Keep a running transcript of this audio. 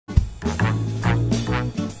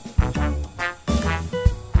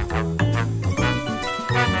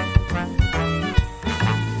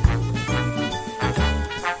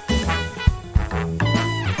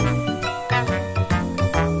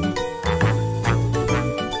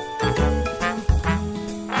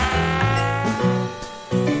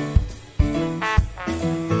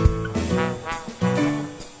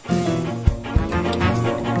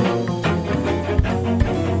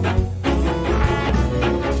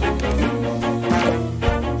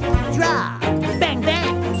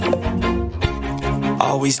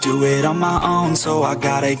always do it on my own, so I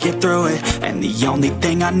gotta get through it. And the only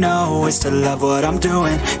thing I know is to love what I'm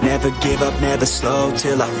doing. Never give up, never slow,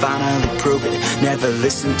 till I finally prove it. Never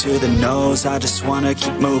listen to the no's, I just wanna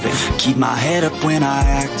keep moving. Keep my head up when I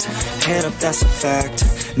act, head up, that's a fact.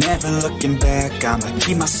 Never looking back, I'ma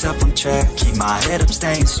keep myself on track. Keep my head up,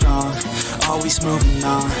 staying strong, always moving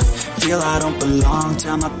on. Feel I don't belong,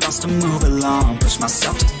 tell my thoughts to move along. Push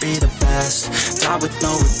myself to be the best, die with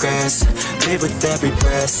no regrets. Live with every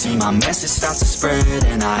breath, see my message start to spread.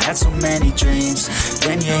 And I had so many dreams,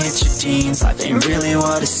 then you hit your teens. Life ain't really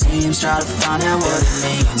what it seems, try to find out what it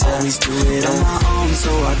means. Always do it on my own,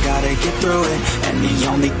 so I gotta get through it. And the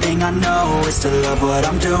only thing I know is to love what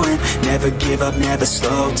I'm doing. Never give up, never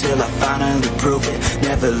slow, till I finally prove it.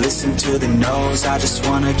 Never listen to the no's, I just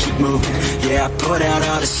wanna keep moving. Yeah, I put out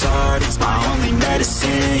all this art, it's my only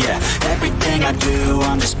medicine. Yeah, everything I do,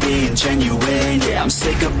 I'm just being genuine. Yeah, I'm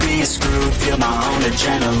sick of being screwed, feel my own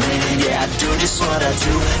adrenaline. Yeah, I do just what I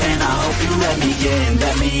do, and I hope you let me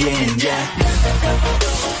in, yeah.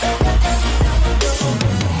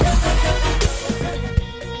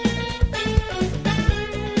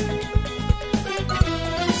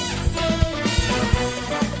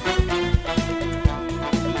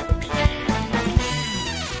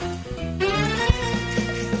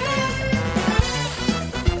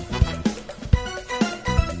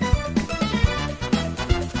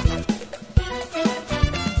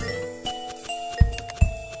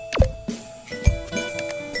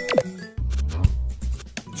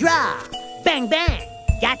 Draw! Bang bang!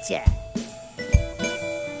 Gotcha!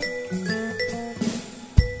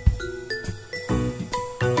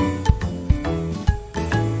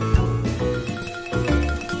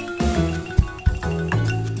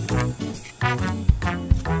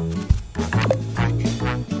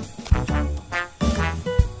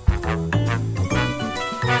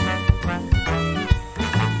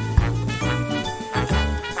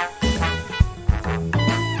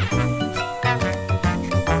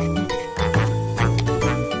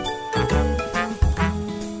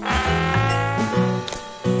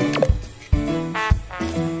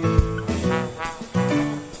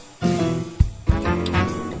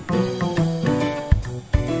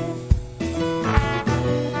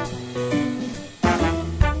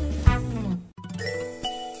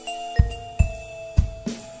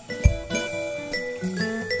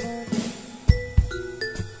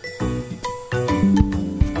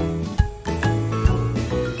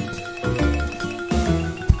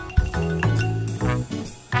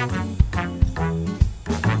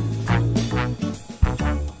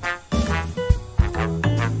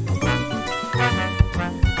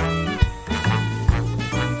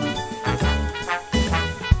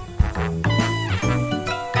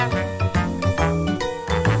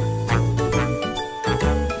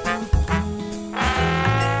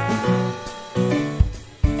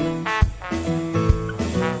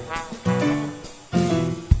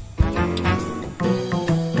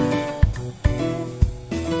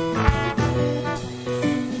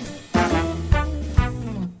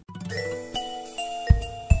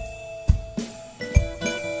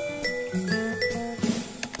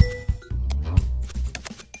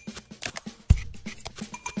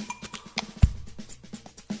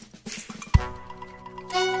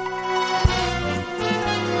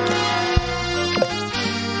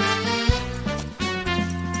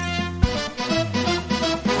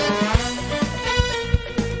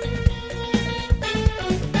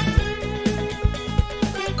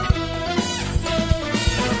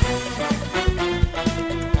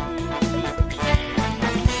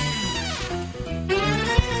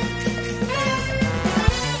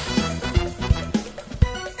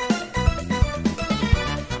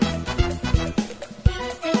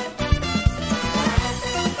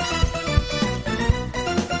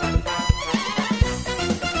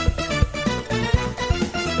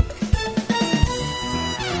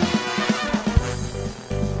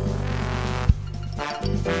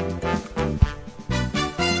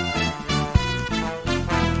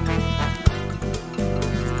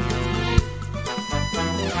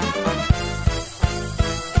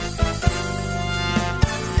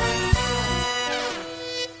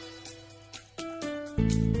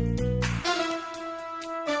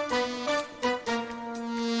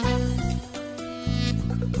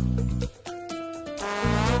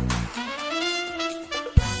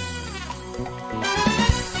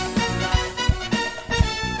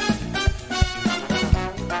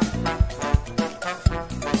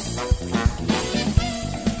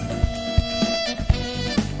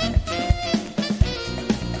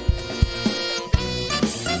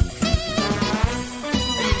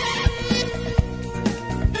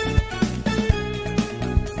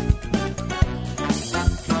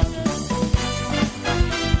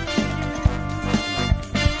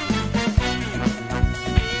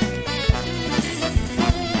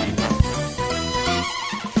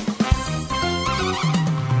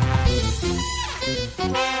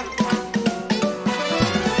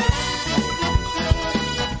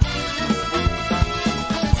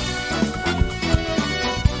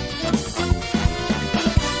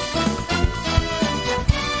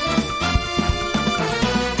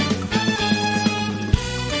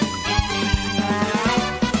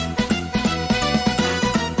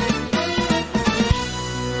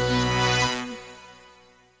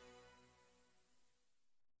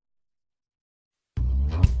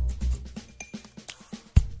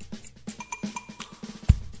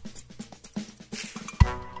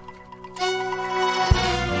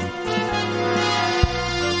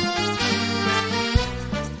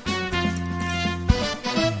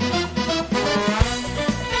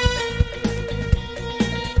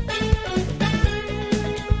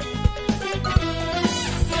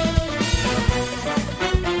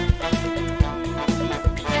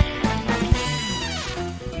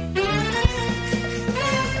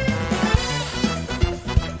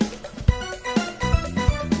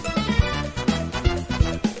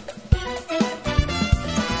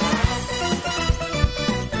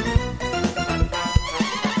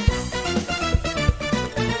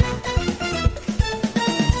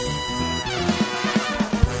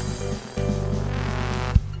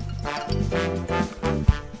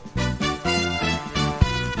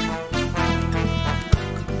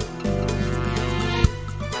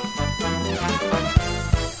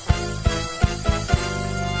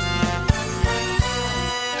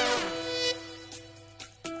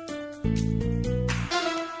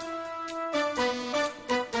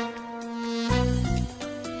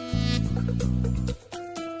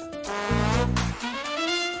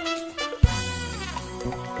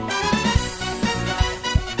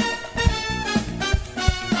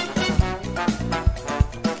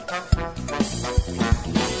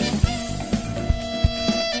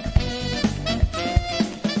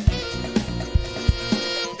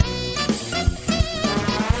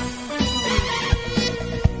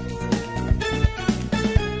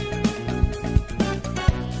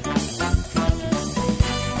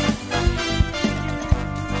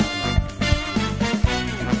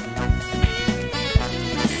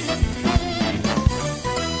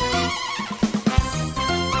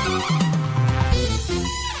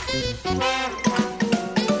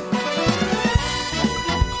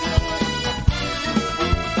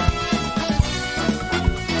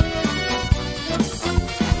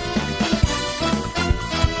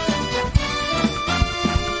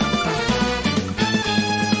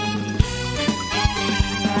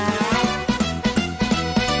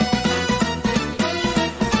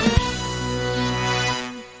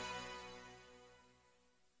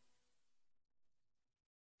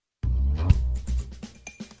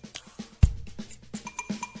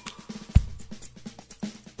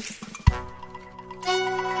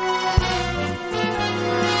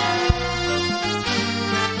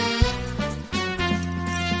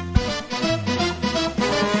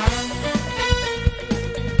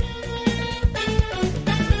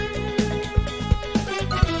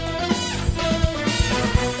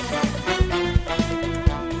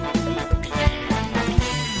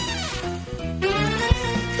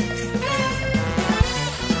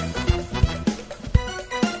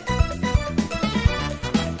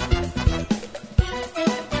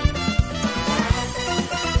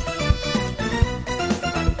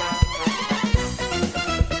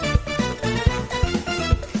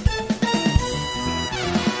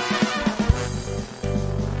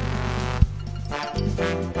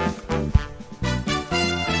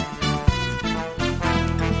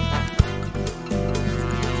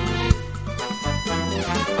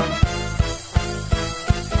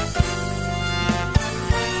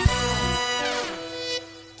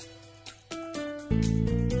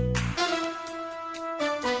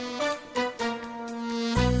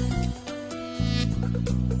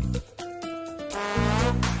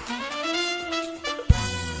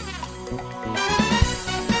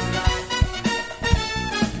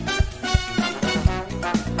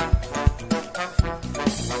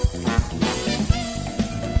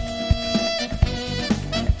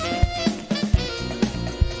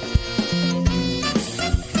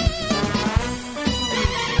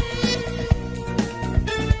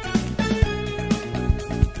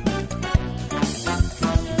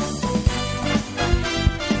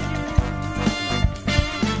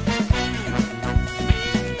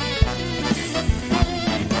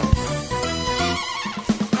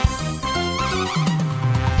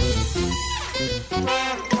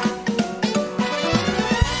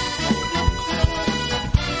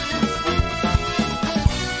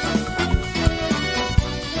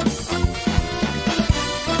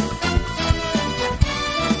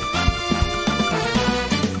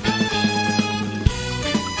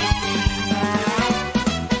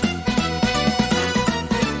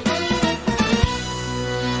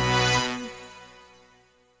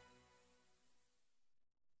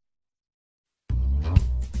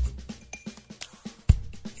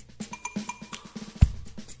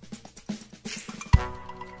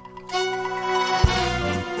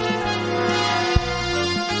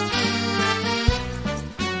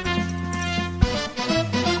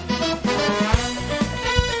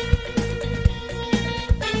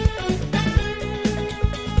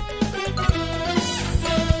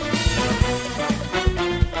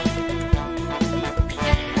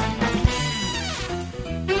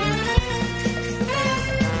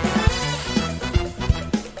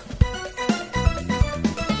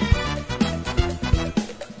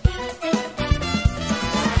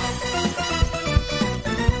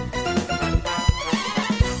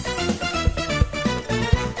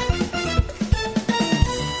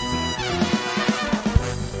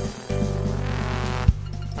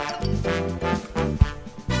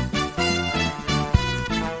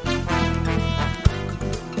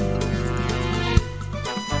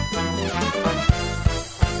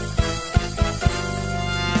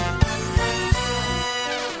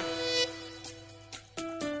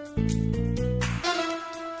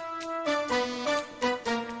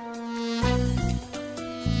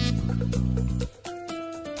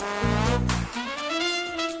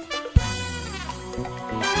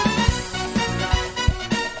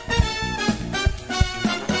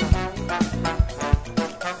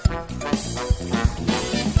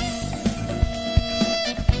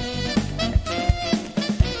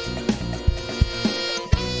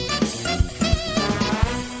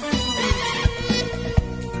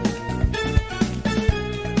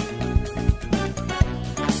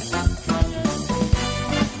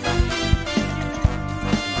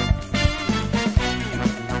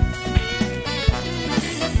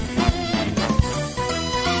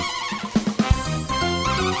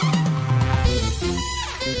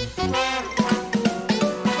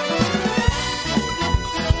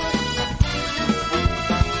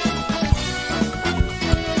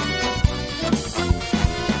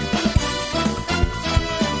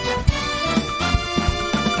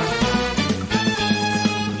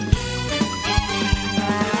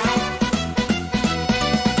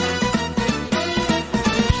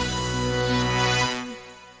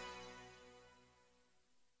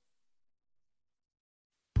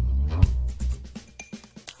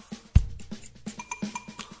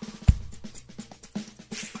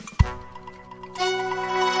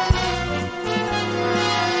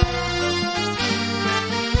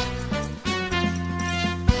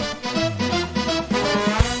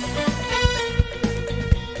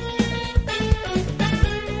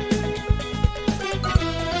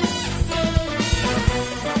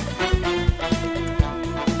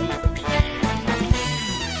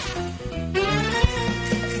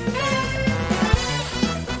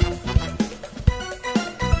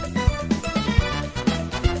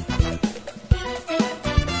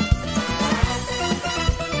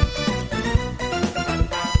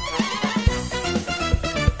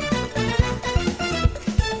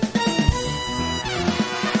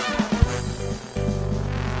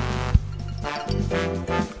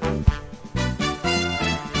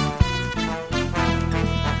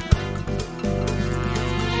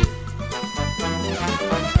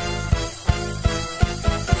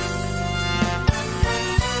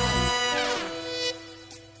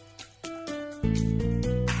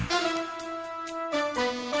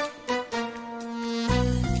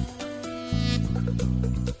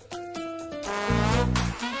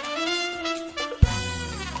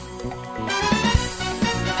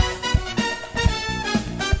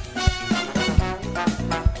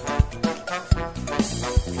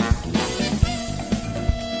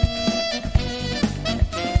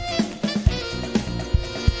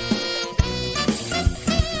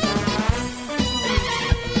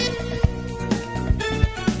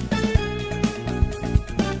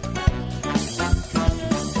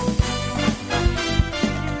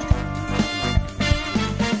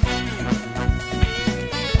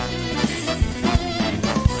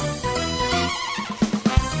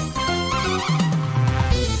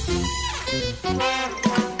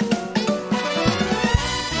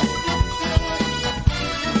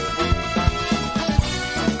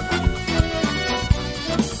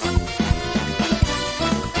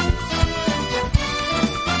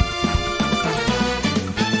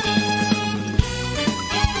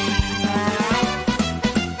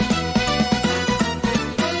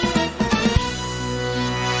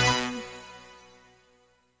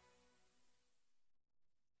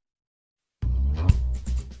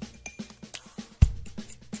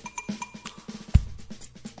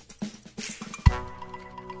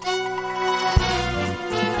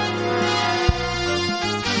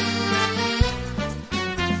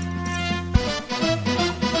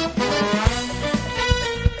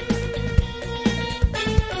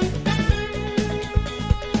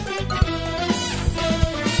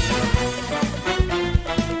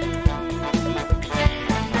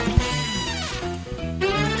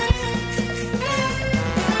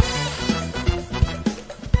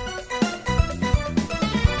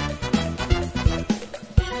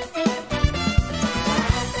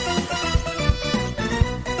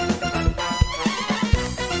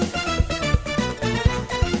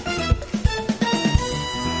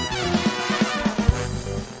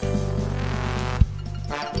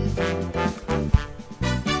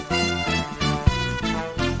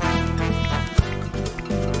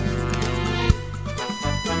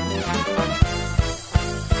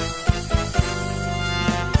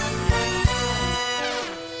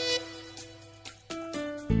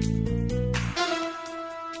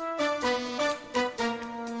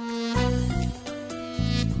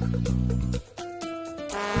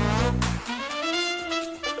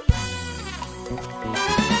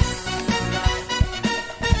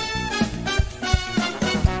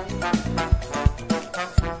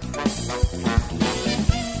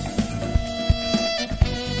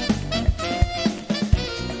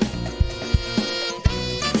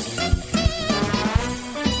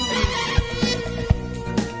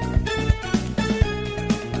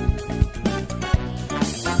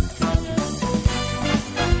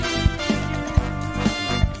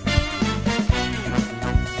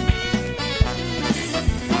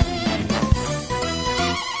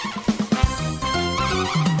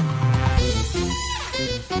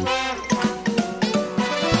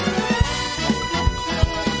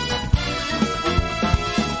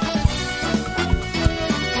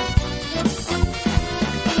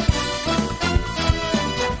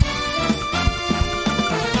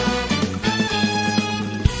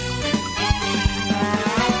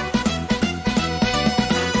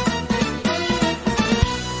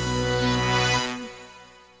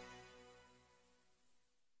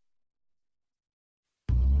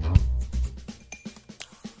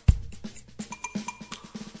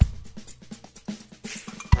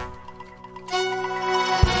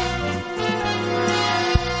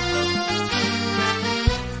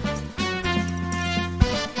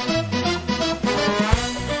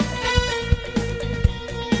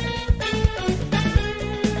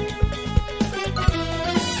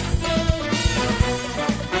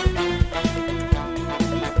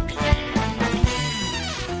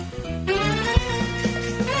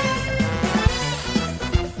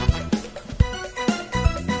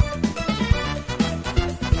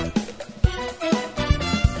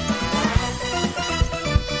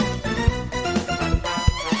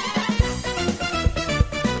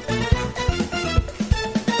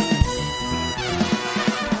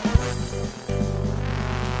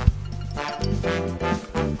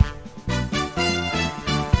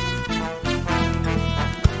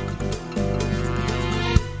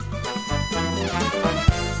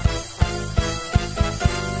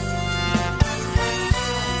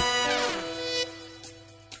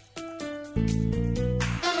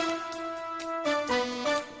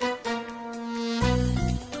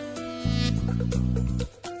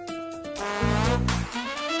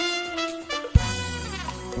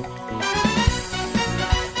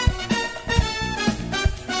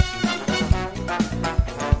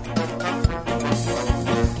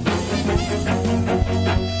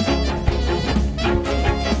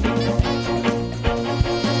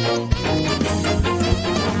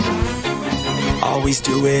 Always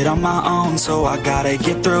do it on my own, so I gotta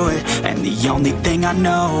get through it. And the only thing I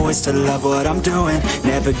know is to love what I'm doing.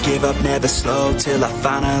 Never give up, never slow, till I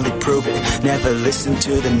finally prove it. Never listen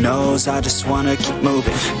to the no's, I just wanna keep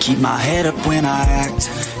moving. Keep my head up when I act,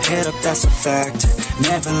 head up, that's a fact.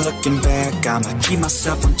 Never looking back, I'ma keep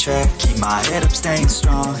myself on track. Keep my head up, staying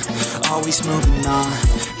strong, always moving on.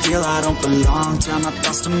 Feel I don't belong, tell my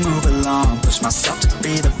thoughts to move along. Push myself to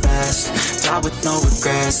be the best, die with no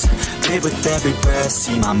regrets. Live with every breath,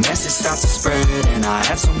 see my message start to spread. And I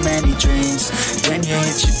have so many dreams, then you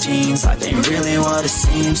hit your teens. Life ain't really what it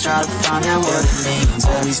seems, try to find out what it means.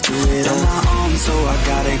 Always do it on my own, so I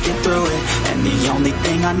gotta get through it. And the only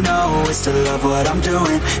thing I know is to love what I'm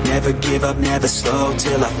doing. Never give up, never slow,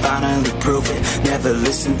 till I finally prove it. Never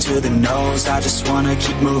listen to the no's, I just wanna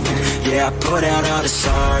keep moving. Yeah, I put out all this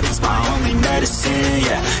art, it's my only medicine.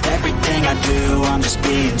 Yeah, everything I do, I'm just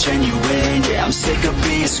being genuine. Yeah, I'm sick of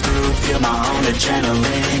being screwed, feel my own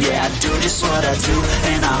adrenaline. Yeah, I do just what I do,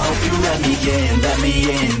 and I hope you let me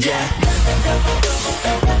in, yeah.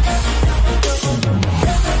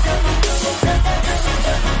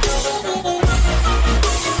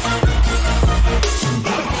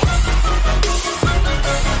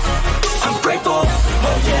 I'm grateful,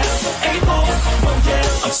 oh yeah, able, oh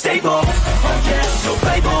yeah, I'm stable, oh yeah, no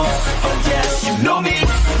label, oh yeah, you know me,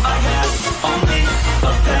 I have only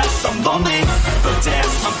a path, I'm lonely, but damn,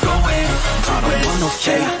 I'm going to win. I don't want no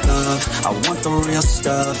fake love, I want the real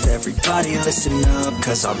stuff. Everybody listen up,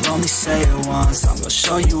 cause I'll only say it once. I'm gonna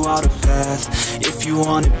show you all the path, if you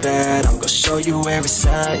want it bad. I'm gonna show you where it's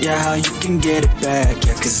at, yeah, how you can get it back.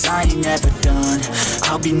 Yeah, cause I ain't never done,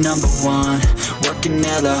 I'll be number one. Working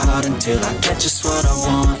hella hard until I get just what I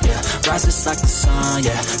want. Yeah, rises like the sun,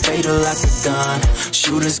 yeah, fatal like a gun.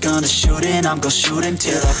 Shooter's gonna shoot and I'm gonna shoot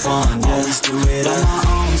until I won. Yeah, always do it on my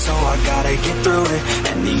own, so I gotta get through it.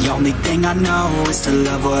 And the only thing I know is to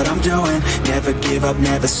love what I'm doing. Never give up,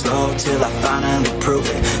 never slow, till I finally prove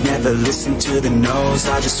it. Never listen to the no's,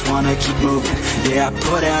 I just wanna keep moving. Yeah, I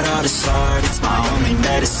put out all this art, it's my only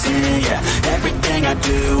medicine. Yeah, everything I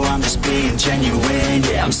do, I'm just being genuine.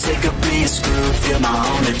 Yeah, I'm sick of being screwed, feel my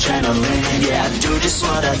own adrenaline. Yeah, I do just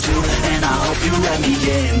what I do, and I hope you let me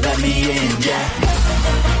in, yeah.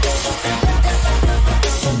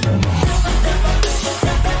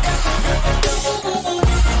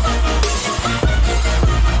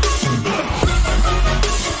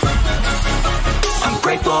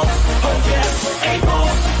 Grateful, oh yeah, able,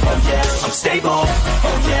 oh yeah, I'm stable,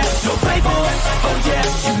 oh yeah, no label, oh yeah,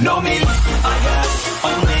 you know me, I have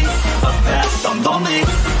only a path, I'm lonely,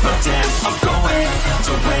 but damn, I'm going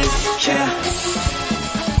to win, yeah.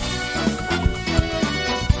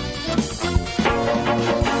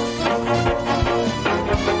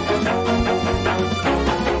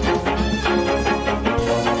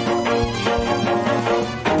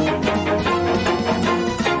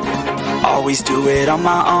 Always do it on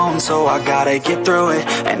my own, so I gotta get through it.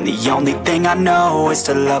 And the only thing I know is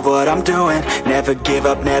to love what I'm doing. Never give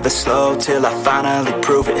up, never slow, till I finally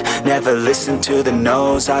prove it. Never listen to the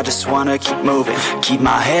no's, I just wanna keep moving. Keep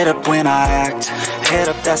my head up when I act, head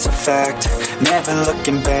up, that's a fact. Never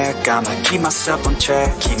looking back, I'ma keep myself on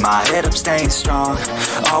track. Keep my head up, staying strong,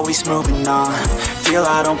 always moving on. Feel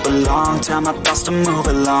I don't belong, tell my thoughts to move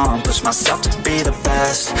along. Push myself to be the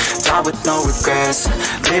best, die with no regrets.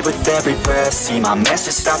 Live with every breath, see my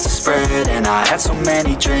message start to spread. And I had so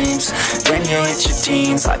many dreams, then you hit your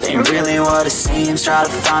teens. Life ain't really what it seems, try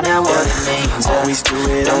to find out what it means. Always do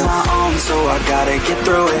it on my own, so I gotta get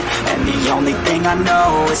through it. And the only thing I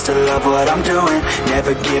know is to love what I'm doing.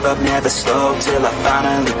 Never give up, never slow, till I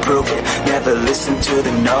finally prove it. Never listen to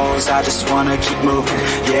the no's, I just wanna keep moving.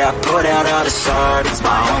 Yeah, I put out all this art, it's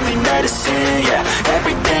my only medicine. Yeah,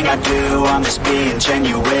 everything I do, I'm just being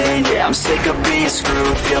genuine. Yeah, I'm sick of being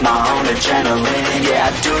screwed, feel my own adrenaline. Yeah,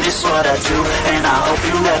 I do just what I do, and I hope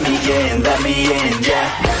you let me in, yeah.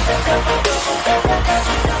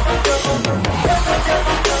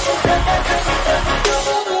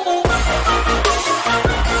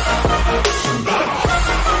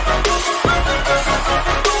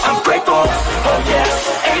 I'm grateful, oh yeah,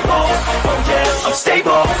 able, oh yeah, I'm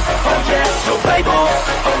stable, oh yeah, no label,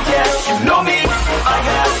 oh yeah, you know me, I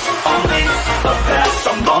have only a path,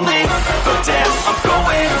 I'm lonely, but damn, I'm going to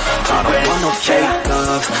win. I don't want no fake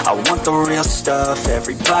love, I want the real stuff.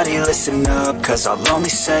 Everybody listen up, cause I'll only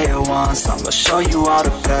say it once. I'm gonna show you all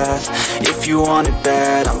the path, if you want it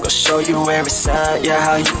bad. I'm gonna show you where it's at, yeah,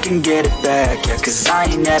 how you can get it back. Yeah, cause I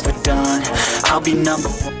ain't never done, I'll be number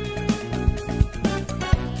one.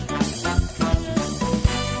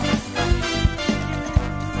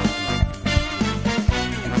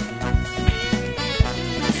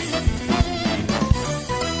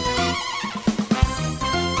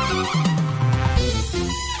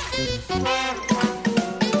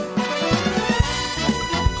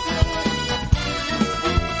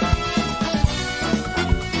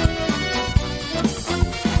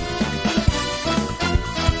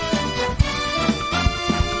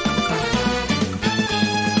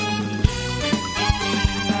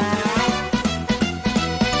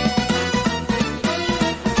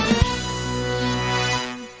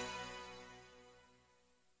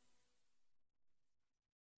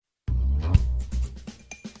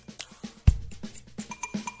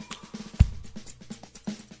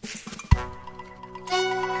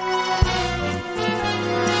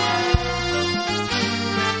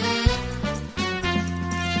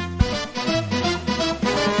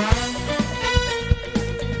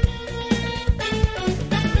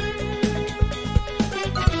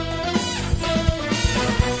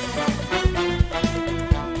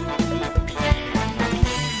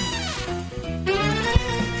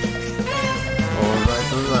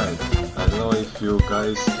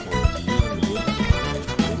 guys can hear me. I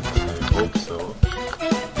hope so.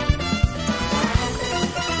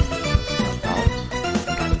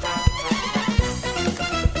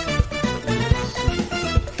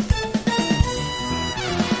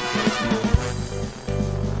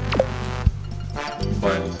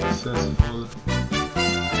 Fine, successful.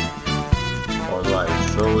 Alright,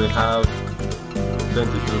 so we have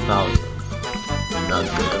 22,000.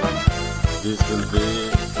 That's it. This will be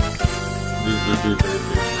very big.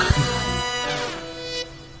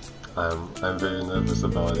 I'm very nervous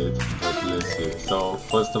about it, but let's see. So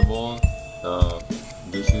first of all,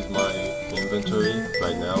 this is my inventory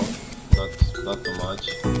right now. Not too much.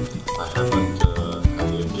 I haven't had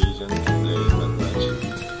the occasion to play that much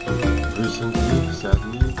recently,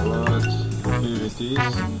 sadly, but here it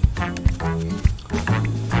is.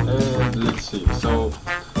 And let's see. So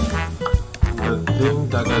the thing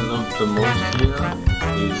that I love the most here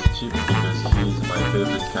is Chip because he's my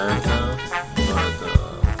favorite character, but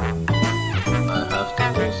I have to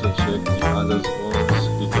also check the others ones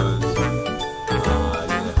because I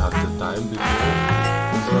didn't have the time before.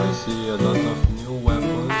 So I see a lot of new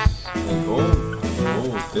weapons and oh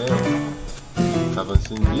damn, haven't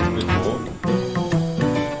seen these before.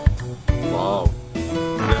 Wow,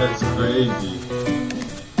 that's crazy.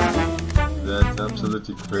 That's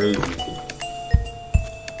absolutely crazy.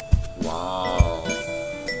 Wow,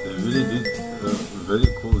 they really did a very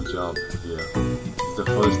cool job here. It's the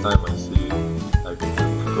first time I see like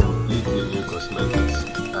completely new cosmetics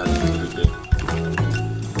added to the game.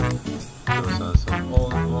 Those are some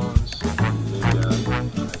old ones. Maybe I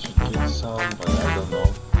should get some, but I don't know.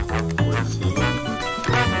 We'll see.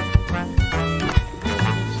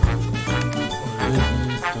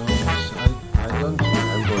 I don't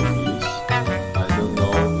remember these. I don't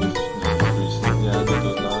know if this is recently added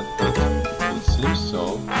or not, but it seems so.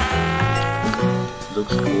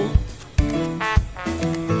 Looks cool.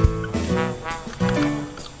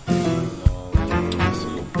 Let's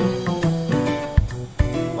see.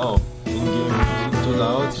 Oh, in-game music too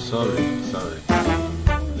loud? Sorry.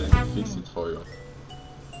 Let me fix it for you.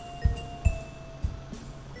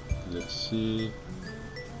 Let's see.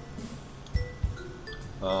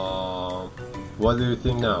 What do you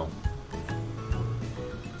think now?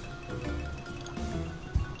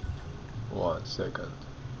 1 second.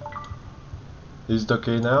 Is it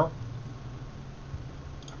okay now?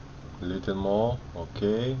 A little more,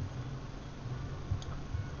 okay.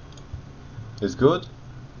 It's good?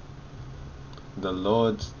 The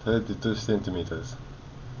load 32 centimeters.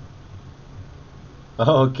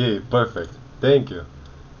 Okay, perfect. Thank you.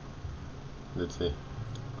 Let's see.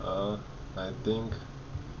 I think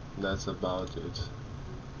that's about it.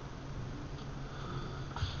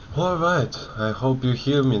 Alright, I hope you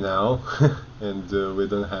hear me now and we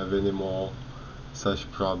don't have any more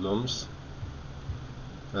such problems.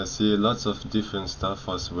 I see lots of different stuff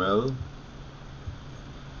as well.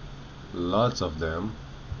 Lots of them.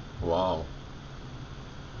 Wow.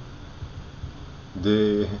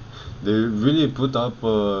 They really put up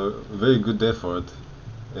a very good effort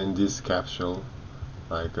in this capsule.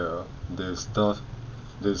 Like there's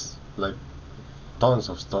like tons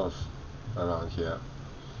of stuff around here.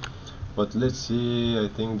 But let's see, I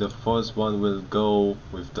think the first one will go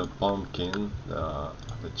with the pumpkin, the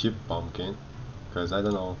chip pumpkin, because I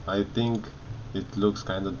don't know, I think it looks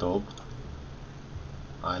kind of dope.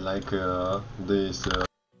 I like this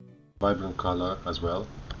vibrant color as well.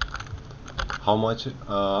 How much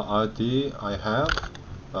RT I have?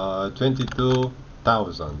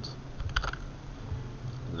 22,000.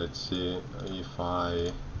 Let's see if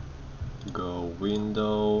I go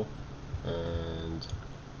window and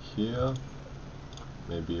here,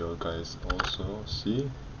 maybe you guys also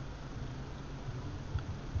see.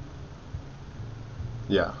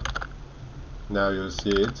 Yeah, now you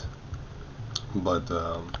see it, but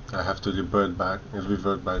I have to revert back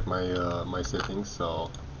my my settings, so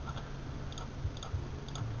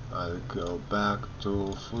I'll go back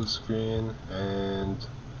to full screen and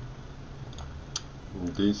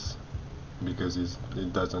this, because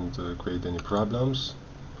it doesn't create any problems.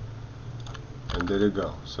 And there you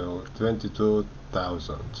go, so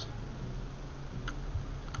 22,000.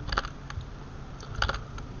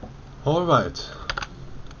 Alright,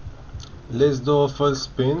 let's do a first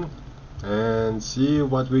spin and see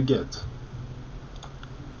what we get.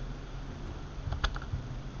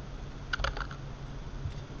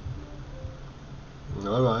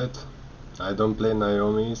 Alright, I don't play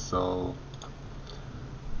Naomi, so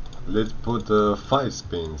let's put 5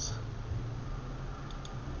 spins.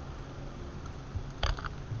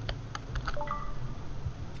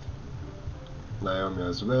 Naomi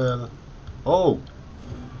as well. Oh,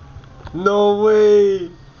 No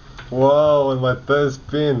way! Wow, on my third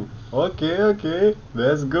spin. Okay,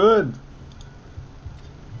 that's good.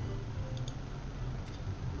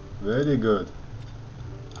 Very good.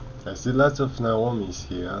 I see lots of Naomi's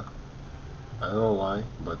here. I don't know why,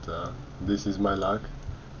 but this is my luck.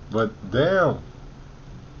 But damn!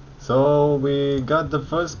 So we got the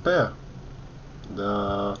first pair.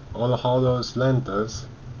 The all hollow slanters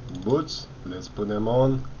boots. Let's put them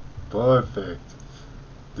on. Perfect.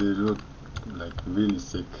 They look like really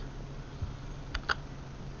sick.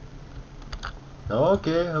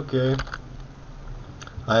 Okay.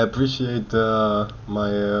 I appreciate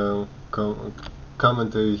my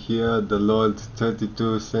commentary here, the Lord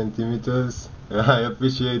 32 centimeters. I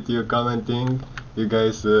appreciate you commenting. You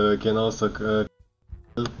guys can also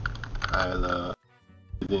I'll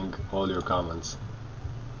reading all your comments.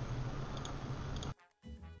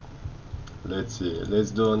 Let's see,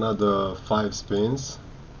 let's do another 5 spins.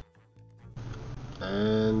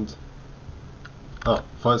 And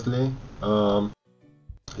firstly,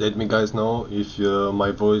 let me guys know if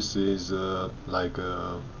my voice is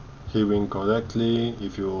hearing correctly,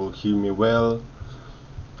 if you hear me well,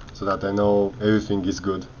 so that I know everything is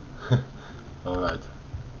good. Alright,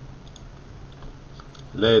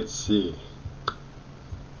 let's see.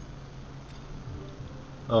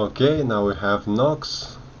 Okay, now we have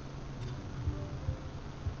Nox.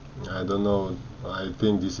 I don't know, I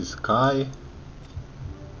think this is Kai.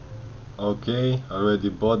 Okay, already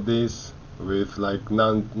bought this with like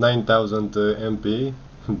 9,000 MP.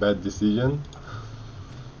 Bad decision.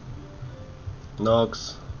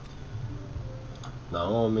 Nox,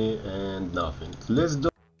 Naomi, and nothing. Let's do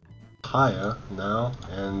higher now,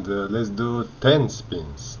 and let's do 10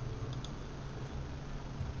 spins.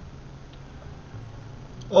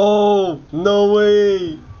 Oh, no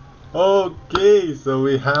way! Okay, so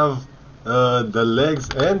we have the legs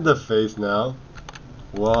and the face now.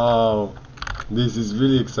 Wow, this is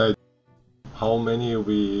really exciting. How many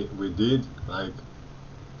we did? Like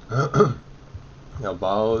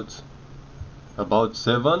about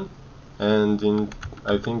 7, and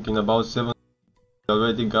I think in about 7 we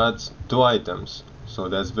already got 2 items, so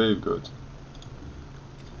that's very good.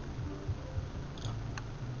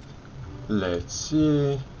 Let's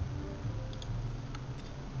see.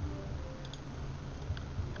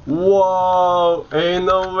 Wow, ain't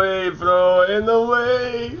no way, bro, ain't no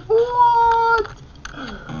way. What?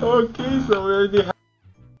 Okay, so we already have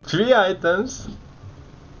 3 items.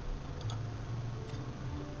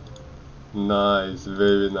 Nice,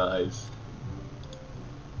 very nice.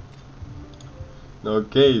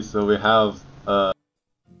 Okay, so we have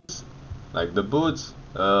like the boots,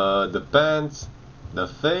 the pants, the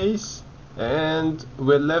face, and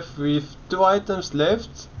we're left with 2 items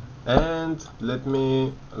left. And let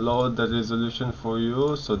me load the resolution for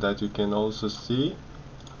you so that you can also see.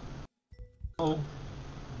 Oh,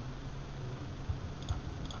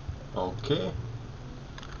 okay,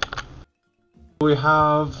 we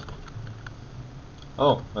have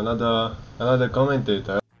another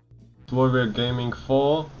commentator, Warrior Gaming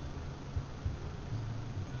 4.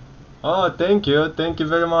 Oh, thank you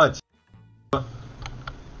very much.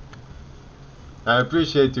 I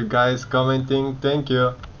appreciate you guys commenting. Thank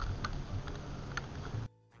you.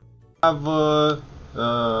 I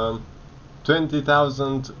have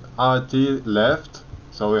 20,000 RT left,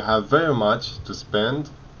 so we have very much to spend,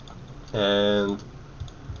 and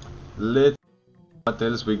let's see what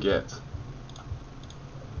else we get.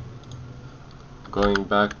 Going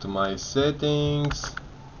back to my settings.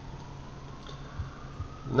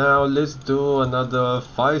 Now let's do another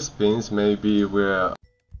 5 spins. Maybe we're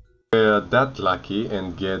that lucky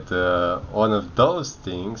and get one of those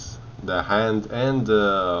things, the hand and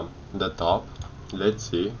the top. Let's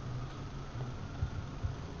see.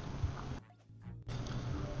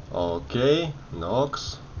 Okay,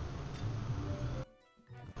 Nox.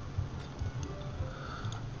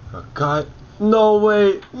 Okay, no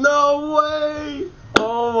way, no way!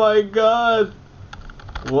 Oh my god!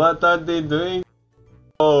 What are they doing?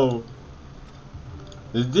 Oh,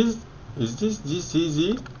 is this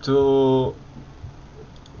easy to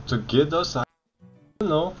get those? I don't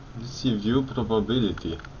know. Let's see, view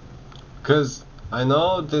probability, because I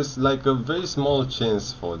know there's like a very small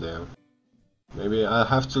chance for them. Maybe I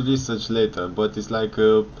have to research later, but it's like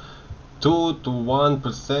 2 to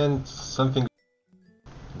 1%, something.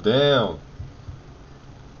 Damn,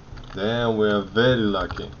 we are very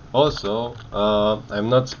lucky. Also, I'm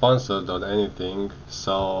not sponsored or anything,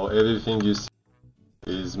 so everything you see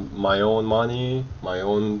is my own money, my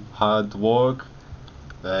own hard work,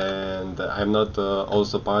 and I'm not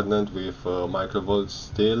also partnered with MicroVolts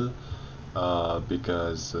still.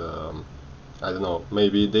 because I don't know,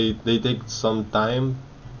 maybe they take some time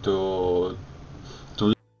to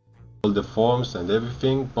all the forms and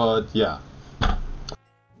everything, but yeah,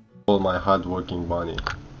 all my hard-working money.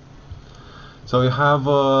 So you have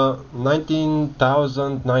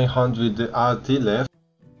 19,900 RT left,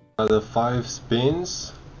 another 5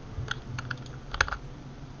 spins.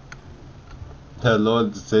 The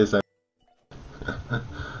Lord says I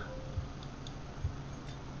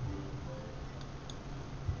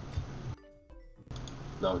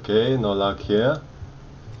okay, no luck here.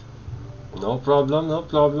 No problem, no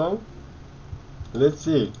problem. Let's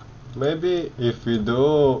see. Maybe if we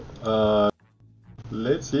do,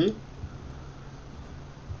 let's see.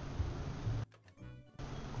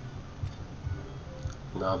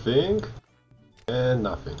 Nothing. And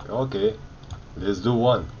nothing. Okay. Let's do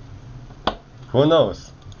one. Who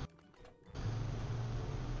knows?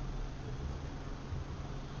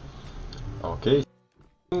 Okay.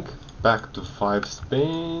 Back to 5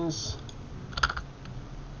 spins.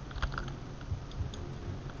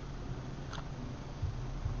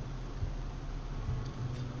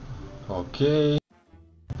 Okay,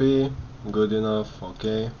 good enough.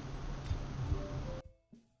 Okay,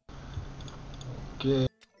 okay.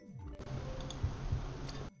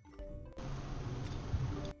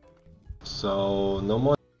 So no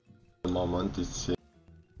more at the moment. It seems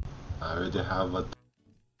I already have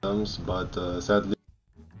items, but sadly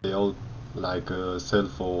they all like sell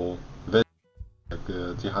for very like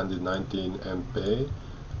 319 MP.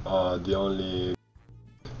 The only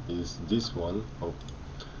is this one. Oh.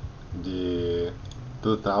 The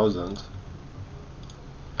 2000.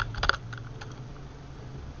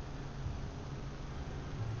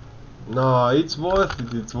 No, it's worth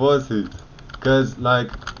it, it's worth it, because like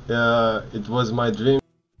it was my dream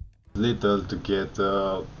little to get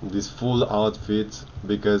this full outfit,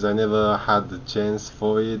 because I never had the chance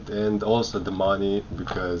for it, and also the money,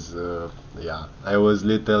 because yeah, I was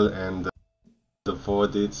little and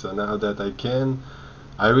afford it. So now that I can,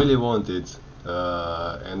 I really want it.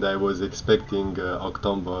 And I was expecting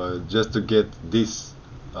October just to get this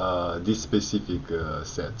this specific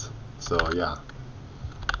set. So yeah,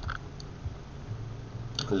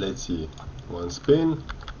 let's see. One spin,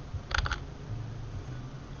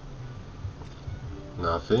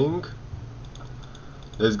 nothing.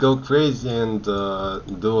 Let's go crazy and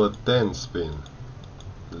do a 10 spin.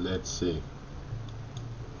 Let's see.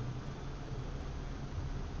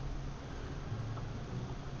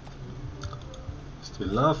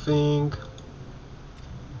 Still nothing.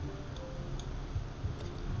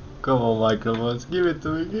 Come on, MicroVolts, give it to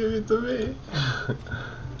me, give it to me.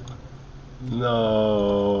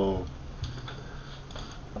 No.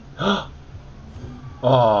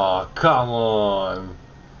 Oh, come on.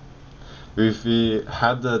 If we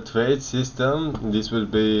had the trade system, this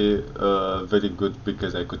would be very good,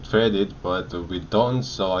 because I could trade it, but we don't,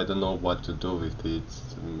 so I don't know what to do with it.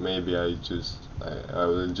 Maybe I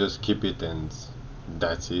will just keep it and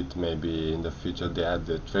that's it. Maybe in the future they add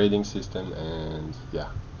the trading system, and yeah.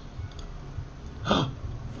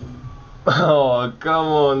 Oh, come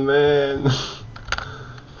on, man.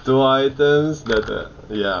 2 items that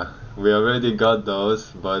yeah, we already got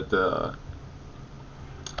those, but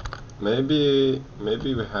maybe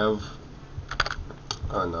we have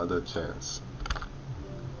another chance.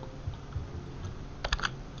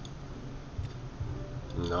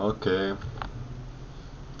 Okay,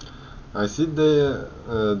 I see the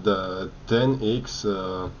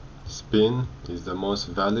 10x spin is the most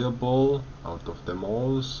valuable out of them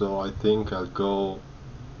all, so I think I'll go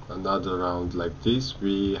another round like this.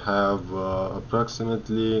 We have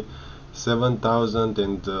approximately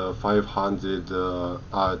 7,500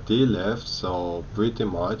 RT left, so pretty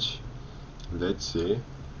much. Let's see.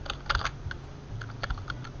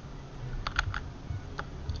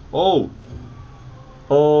 Oh,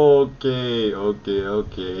 okay,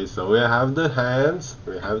 so we have the hands,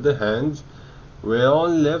 we're all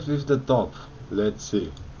left with the top. Let's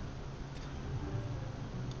see.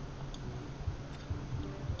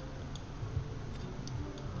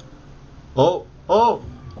 Oh,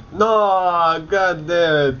 no, god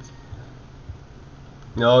damn it.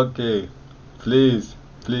 Okay, please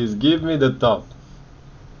give me the top.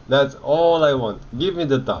 That's all I want. Give me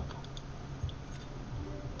the top.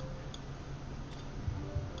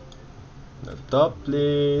 The top,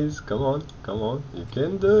 please. Come on, you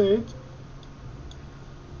can do it.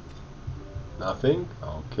 Nothing?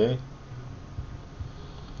 Okay.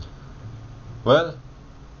 Well,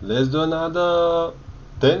 let's do another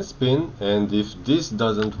 10 spin, and if this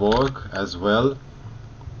doesn't work as well,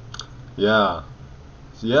 yeah,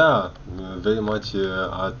 yeah, very much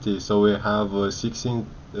RT. So we have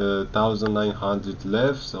 16,900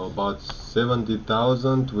 left, so about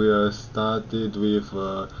 70,000. We are started with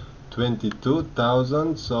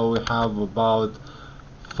 22,000, so we have about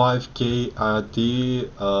 5k RT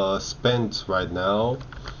spent right now.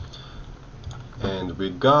 And we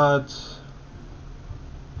got,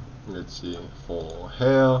 let's see, for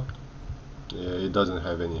hair, yeah, it doesn't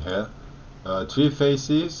have any hair. 3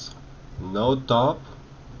 faces, no top,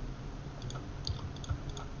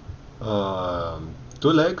 2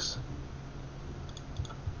 legs,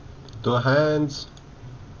 2 hands,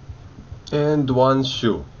 and 1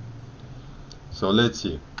 shoe. So let's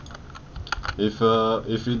see. If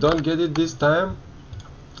we don't get it this time,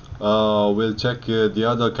 we'll check the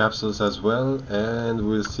other capsules as well, and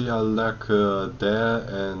we'll see our luck there,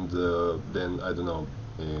 and then I don't know,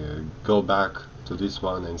 go back to this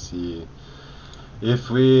one and see if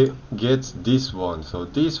we get this one. So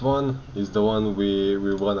this one is the one we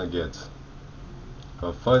wanna get.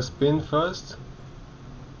 First spin first.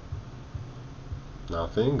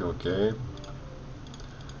 Nothing, okay.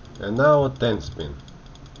 And now 10 spin.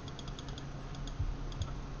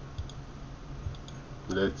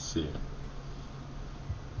 Let's see.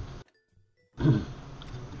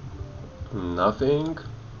 Nothing.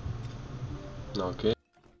 Okay.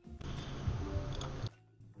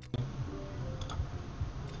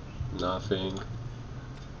 Nothing.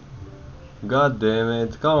 God damn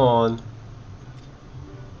it, come on.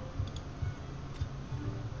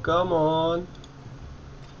 Come on.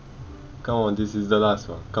 Come on, this is the last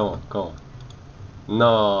one. Come on, come on.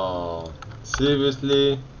 No.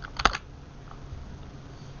 Seriously?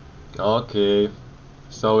 Okay.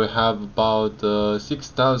 So we have about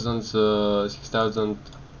 6,000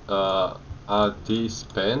 RT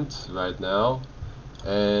spent right now,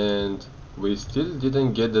 and we still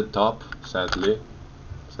didn't get the top, sadly.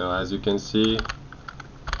 So as you can see,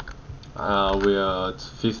 we are at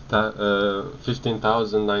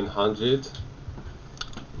 15,900.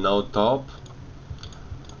 No top.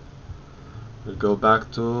 We go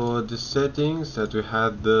back to the settings that we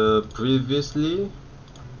had previously,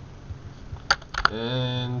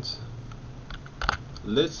 and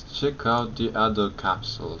let's check out the other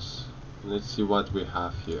capsules. Let's see what we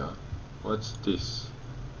have here. What's this?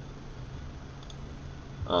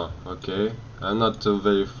 Oh, okay. I'm not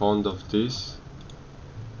very fond of this.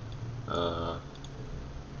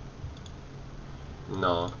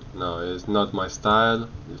 No, it's not my style.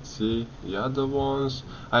 Let's see the other ones.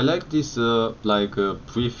 I like this like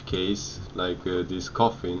briefcase, like this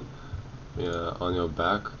coffin on your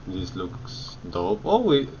back. This looks dope. Oh,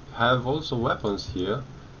 we have also weapons here.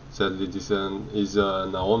 Sadly, this is a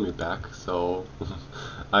Naomi pack, so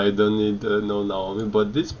I don't need no Naomi.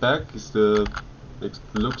 But this pack is it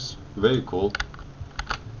looks very cool.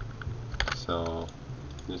 So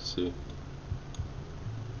let's see.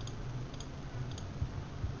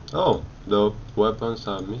 Oh, the weapons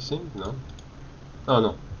are missing? No? Oh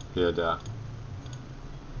no, here they are.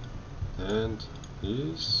 And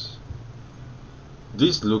this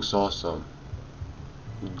looks awesome.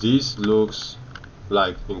 This looks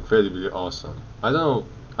like incredibly awesome. I don't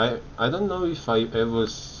know if I ever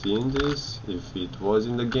seen this, if it was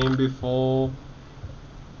in the game before.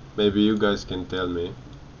 Maybe you guys can tell me,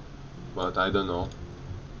 but I don't know.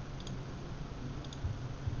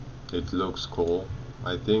 It looks cool.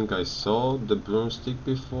 I think I saw the broomstick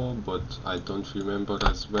before, but I don't remember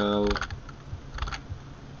as well.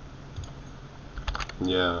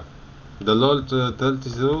 Yeah. The Lord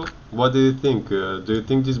 32, what do you think? Do you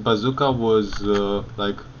think this bazooka was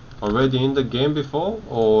like already in the game before,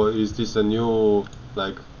 or is this a new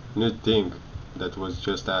thing that was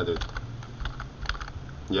just added?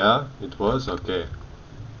 Yeah, it was? Okay.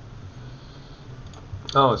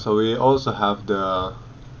 Oh, so we also have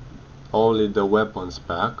only the weapons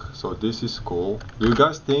pack, so this is cool. Do you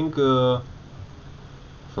guys think from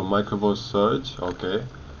MicroVolts Surge? Okay.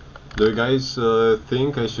 Do you guys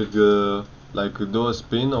think I should do a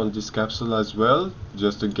spin on this capsule as well,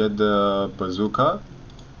 just to get the bazooka?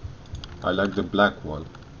 I like the black one.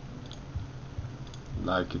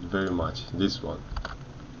 Like it very much. This one.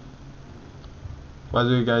 What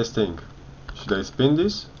do you guys think? Should I spin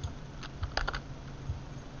this?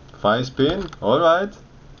 5 spin? Alright.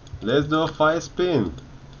 Let's do a 5 spin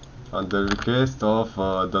on the request of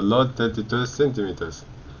the Lord 32 centimeters.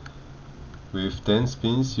 With 10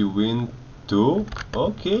 spins you win 2.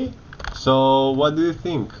 Okay. So what do you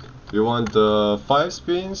think? You want 5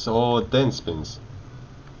 spins or 10 spins?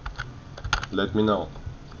 Let me know.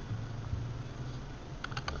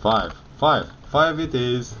 5 it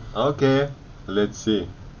is. Okay. Let's see.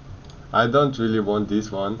 I don't really want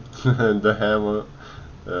this one. The hammer.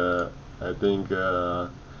 I think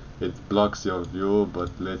it blocks your view,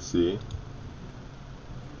 but let's see.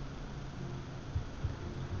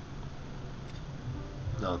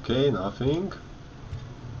 Okay, nothing.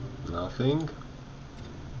 Nothing.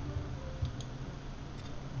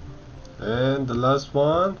 And the last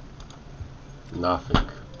one, nothing.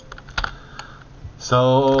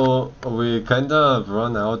 So we kind of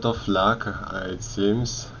run out of luck, it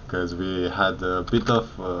seems, because we had a bit of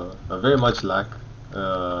a very much luck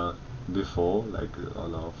before, like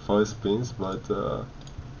on our first spins. But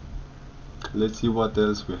let's see what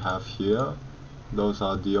else we have here. Those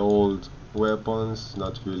are the old weapons.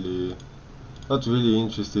 Not really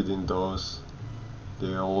interested in those.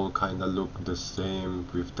 They all kind of look the same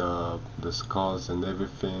with the skulls and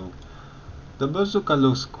everything. The bazooka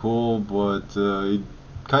looks cool, but it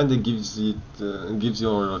kind of gives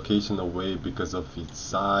your location away because of its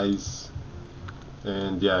size.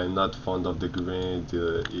 And yeah, I'm not fond of the grenade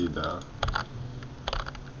either.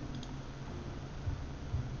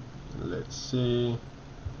 Let's see.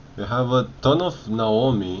 We have a ton of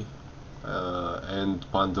Naomi and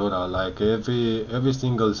Pandora. Like every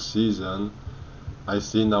single season, I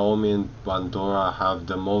see Naomi and Pandora have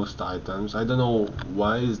the most items. I don't know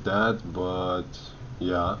why is that, but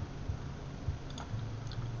yeah.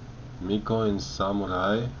 Miko and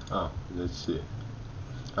Samurai. Oh, let's see.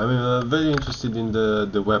 I'm very interested in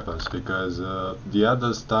the weapons, because the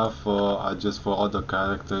other stuff are just for other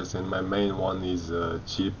characters, and my main one is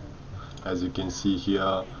cheap. As you can see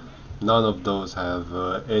here, none of those have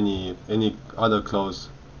any other clothes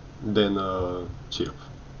than cheap.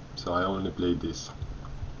 So I only play this.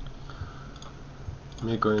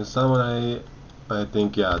 Miko and Samurai, I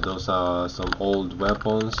think, yeah, those are some old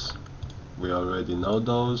weapons. We already know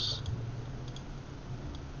those.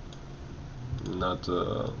 Not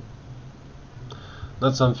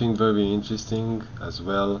something very interesting as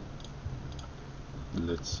well.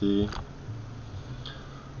 Let's see.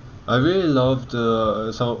 I really loved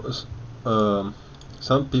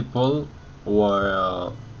some people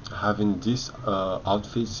were having these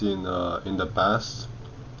outfits in the past,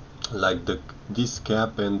 like this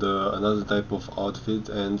cap and another type of outfit,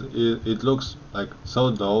 and it looks like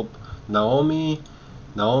so dope. Naomi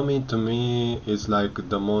to me is like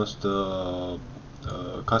the most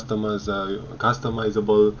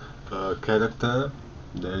customizable character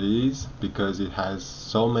there is, because it has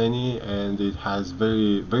so many and it has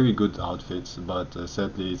very good outfits, but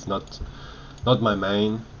sadly it's not my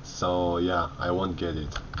main, so yeah, I won't get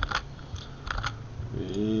it.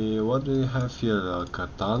 What do we have here?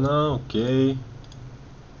 Katana, okay.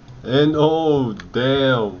 And oh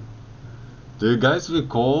damn, do you guys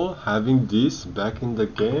recall having this back in the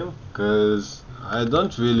game? Cause I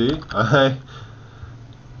don't really.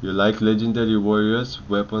 You like Legendary Warriors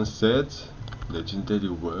weapon set? Legendary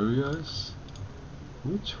Warriors?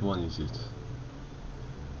 Which one is it?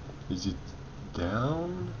 Is it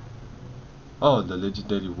down? Oh, the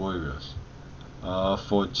Legendary Warriors.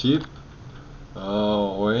 For cheap,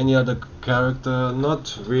 or any other character,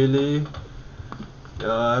 not really.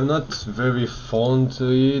 I'm not very fond to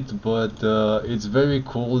it, but it's very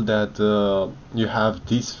cool that you have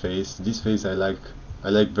this face. This face I like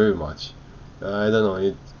very much. I don't know,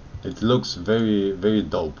 it looks very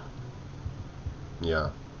dope.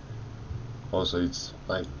 Yeah. Also, it's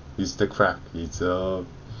like, it's the crack. It's the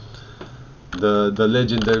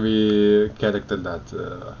legendary character that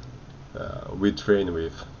we train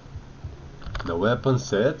with. The weapon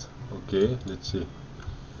set. Okay, let's see.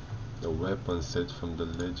 The weapon set from the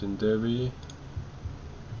legendary.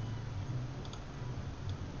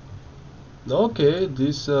 Okay,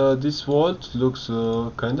 this sword looks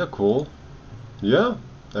kinda cool. Yeah,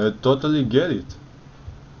 I totally get it.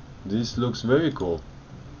 This looks very cool.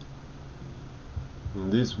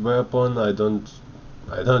 This weapon, I don't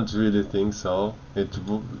really think so.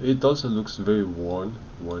 It also looks very worn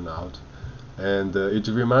out, and it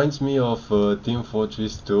reminds me of Team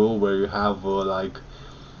Fortress 2, where you have like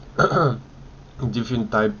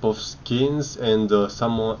different type of skins, and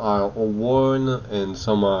some are worn and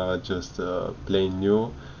some are just plain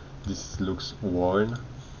new. This looks worn.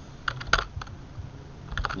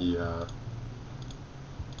 Yeah,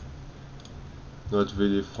 not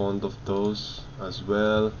really fond of those as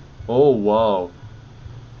well. Oh wow,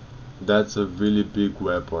 that's a really big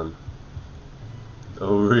weapon.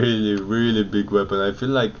 A really big weapon. I feel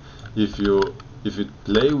like if you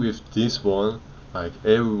play with this one, like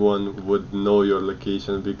everyone would know your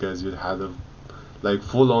location, because you had a like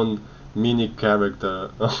full-on mini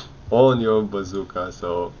character on your bazooka.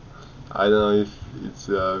 So I don't know if it's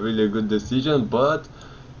a really good decision, but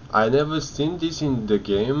I never seen this in the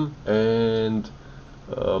game, and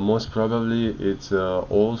most probably it's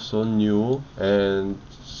also new, and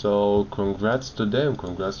so congrats to them,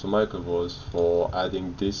 congrats to MicroVolts for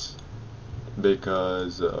adding this,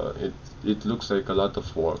 because it looks like a lot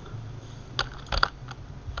of work.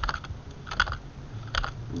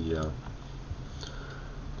 Yeah,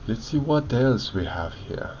 let's see what else we have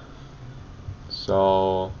here.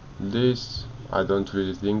 So this, I don't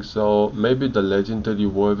really think so. Maybe the legendary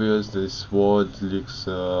warriors. This sword looks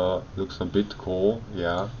a bit cool.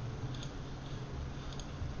 Yeah.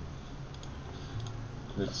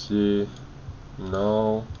 Let's see.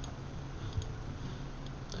 No.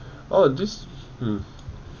 Oh, this.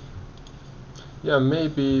 Yeah,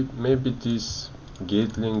 maybe this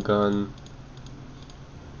Gatling gun.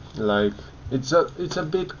 Like it's a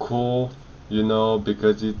bit cool, you know,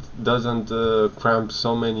 because it doesn't cramp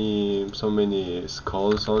so many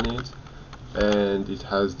skulls on it, and it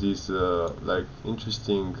has this like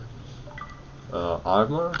interesting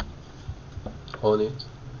armor on it.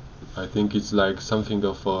 I think it's like something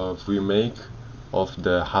of a remake of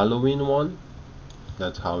the Halloween one.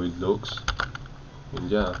 That's how it looks,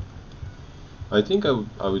 and yeah, I think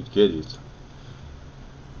I would get it.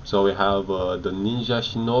 So we have the Ninja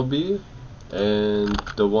Shinobi, and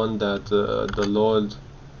the one that the Lord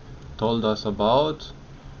told us about,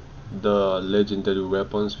 the legendary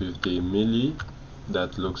weapons with the melee.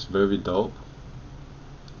 That looks very dope.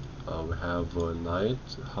 We have a Night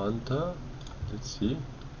Hunter. Let's see.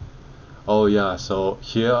 Oh yeah, so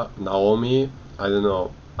here Naomi, I don't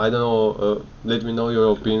know, let me know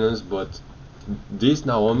your opinions, but this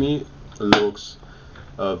Naomi looks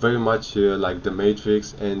very much like the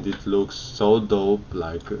Matrix, and it looks so dope.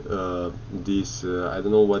 Like this, I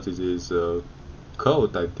don't know what it is,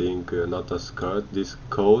 coat, I think, not a skirt. This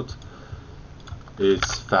coat,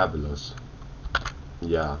 it's fabulous.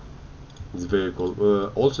 Yeah, it's very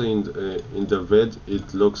cool. Also in the red,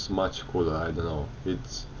 it looks much cooler. I don't know.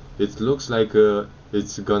 It looks like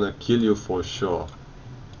it's gonna kill you for sure.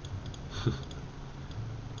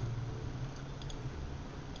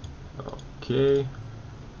 Okay.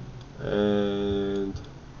 And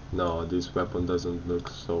no, this weapon doesn't look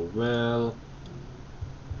so well.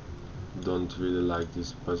 Don't really like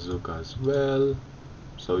this bazooka as well.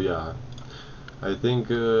 So yeah, I think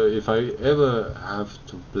if I ever have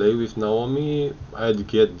to play with Naomi, I'd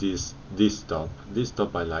get this top. This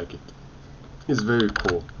top, I like it. It's very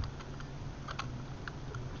cool.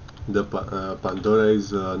 The Pandora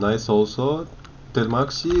is nice also.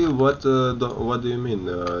 Termaxi, what do you mean?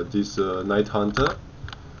 This Night Hunter?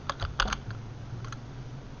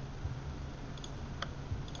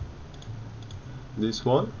 This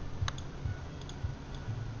one?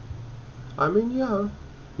 I mean, yeah,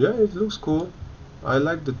 it looks cool. I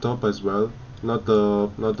like the top as well, not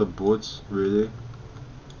the boots really.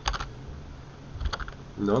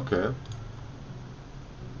 Okay.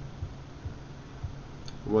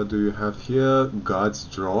 What do you have here? God's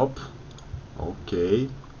drop. Okay.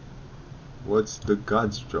 What's the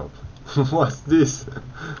God's drop? What's this?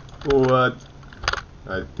 What?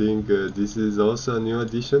 I think this is also a new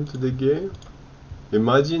addition to the game.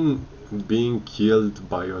 Imagine being killed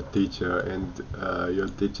by your teacher, and your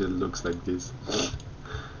teacher looks like this.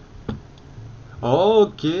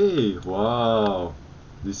 Okay, wow.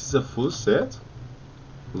 This is a full set?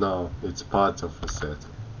 No, it's part of a set.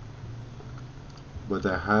 But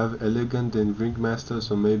I have Elegant and Ringmaster,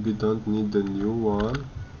 so maybe don't need the new one.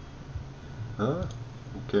 Huh?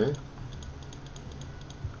 Okay.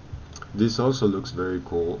 This also looks very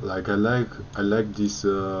cool. Like I like this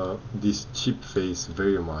this chip face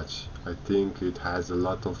very much. I think it has a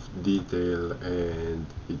lot of detail and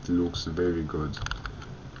it looks very good.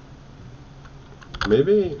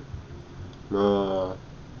 Maybe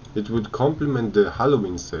it would complement the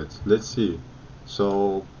Halloween set. Let's see.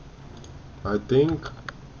 So I think,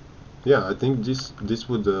 yeah, I think this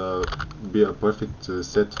would be a perfect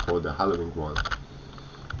set for the Halloween one.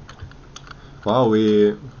 Wow,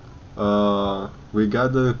 we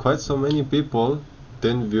got quite so many people,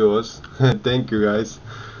 10 viewers. Thank you guys.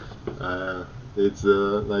 It's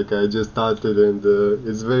like I just started, and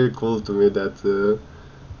it's very cool to me that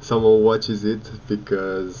someone watches it,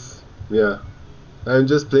 because yeah, I'm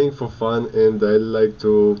just playing for fun, and I like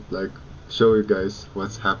to show you guys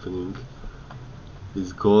what's happening.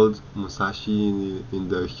 Is Gold Musashi in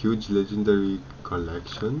the huge legendary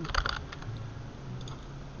collection?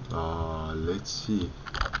 Let's see.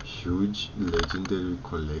 Huge legendary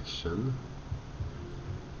collection.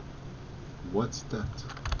 What's that?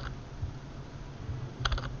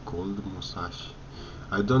 Gold Musashi.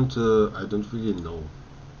 I don't really know.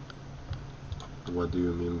 What do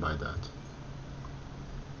you mean by that?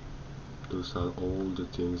 Those are all the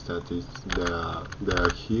things that they are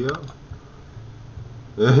here.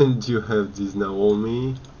 And you have this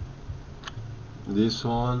Naomi, this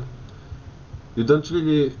one. You don't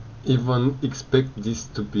really even expect this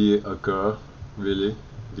to be a girl, really,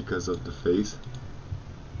 because of the face.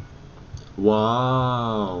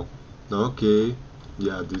 Wow. Okay.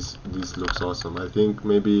 Yeah, this looks awesome. I think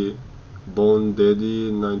maybe Bone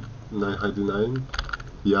Daddy 999.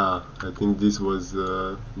 Yeah, I think this was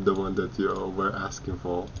the one that you were asking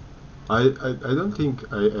for. I don't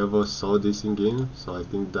think I ever saw this in game, so I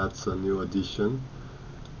think that's a new addition.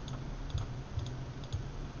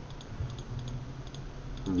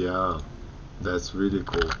 Yeah, that's really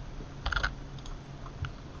cool.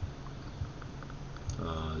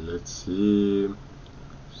 Let's see.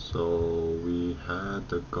 So we had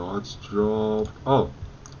the gods drop. Oh,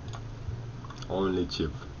 only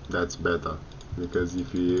chip. That's better, because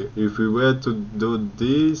if we were to do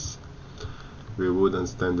this, we wouldn't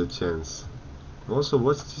stand a chance. Also,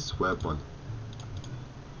 what's this weapon?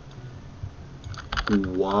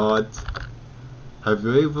 What? Have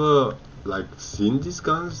you ever like seen these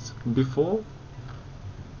guns before?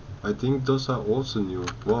 I think those are also new.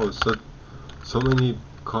 Wow, so many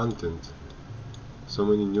content, so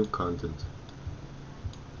many new content.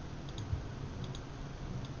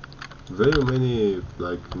 Very many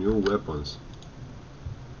like new weapons.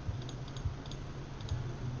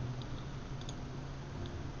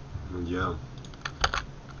 Yeah.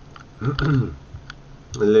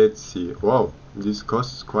 Let's see. Wow, this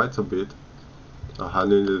costs quite a bit.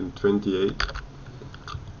 128.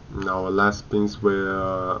 Our last spins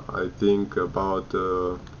were I think about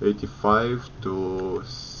 85 to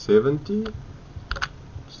 70,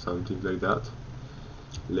 something like that.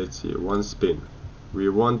 Let's see, one spin. We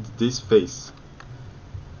want this face.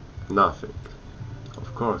 Nothing.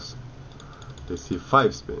 Of course. Let's see,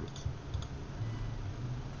 5 spins.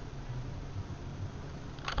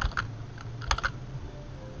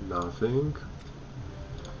 Nothing.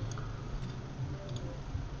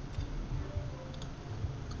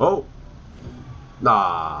 Oh!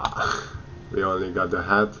 Nah! We only got the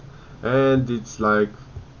hat, and it's like,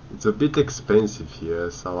 it's a bit expensive here,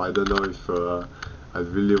 so I don't know if I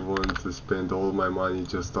really want to spend all my money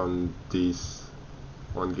just on this,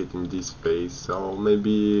 on getting this face. So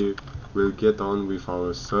maybe we'll get on with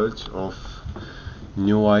our search of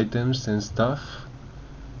new items and stuff.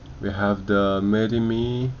 We have the Marry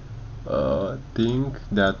Me thing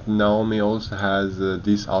that Naomi also has.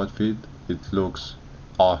 This outfit, it looks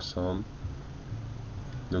awesome,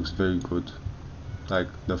 looks very good, like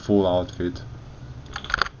the full outfit.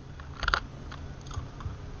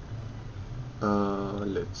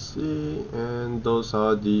 Let's see, and those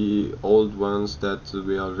are the old ones that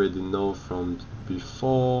we already know from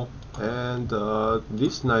before, and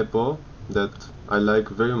this sniper that I like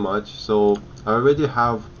very much. So I already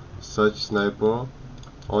have such sniper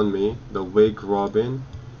on me, the Wake Robin,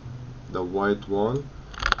 the white one,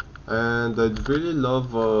 and I really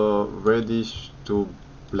love reddish to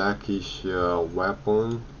blackish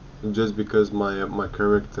weapon, just because my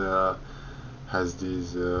character has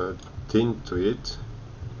this tint to it.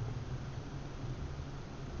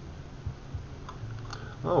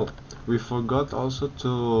 Oh, we forgot also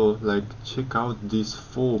to like check out this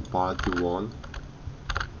full party one.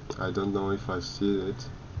 I don't know if I see it.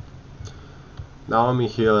 Naomi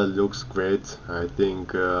here looks great. I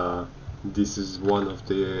think this is one of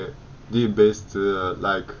the best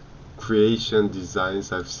like creation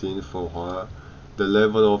designs I've seen for her. The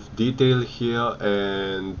level of detail here,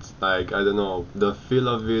 and like, I don't know, the feel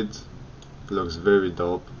of it looks very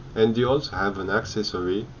dope. And you also have an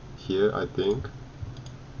accessory here, I think.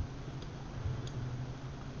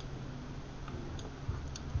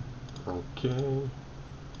 Okay,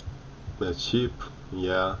 the chip,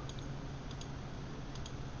 yeah.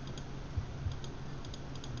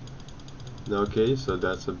 Okay, so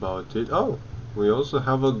that's about it. Oh, we also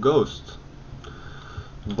have a ghost,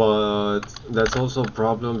 but that's also a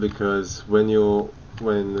problem, because when you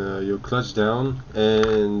clutch down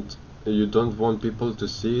and you don't want people to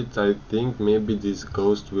see it, I think maybe this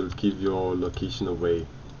ghost will give your location away,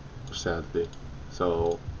 sadly.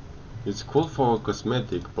 So it's cool for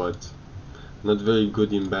cosmetic, but not very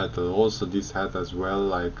good in battle. Also this hat as well,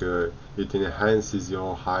 like it enhances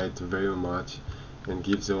your height very much and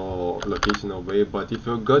gives your location away. But if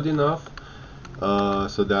you're good enough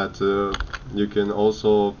so that you can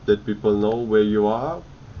also let people know where you are,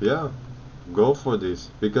 yeah, go for this,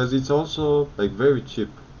 because it's also like very cheap.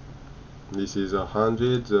 This is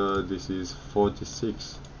 100, this is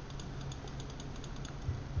 46.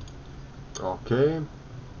 Okay,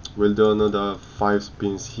 we'll do another 5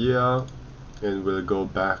 spins here, and we'll go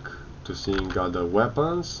back to seeing other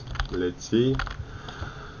weapons. Let's see.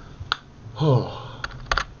 Oh,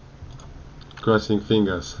 crossing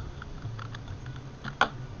fingers.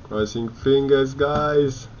 Crossing fingers,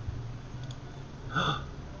 guys.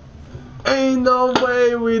 Ain't no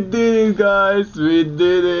way we did it, guys. We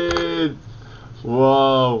did it.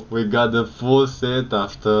 Wow, we got the full set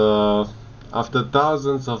after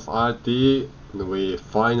thousands of RT. We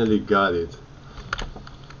finally got it.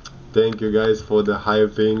 Thank you guys for the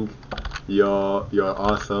hyping. You're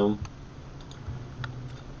awesome.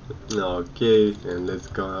 Okay, and let's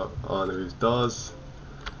go on with those.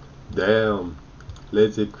 Damn,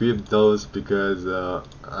 let's equip those because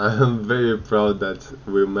I'm very proud that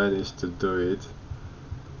we managed to do it.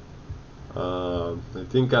 I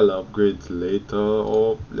think I'll upgrade later,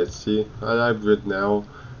 or let's see, I'll upgrade now.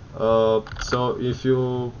 So if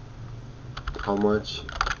you, how much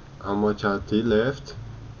RT left?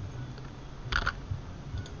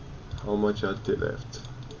 How much RT left?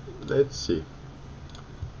 Let's see.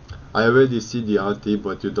 I already see the RT,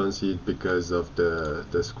 but you don't see it because of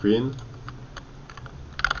the screen.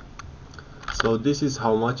 So this is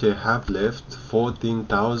how much I have left,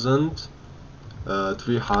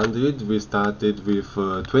 14,300. We started with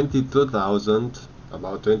 22,000,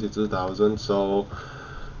 about 22,000. So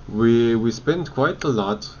we spent quite a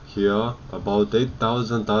lot here, about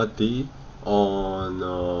 8,000 RT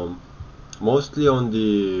on mostly on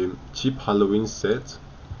the cheap Halloween set,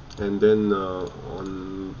 and then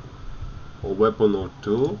on a weapon or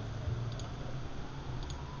two.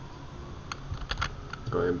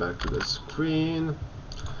 Going back to the screen,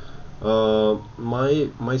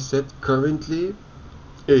 my set currently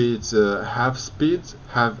it's half speed,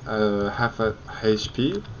 half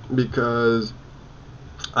HP, because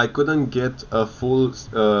I couldn't get a full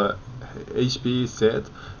HP set,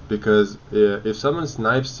 because if someone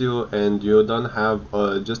snipes you and you don't have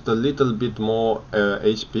just a little bit more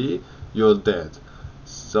HP, you're dead.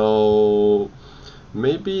 So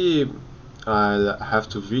maybe I'll have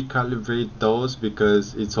to recalibrate those,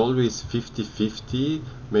 because it's always 50-50.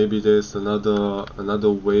 Maybe there's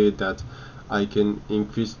another way that I can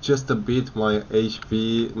increase just a bit my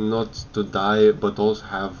HP, not to die but also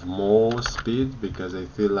have more speed, because I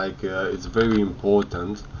feel like it's very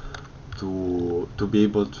important to be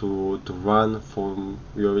able to run from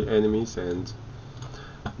your enemies and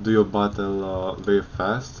do your battle very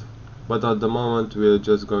fast. But at the moment we're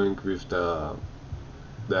just going with the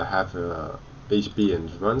half HP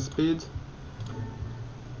and run speed.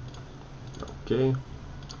 Okay,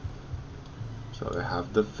 so I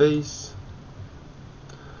have the face.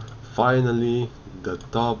 Finally, the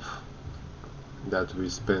top that we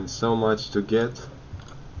spent so much to get.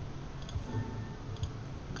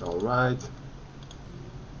 Alright.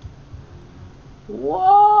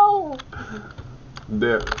 Wow!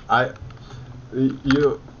 There,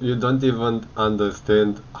 you don't even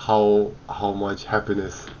understand how much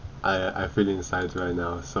happiness I feel inside right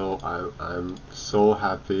now. So I'm so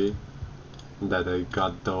happy that I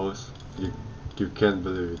got those. You can't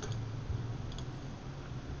believe it.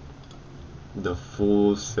 The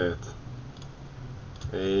full set.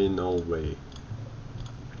 Ain't no way.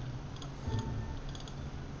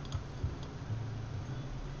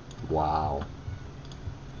 Wow.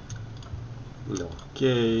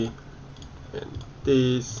 Okay, and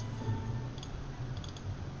this,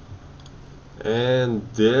 and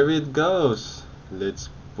there it goes. Let's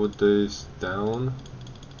put this down.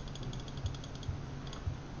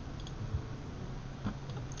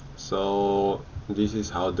 So this is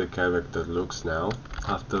how the character looks now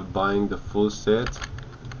after buying the full set.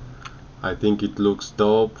 I think it looks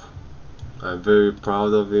dope. I'm very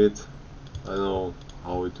proud of it. I don't know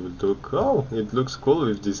how it would look. Oh, it looks cool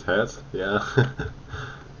with this hat, yeah.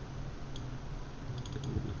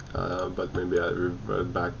 But maybe I'll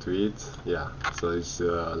revert back to it. Yeah, so it's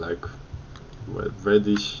like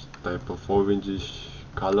reddish type of orangish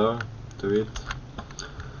color to it.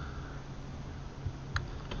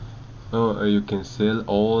 Oh, you can sell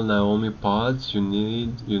all Naomi parts you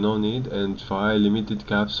need and try limited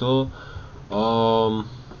capsule.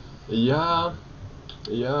 Yeah,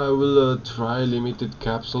 I will try limited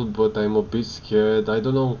capsule, but I'm a bit scared. I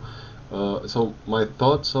don't know. So my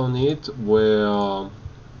thoughts on it were,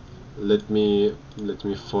 let me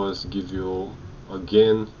first give you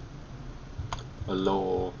again a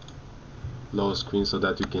low screen so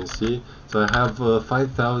that you can see. So I have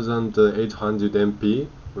 5,800 MP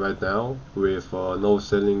right now with no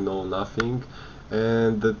selling, no nothing.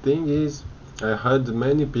 And the thing is, I heard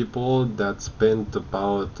many people that spent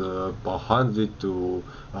about 100 to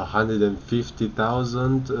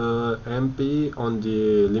 150,000 MP on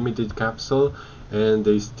the limited capsule, and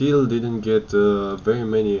they still didn't get very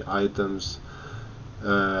many items.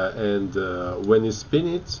 And when you spin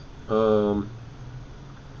it,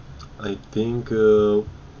 I think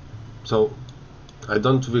so. I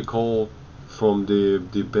don't recall from the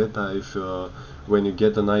beta if when you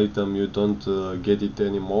get an item you don't get it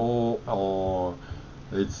anymore, or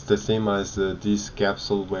it's the same as this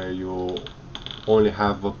capsule where you only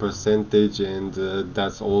have a percentage and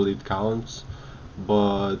that's all it counts.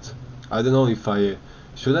 But I don't know if I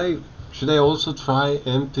should I also try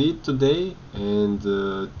MP today and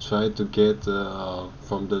try to get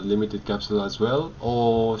from the limited capsule as well,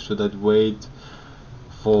 or should I wait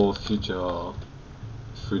for future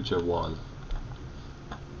one?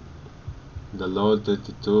 The Lord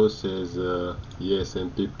 32 says yes,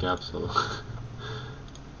 MP capsule.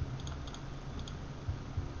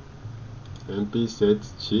 MP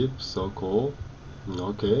sets cheap, so cool.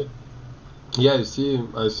 Okay. Yeah, I see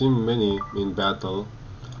many in battle.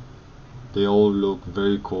 They all look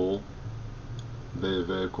very cool.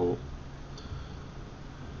 Very cool.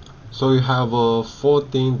 So you have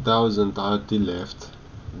 14,000 RT left.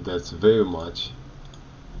 That's very much.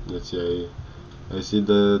 Let's see. I see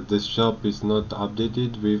the shop is not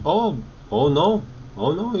updated with oh no,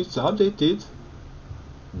 it's updated.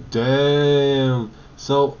 Damn.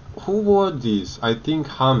 So who wore this? I think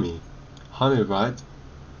Hami, right?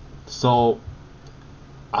 So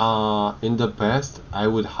in the past I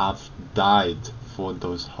would have died for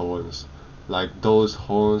those horns. Like, those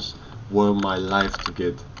horns were my life to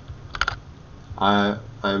get.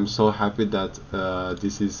 I'm so happy that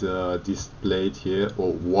this is displayed here.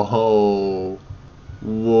 Oh,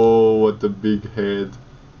 whoa, what a big head.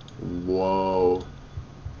 Whoa,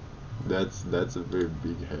 that's a very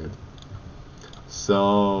big head.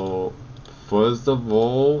 So first of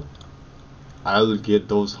all, I'll get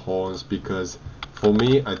those horns because for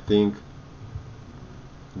me I think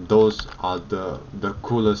those are the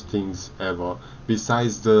coolest things ever.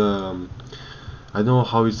 Besides the I don't know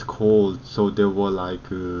how it's called. So there were like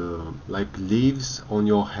leaves on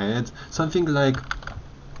your head, something like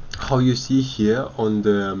how you see here on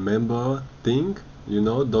the member thing. You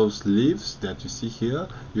know, those leaves that you see here,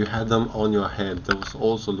 you had them on your head. Those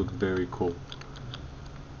also look very cool.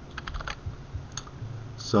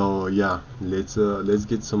 So yeah, let's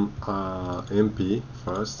get some MP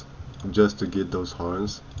first, just to get those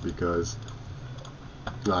horns, because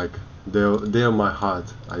like they're my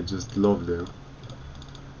heart. I just love them.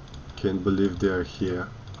 Can't believe they're here.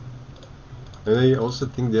 And I also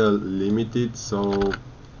think they're limited, so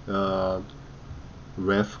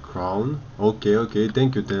ref crown. Okay,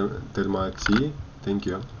 thank you, Telmaxi, thank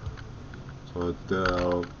you. So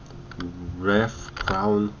the ref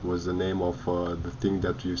crown was the name of the thing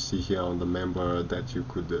that you see here on the member that you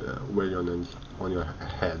could wear on your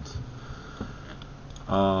head.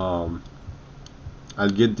 I'll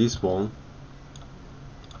get this one.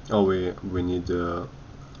 Oh, we need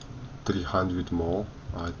 300 more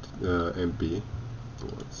at MP.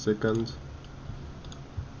 1 second.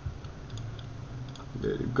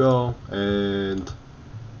 There you go. And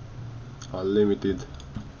unlimited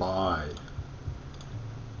buy.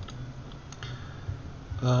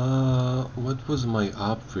 What was my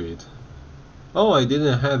upgrade? Oh, I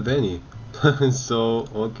didn't have any. So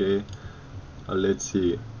okay, let's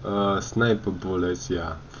see. Sniper bullets,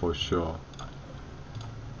 yeah, for sure.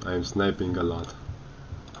 I'm sniping a lot.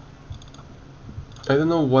 I don't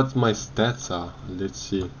know what my stats are. Let's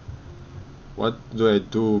see. What do I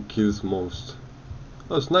do kills most?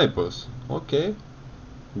 Oh, snipers. Okay.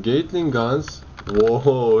 Gatling guns.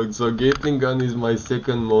 Whoa, so Gatling gun is my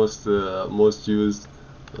second most used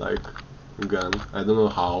like gun. I don't know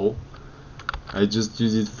how. I just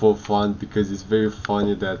use it for fun because it's very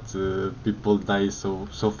funny that people die so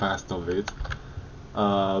fast of it.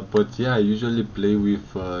 But yeah, I usually play with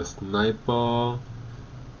sniper,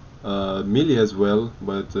 melee as well,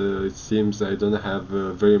 but it seems I don't have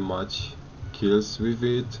very much kills with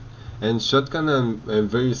it. And shotgun, I'm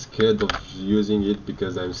very scared of using it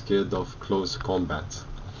because I'm scared of close combat.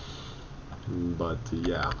 But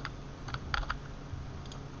yeah.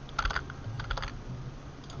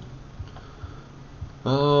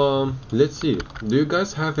 Let's see. Do you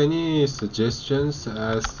guys have any suggestions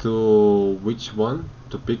as to which one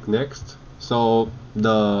to pick next? So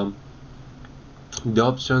the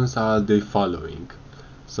options are the following.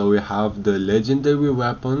 So we have the legendary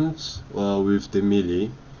weapons with the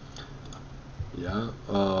melee. Yeah,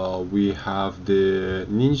 we have the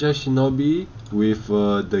Ninja Shinobi with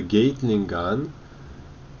the Gatling gun,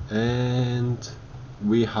 and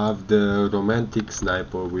we have the Romantic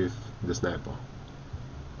Sniper with the sniper.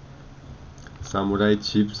 Samurai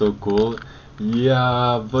chip, so cool.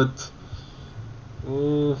 Yeah, but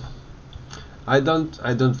I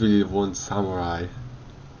don't really want samurai.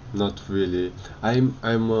 Not really.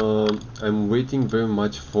 I'm waiting very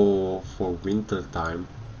much for winter time.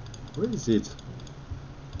 Where is it?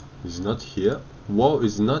 It's not here? Whoa,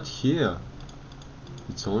 it's not here.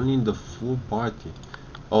 It's only in the full party.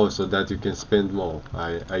 Oh, so that you can spend more.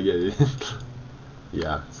 I get it.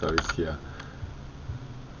 Yeah, so it's here.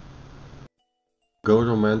 Go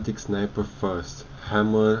romantic sniper first.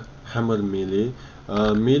 Hammer melee.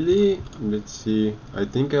 Melee, let's see. I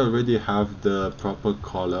think I already have the proper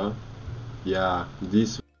color. Yeah,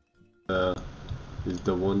 this is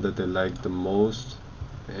the one that I like the most.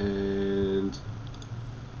 And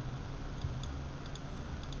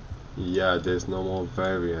yeah, there's no more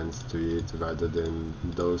variants to it rather than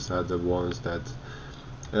those other ones that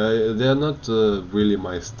they're not really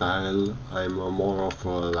my style. I'm more of a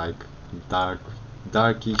like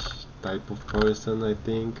darkish type of person, I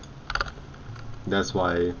think. That's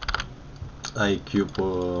why I keep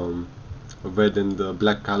red and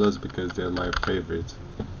black colors, because they're my favorite.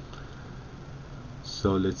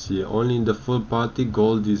 So let's see, only in the full party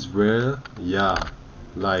gold is rare. Yeah,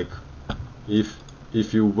 like if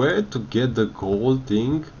you were to get the gold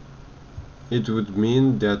thing, it would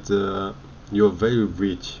mean that you're very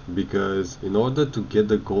rich, because in order to get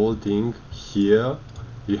the gold thing here,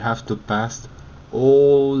 you have to pass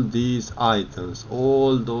all these items,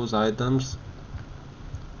 all those items,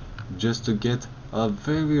 just to get a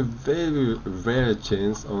very rare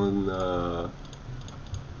chance on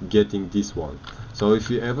getting this one. So if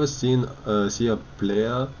you ever see a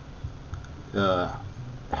player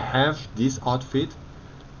have this outfit,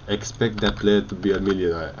 expect that player to be a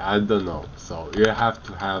millionaire. I don't know. So you have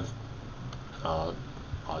to have a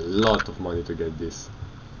lot of money to get this.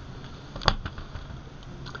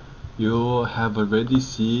 You have already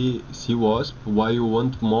sea wasp. Why you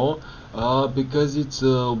want more? Because it's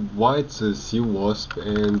a white sea wasp,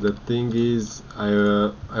 and the thing is,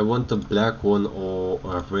 I want a black one or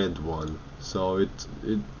a red one. So it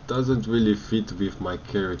doesn't really fit with my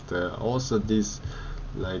character. Also, this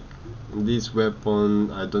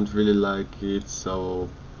weapon, I don't really like it. So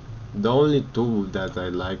the only two that I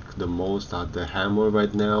like the most are the hammer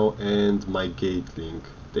right now and my Gatling.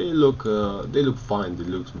 They look fine. They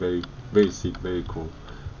look very sick, very cool.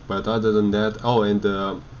 But other than that, oh, and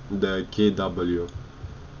the KW.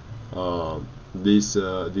 This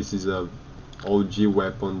is a OG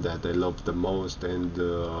weapon that I love the most, and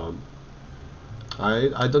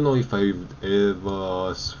I don't know if I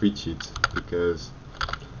ever switch it, because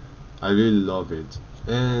I really love it.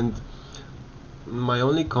 And my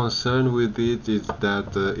only concern with it is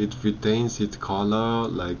that it retains its color,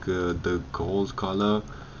 like the gold color,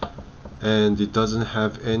 and it doesn't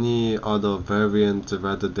have any other variant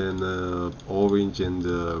rather than orange and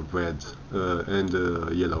red and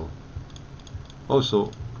yellow.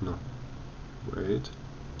 Also, no, wait,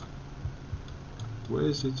 where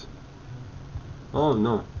is it? Oh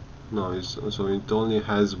no, it's so it only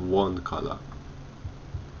has one color.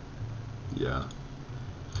 Yeah.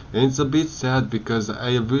 And it's a bit sad, because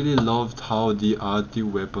I really loved how the RT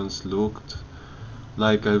weapons looked.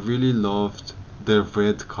 Like, I really loved the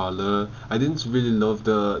red color. I didn't really love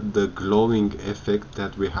the glowing effect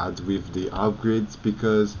that we had with the upgrades,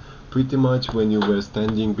 because pretty much when you were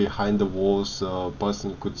standing behind the walls, a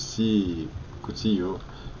person could see you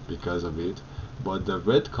because of it. But the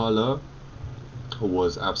red color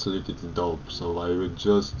was absolutely dope, so I would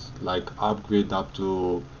just like upgrade up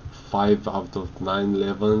to 5 out of 9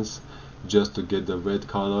 levels just to get the red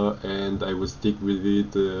color, and I would stick with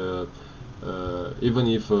it even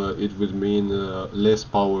if it would mean less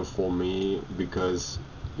power for me, because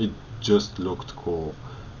it just looked cool.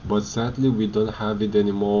 But sadly we don't have it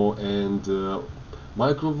anymore. And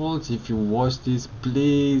MicroVolts, if you watch this,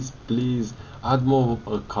 please add more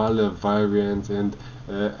color variants, and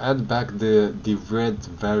add back the red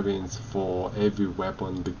variants for every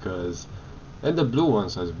weapon, because, and the blue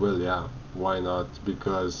ones as well. Yeah, why not?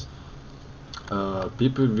 Because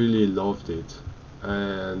people really loved it,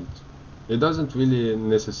 and it doesn't really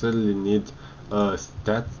necessarily need a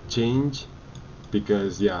stat change,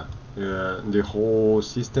 because yeah, the whole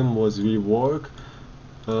system was reworked,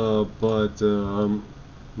 but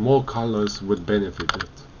more colors would benefit it.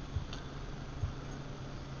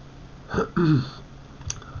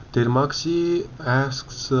 Termaxi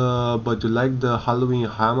asks, but you like the Halloween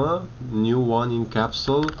hammer, new one in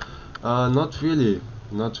capsule? Not really,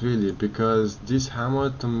 not really, because this hammer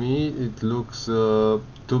to me it looks too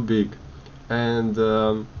big, and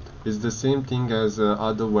it's the same thing as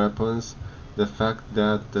other weapons. The fact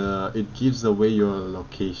that it gives away your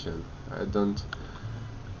location. I don't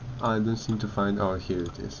seem to find. Oh, here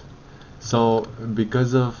it is. So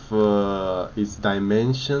because of its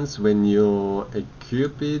dimensions, when you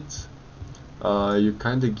equip it, you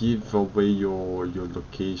kind of give away your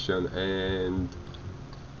location, and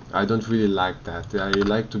I don't really like that. I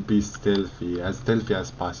like to be stealthy as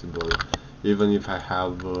possible, even if I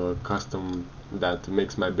have a custom that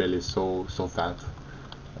makes my belly so fat.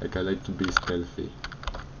 Like, I like to be stealthy.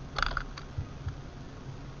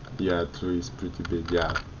 Yeah, true is pretty big.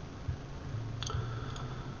 Yeah.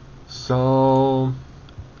 So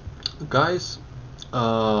guys,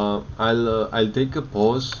 I'll take a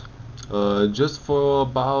pause just for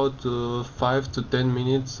about 5 to 10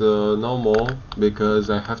 minutes, no more, because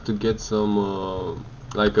I have to get some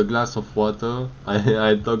like a glass of water.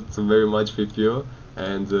 I talked very much with you,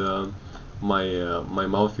 and my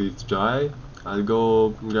mouth is dry. I'll go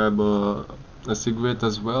grab a cigarette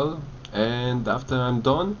as well, and after I'm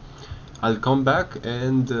done, I'll come back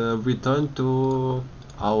and return to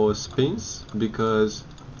our spins, because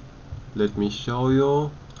let me show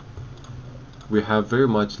you, we have very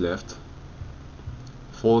much left.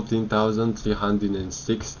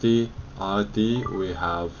 14,360 RT, we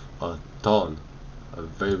have a ton, a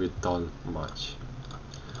very ton much.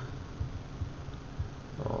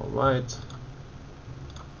 Alright,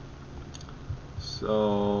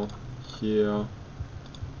 so here,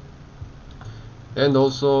 and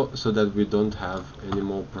also so that we don't have any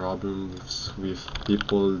more problems with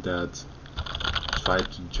people that try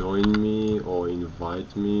to join me or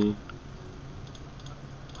invite me,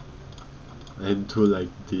 I do like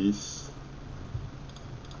this.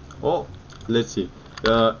 Oh, let's see.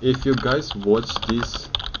 If you guys watch this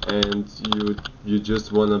and you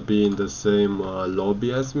just wanna be in the same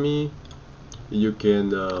lobby as me, you can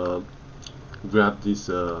grab this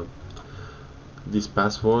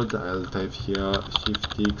password. I'll type here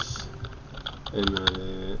SHIFTX and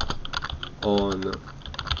on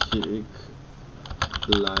Kick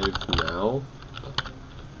Live now.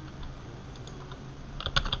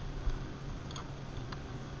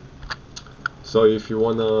 So if you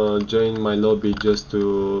wanna join my lobby just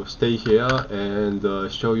to stay here and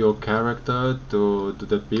show your character to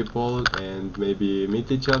the people and maybe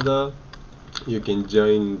meet each other, you can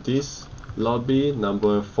join this lobby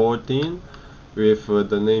number 14 with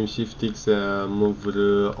the name SHIFTX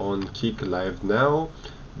mover on Kick Live now.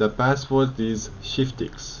 The password is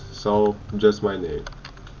SHIFTX, so just my name.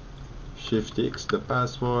 SHIFTX, the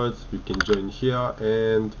password. You can join here,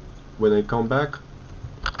 and when I come back,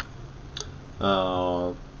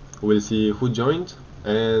 we'll see who joined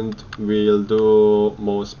and we'll do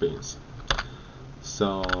more spins.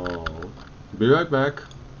 So be right back.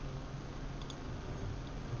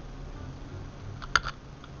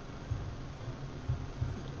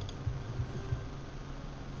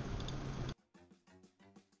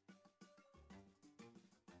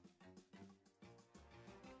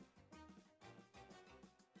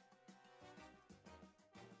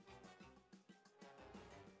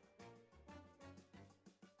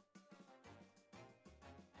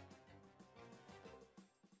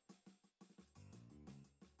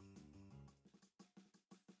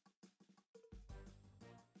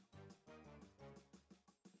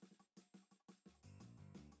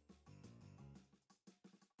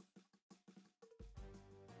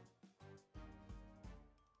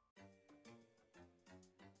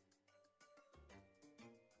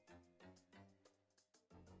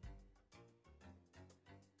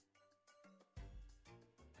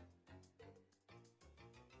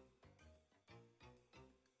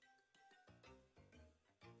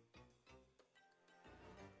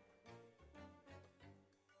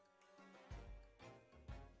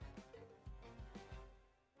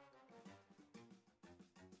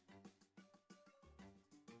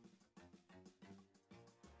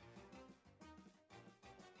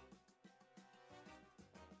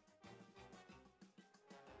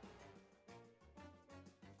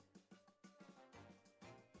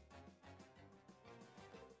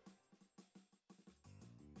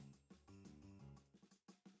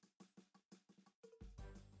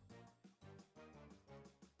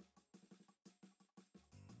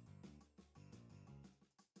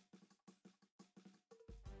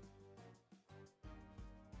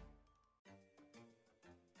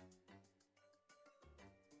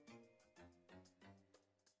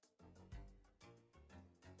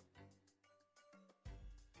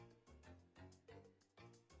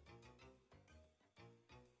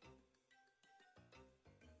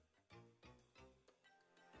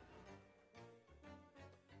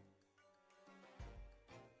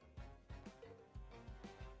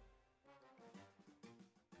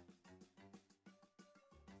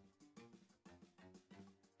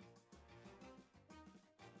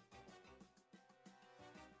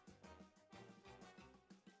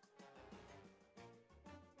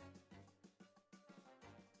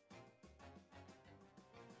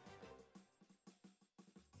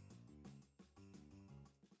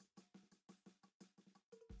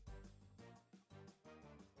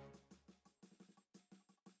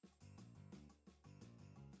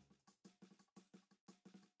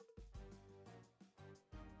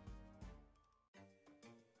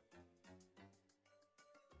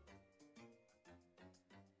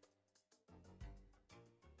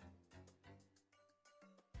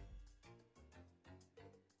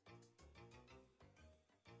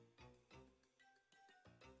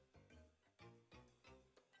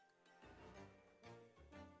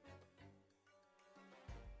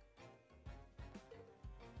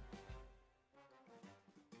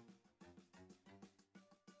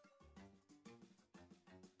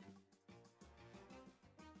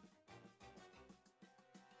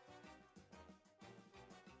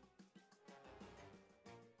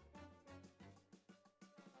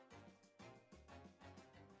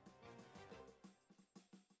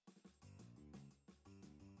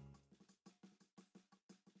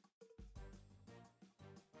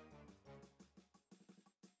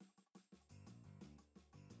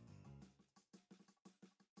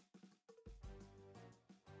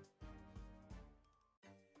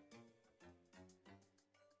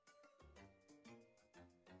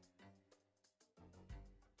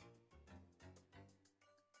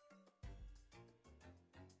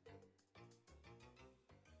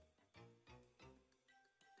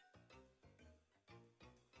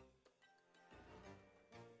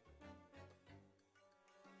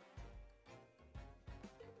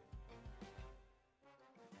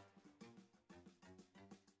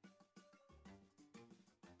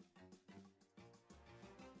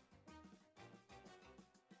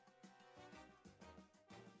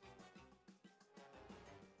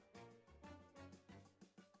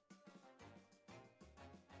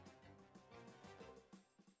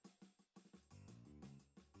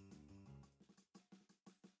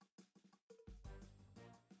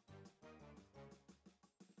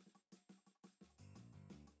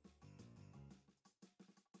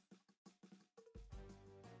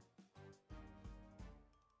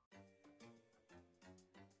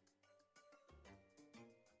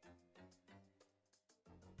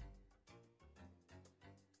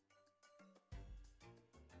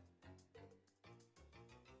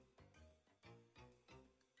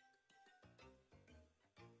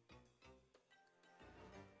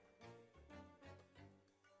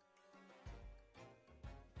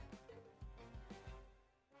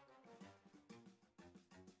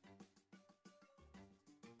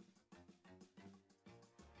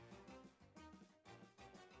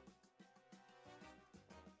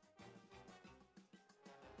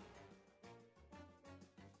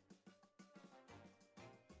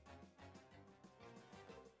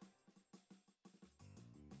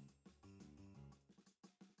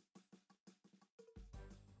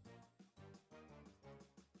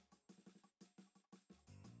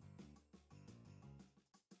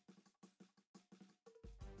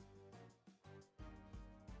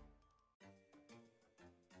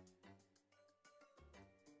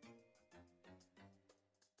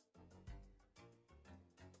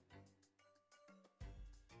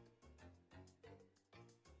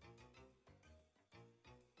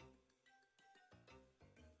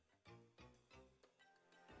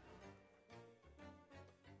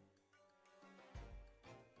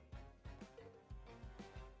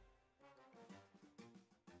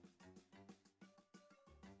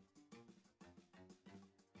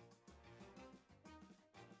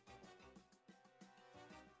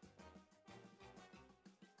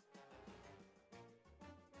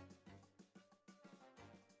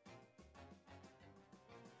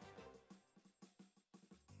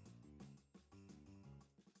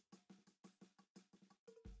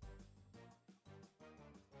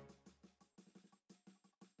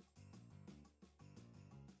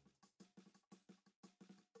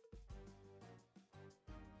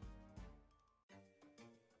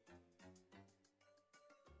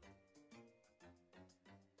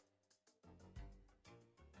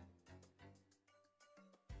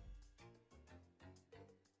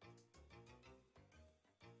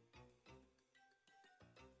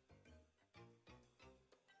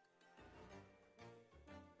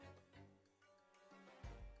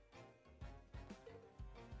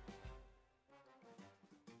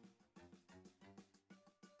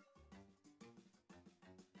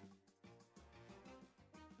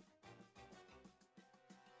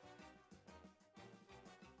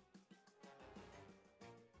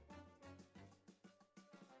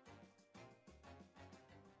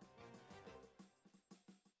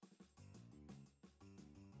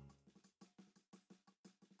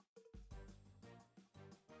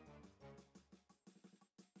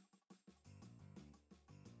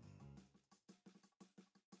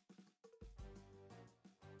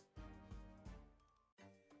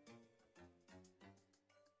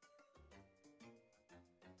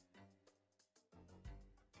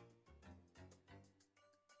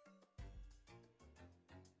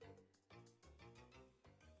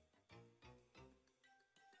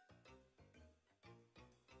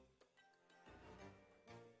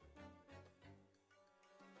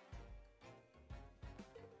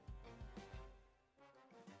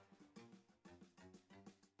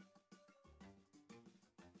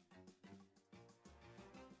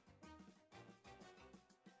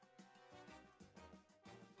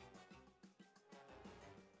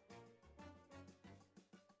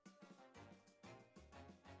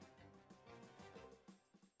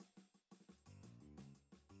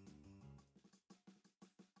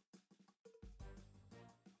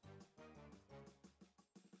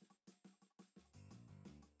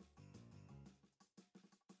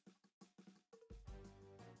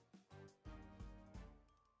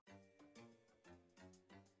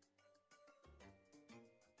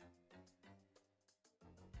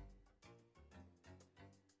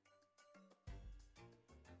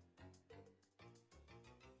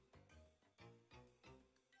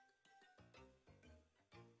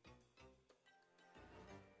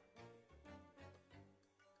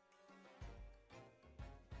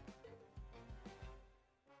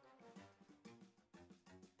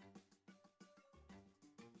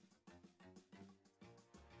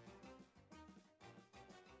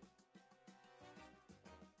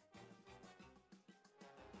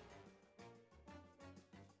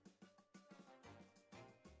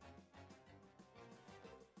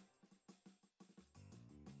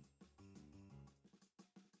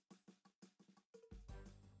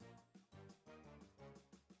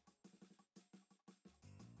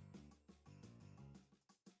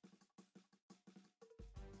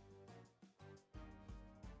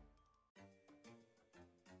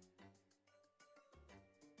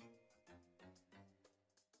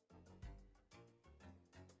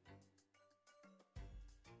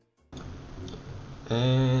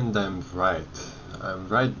 And I'm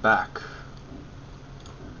right back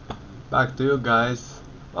to you guys.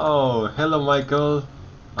 Oh, hello Michael.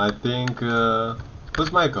 I think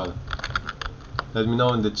who's Michael? Let me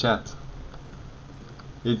know in the chat.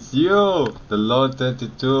 It's you, the Lord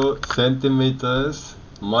 32 centimeters.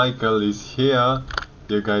 Michael is here.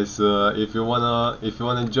 You guys, if you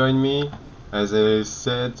wanna join me, as I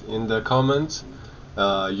said in the comments,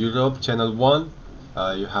 Europe channel 1.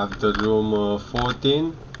 You have the room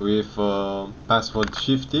 14 with password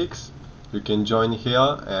SHIFTX. You can join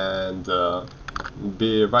here and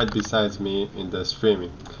be right beside me in the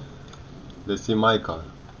streaming. Let's see Michael.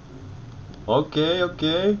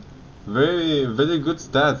 Okay. Very good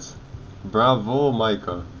stats. Bravo,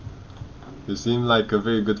 Michael. You seem like a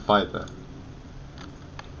very good fighter.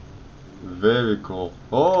 Very cool.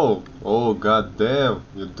 Oh, god damn.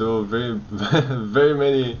 You do very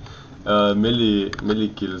many melee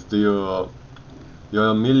kills. You're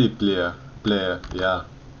a melee player, yeah.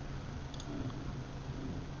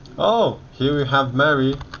 Oh, here we have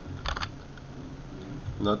Mary.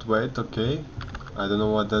 Not wait, okay. I don't know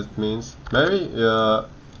what that means. Mary,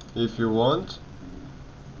 if you want,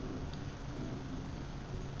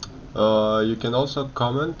 you can also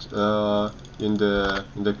comment in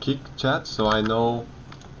the kick chat, so I know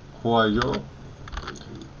who are you.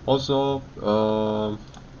 Also,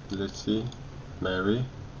 let's see, Mary.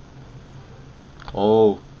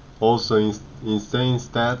 Oh, also insane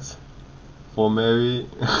stats for Mary.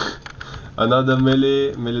 Another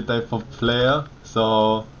melee type of player.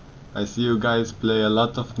 So I see you guys play a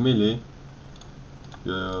lot of melee.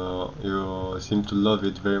 You seem to love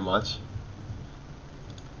it very much.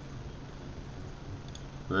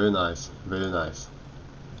 Very nice.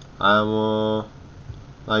 I'm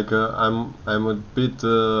I'm a bit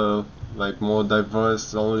like more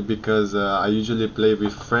diverse only because I usually play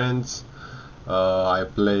with friends. I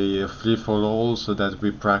play free for all so that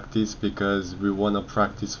we practice, because we wanna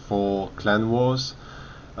practice for clan wars.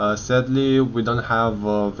 Sadly, we don't have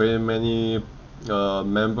very many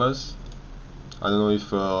members. I don't know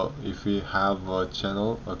if we have a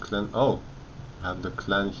clan. Oh, I have the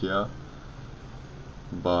clan here,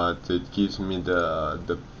 but it gives me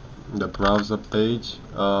the browser page.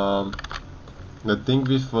 The thing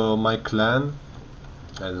with my clan,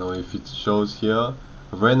 I don't know if it shows here.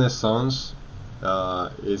 Renaissance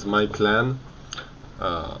is my clan.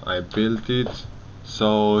 I built it.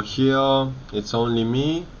 So here it's only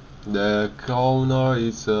me. The co-owner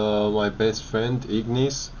is my best friend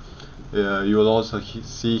Ignis. You will also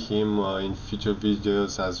see him in future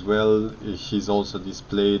videos as well. He's also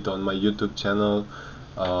displayed on my YouTube channel,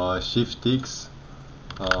 SHIFTX.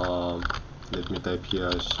 Let me type here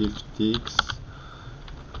SHIFTX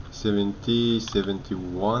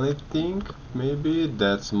 7071, I think, maybe.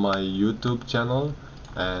 That's my YouTube channel,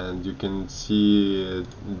 and you can see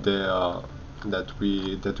there that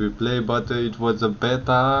we play, but it was a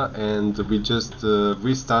beta and we just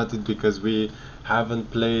restarted because we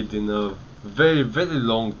haven't played in a very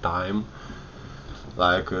long time.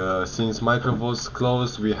 Like since MicroVolts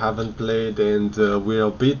closed, we haven't played, and we're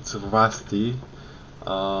a bit rusty.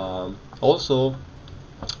 Also,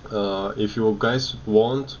 if you guys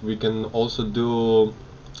want, we can also do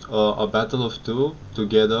a battle of two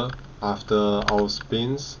together after our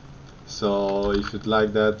spins. So if you'd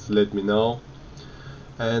like that, let me know.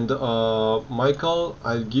 And Michael,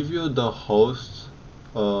 I'll give you the host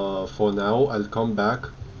for now. I'll come back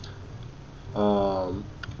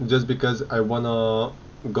just because I wanna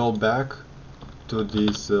go back to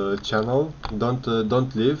this channel.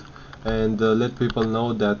 Don't leave, and let people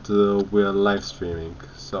know that we're live streaming.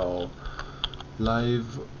 So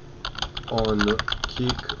live on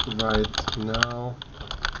Kick right now,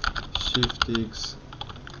 SHIFTX,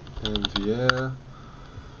 and yeah,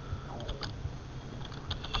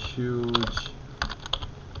 huge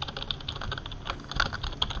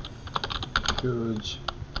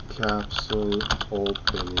capsule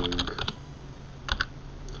opening,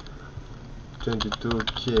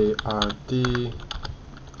 22k RT,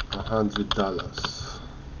 $100.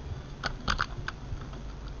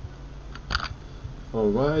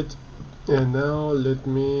 Alright, and now let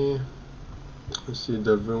me see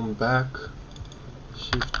the room back.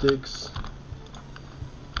 SHIFTX,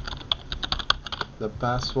 the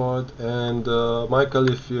password, and Michael,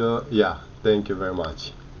 if you, yeah, thank you very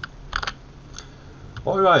much.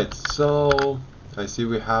 Alright, so I see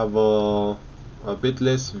we have a bit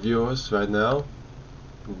less viewers right now,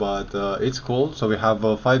 but it's cool. So we have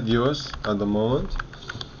 5 viewers at the moment.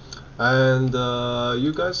 And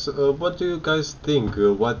you guys, what do you guys think?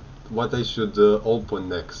 What I should open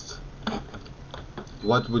next?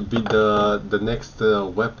 what would be the next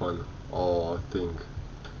weapon or thing.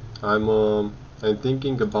 I'm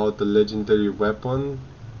thinking about the legendary weapon,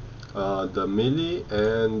 the melee,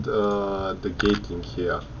 and the gating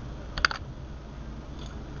here.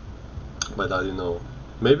 But I don't know.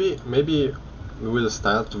 Maybe we will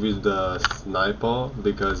start with the sniper,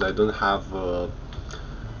 because I don't have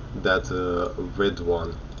that red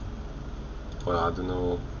one. Or I don't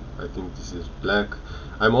know. I think this is black.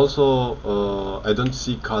 I'm also I don't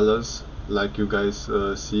see colors like you guys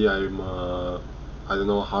see. I don't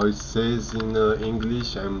know how it says in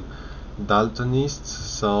English. I'm daltonist,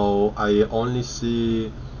 so I only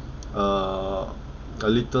see a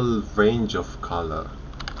little range of color.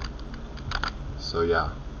 So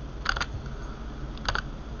yeah.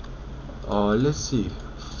 Let's see.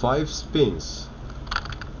 5 spins.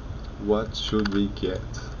 What should we get?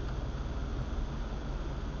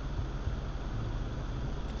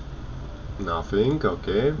 Nothing.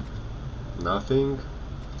 Okay. Nothing.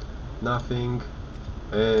 Nothing.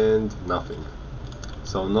 And nothing.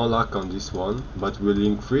 So no luck on this one, but we'll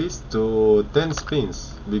increase to 10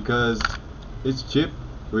 spins because it's cheap.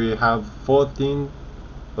 We have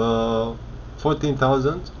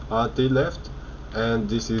 14,000 RT left, and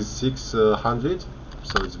this is 600,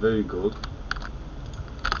 so it's very good.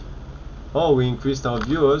 Oh, we increased our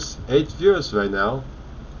viewers, 8 viewers right now.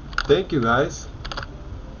 Thank you guys.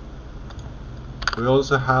 We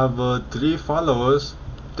also have 3 followers.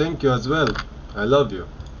 Thank you as well. I love you.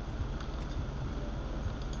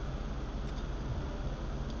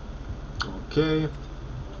 Okay.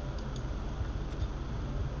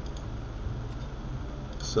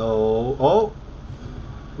 So, oh,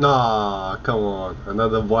 nah, come on,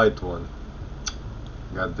 another white one.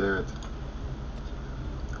 God damn it.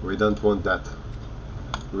 We don't want that.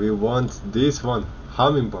 We want this one,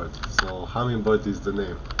 hummingbird. So hummingbird is the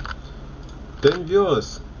name. 10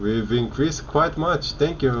 viewers. We've increased quite much.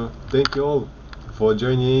 Thank you all for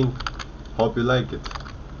joining in. Hope you like it.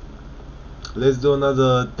 Let's do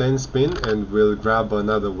another 10 spin and we'll grab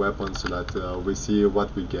another weapon so that we see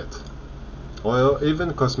what we get. Or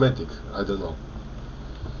even cosmetic, I don't know.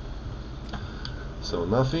 So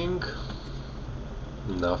nothing.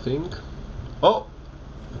 Nothing. Oh!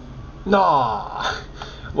 Nah!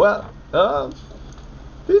 Well,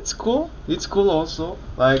 it's cool. It's cool also.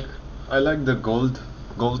 Like, I like the gold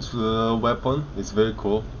weapon. It's very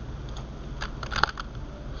cool.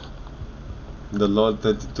 The Lord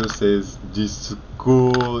 32 says this is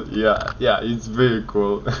cool. Yeah, it's very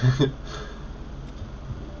cool.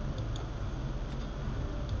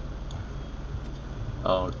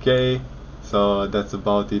 Okay, so that's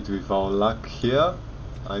about it with our luck here,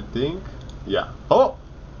 I think. Yeah. Oh!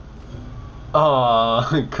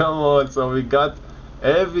 Oh, come on. So we got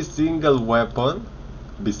every single weapon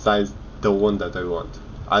besides the one that I want.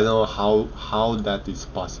 I don't know how that is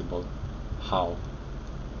possible. How?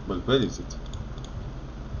 But where is it?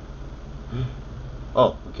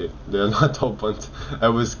 Oh, okay. They are not opened. I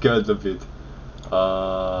was scared a bit.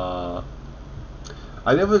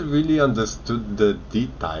 I never really understood the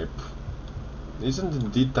D-type. Isn't the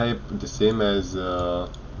D-type the same as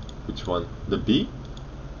which one? The B?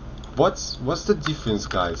 What's the difference,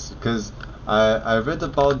 guys? Because I read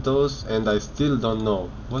about those and I still don't know.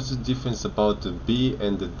 What's the difference about the B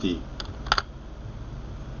and the D?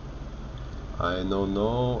 I don't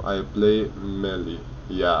know. I play melee.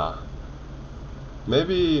 Yeah.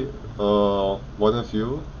 Maybe one of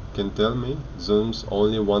you can tell me. Zooms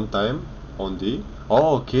only one time on D.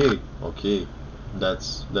 Oh, okay.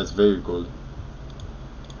 That's very good.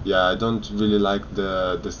 Yeah, I don't really like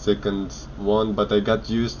the second one, but I got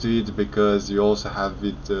used to it because you also have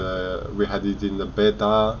it. We had it in the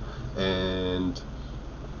beta, and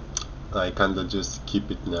I kinda just keep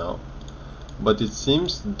it now. But it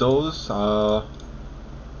seems those are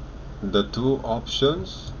the 2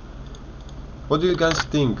 options. What do you guys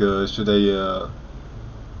think? Should I?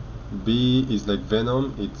 B is like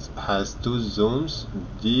Venom. It has 2 zooms.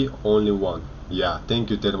 D only 1. Yeah. Thank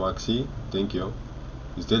you, Termaxi. Thank you.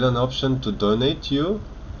 Is there an option to donate you?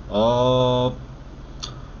 Not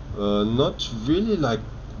really, like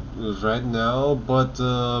right now, but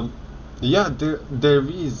yeah, there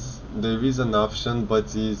is an option,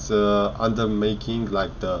 but it's under making,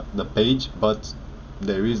 like the page, but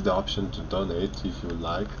there is the option to donate if you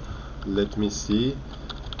like. Let me see.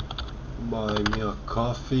 Buy me a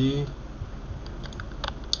coffee.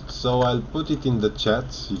 So I'll put it in the chat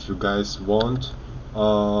if you guys want.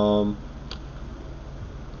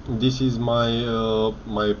 This is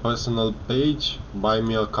my personal page. Buy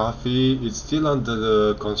me a coffee. It's still under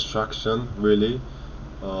the construction, really.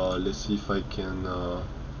 Let's see if I can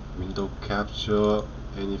window capture,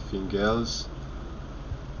 anything else?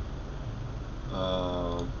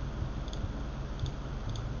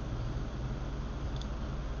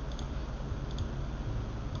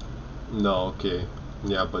 No, okay,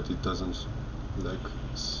 yeah, but it doesn't like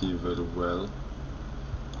see very well.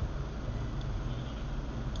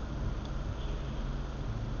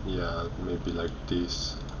 Yeah, maybe like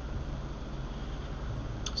this.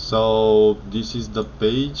 So this is the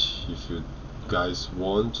page. If you guys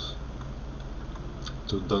want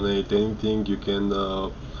to donate anything, you can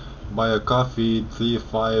buy a coffee, 3,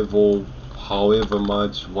 5, or however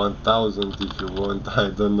much, 1,000 if you want. I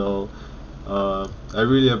don't know. I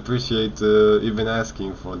really appreciate even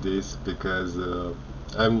asking for this, because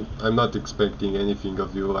I'm not expecting anything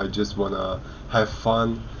of you. I just wanna have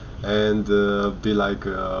fun and be like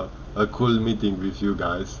a cool meeting with you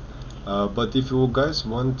guys. But if you guys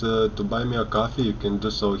want to buy me a coffee, you can do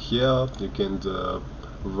so here. You can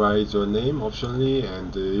write your name optionally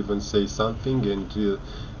and even say something, and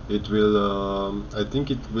it will I think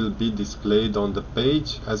it will be displayed on the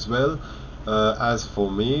page as well as for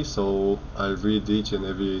me, so I'll read each and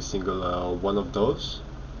every single one of those.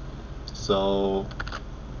 So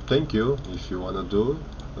thank you if you wanna do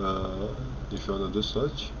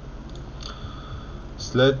such.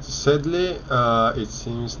 Sadly, it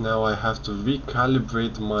seems now I have to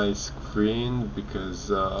recalibrate my screen because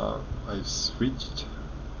I've switched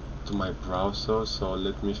to my browser, so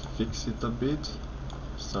let me fix it a bit.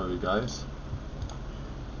 Sorry guys.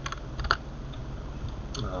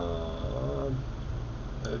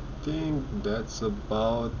 I think that's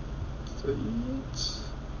about it.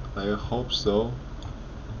 I hope so.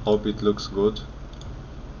 Hope it looks good.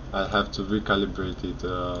 I'll have to recalibrate it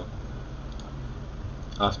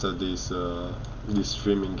after this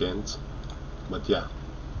streaming ends. But yeah,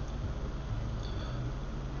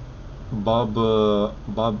 Bob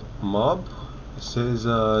Mob says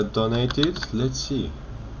donated. Let's see.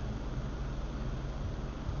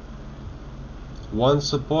 One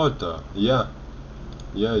supporter. Yeah,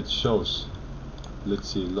 it shows. Let's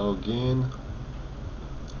see, log in.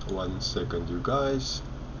 1 second, you guys.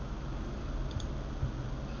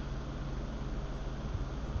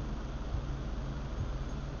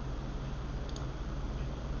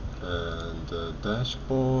 And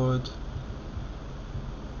dashboard.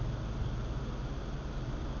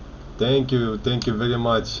 Thank you very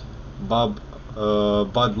much, Bob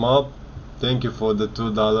Mob. Thank you for the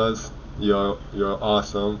 $2. You're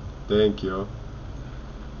awesome. Thank you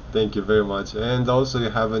very much. And also you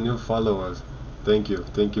have a new follower. Thank you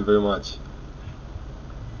very much.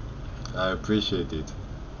 I appreciate it.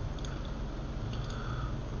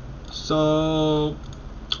 So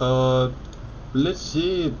let's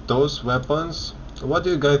see those weapons. What do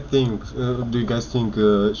you guys think?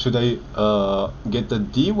 Should I get a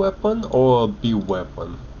D weapon or a B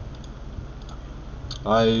weapon?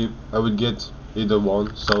 I would get either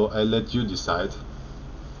one, so I let you decide.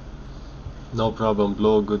 No problem,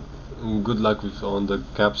 Blow. Good luck with on the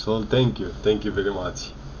capsule. Thank you very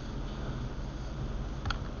much.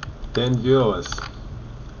 10 viewers.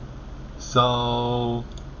 So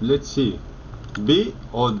let's see, B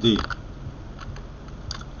or D?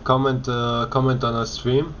 Comment on our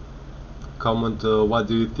stream. Comment what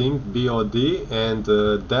do you think, B or D, and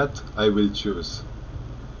that I will choose.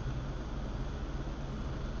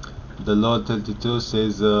 The Lord 32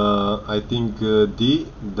 says I think D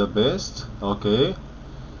the best. Okay.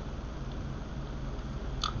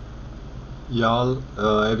 Y'all,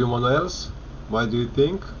 everyone else, what do you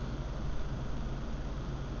think?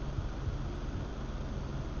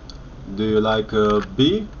 Do you like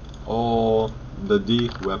B or the D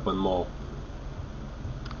weapon more?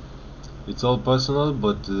 It's all personal,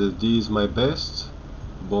 but D is my best.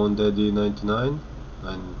 Bone Daddy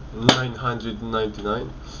 999.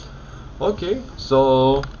 Okay,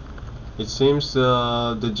 so it seems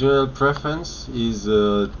the general preference is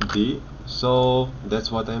D, so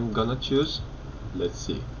that's what I'm gonna choose. Let's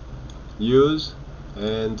see. Use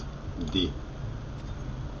and D.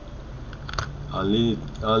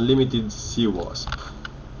 Unlimited Sea Wasp.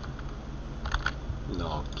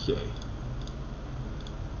 Okay.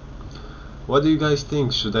 What do you guys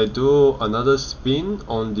think? Should I do another spin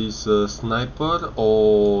on this sniper,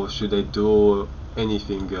 or should I do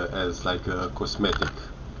anything else like a cosmetic?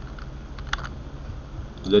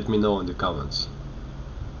 Let me know in the comments.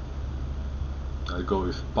 I'll go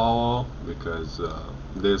with power because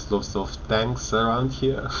there's lots of tanks around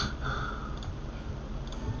here.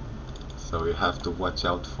 So we have to watch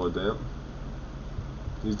out for them.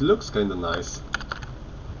 It looks kinda nice.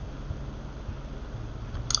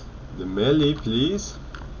 The melee, please.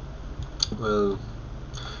 Well,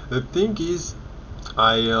 The thing is,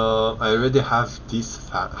 I already have this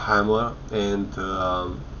hammer, and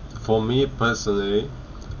for me personally,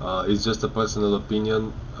 it's just a personal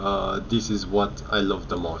opinion. This is what I love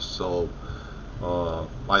the most. So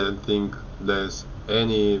I don't think there's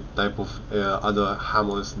any type of other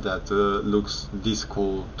hammers that looks this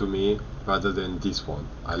cool to me rather than this one.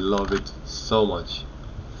 I love it so much.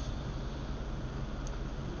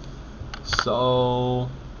 So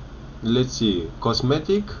let's see,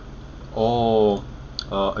 cosmetic or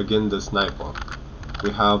again the sniper. We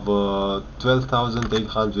have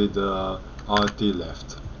 12,800 RT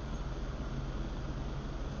left.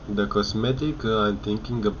 The cosmetic I'm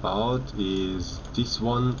thinking about is this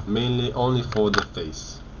one, mainly only for the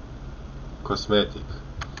face. Cosmetic.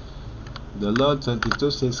 The Lord 32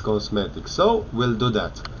 says cosmetic, so we'll do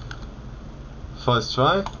that. First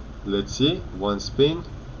try, let's see, one spin.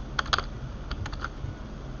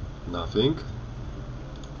 Nothing.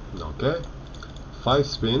 Okay. 5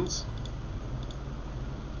 spins.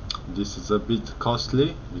 This is a bit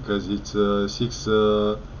costly because it's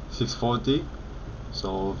 640,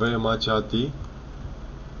 so very much RT.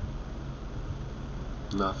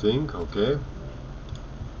 Nothing. Okay.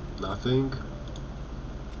 Nothing.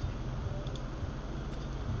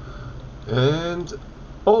 And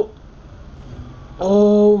oh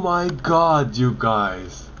my god, you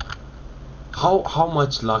guys, how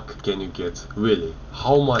much luck can you get? Really,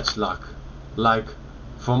 how much luck? Like,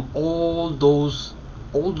 from all those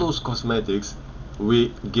cosmetics,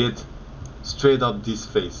 we get straight up this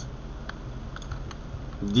face.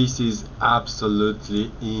 This is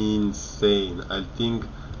absolutely insane. I think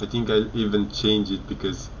I'll even change it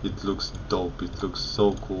because it looks dope. It looks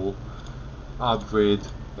so cool. Upgrade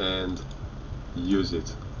and use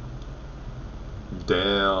it.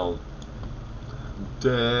 Damn.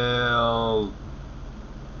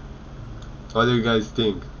 What do you guys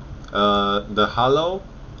think? The hollow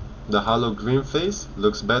green face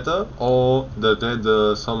looks better, or the red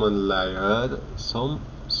summon liar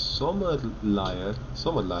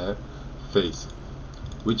face?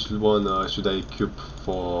 Which one should I equip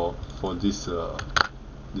for this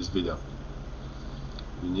this video?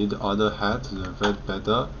 You need other hat, the red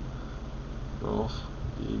better. Oh,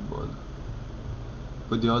 big one.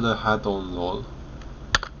 Put the other hat on, lol.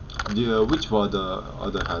 Which was the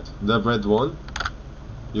other hat? The red one.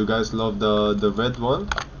 You guys love the red one?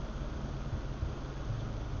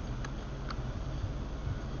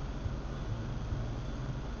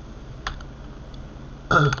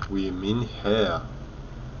 We mean hair.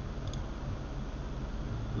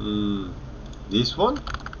 This one?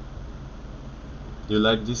 You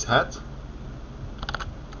like this hat?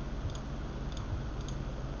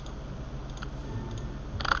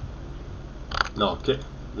 Okay,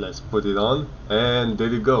 let's put it on, and there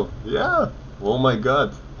you go. Yeah, oh my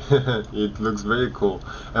god. It looks very cool.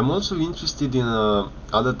 I'm also interested in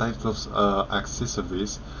other types of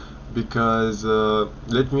accessories, because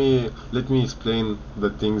let me explain the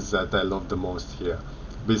things that I love the most here.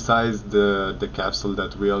 Besides the capsule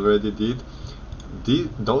that we already did,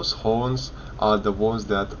 those horns are the ones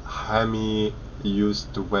that Hammy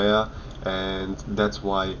used to wear, and that's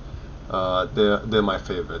why they're my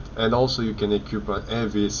favorite. And also you can equip on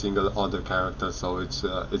every single other character, so it's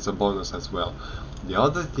a bonus as well. The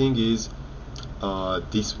other thing is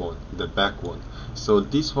this one, the back one. So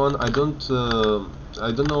this one, I don't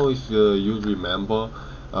know if you remember,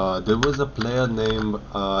 there was a player named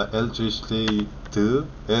L33T.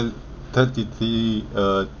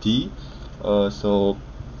 So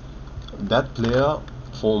that player,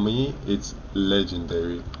 for me, it's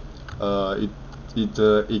legendary. It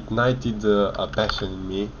ignited a passion in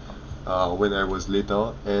me when I was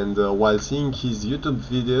little, and while seeing his YouTube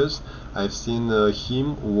videos, I've seen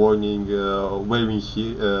him wearing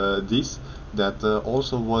this that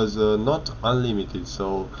also was not unlimited,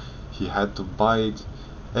 so he had to buy it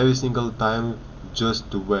every single time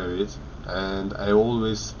just to wear it, and I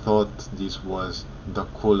always thought this was the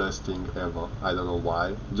coolest thing ever. I don't know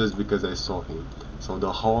why, just because I saw him. So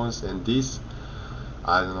the horns and this,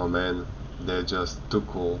 I don't know, man, they're just too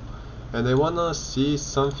cool. And I wanna see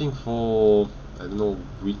something for, I don't know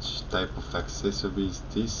which type of accessory is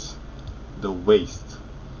this, the waist,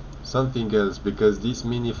 something else, because this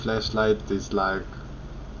mini flashlight is like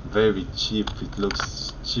very cheap. It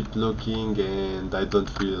looks cheap looking and I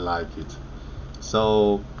don't really like it.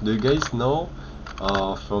 So do you guys know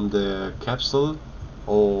from the capsule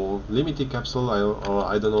or limited capsule, or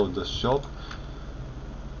I don't know, the shop,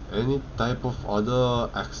 any type of other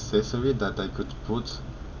accessory that I could put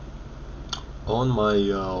on my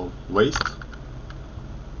waist?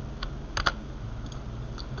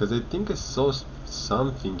 Because I think I saw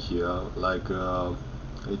something here, like I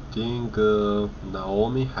think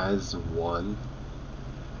Naomi has one.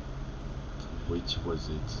 Which was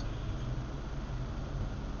it?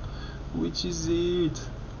 Which is it?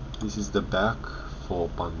 This is the back for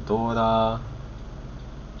Pandora.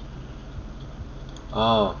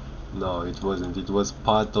 Oh no, it wasn't. It was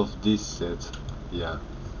part of this set. Yeah,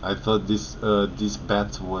 I thought this this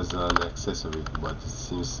bat was an accessory, but it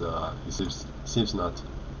seems not.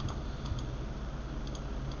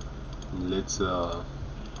 Let's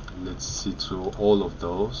see through all of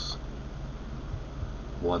those.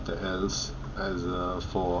 What else as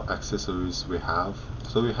for accessories we have?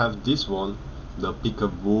 So we have this one, the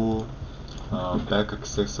peekaboo back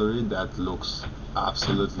accessory that looks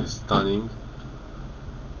absolutely stunning.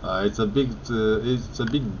 It's a big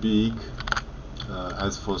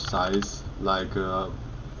as for size. Like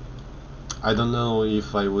I don't know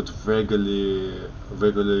if I would regularly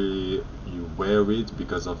wear it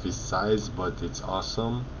because of its size, but it's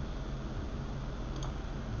awesome.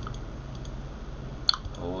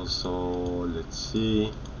 Also, let's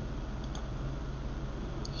see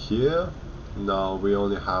here. Now we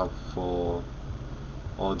only have for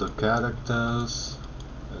all the characters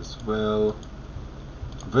as well.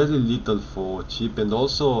 Very little for cheap, and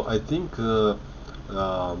also I think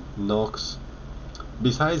Nox,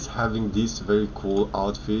 besides having this very cool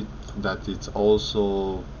outfit that it's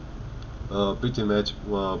also pretty much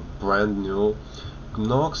brand new,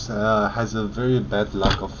 Nox has a very bad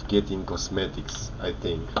luck of getting cosmetics, I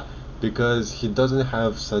think, because he doesn't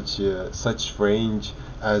have such range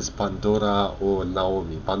as Pandora or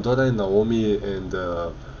Naomi. Pandora and Naomi, and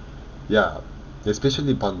yeah,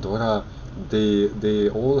 especially Pandora, they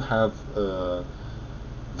all have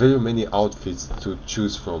very many outfits to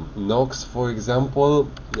choose from. Nox, for example,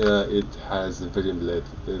 it has very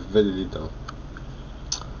little.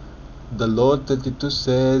 The Lord 32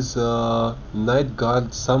 says Night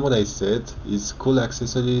Guard Samurai set is cool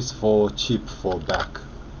accessories for cheap for back.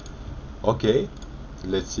 Okay,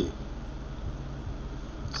 let's see.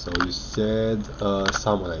 So you said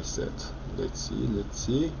Samurai set. Let's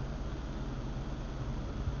see.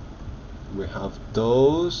 We have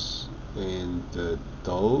those and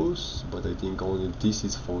those, but I think only this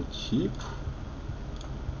is for cheap.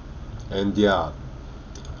 And yeah,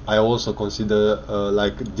 I also consider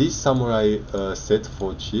like this samurai set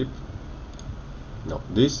for cheap. No,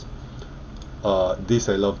 this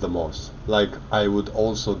I love the most. Like I would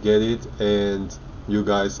also get it, and you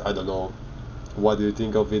guys, I don't know what do you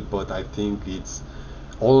think of it, but I think it's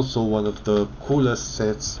also one of the coolest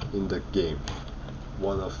sets in the game.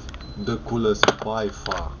 One of the coolest by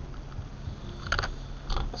far.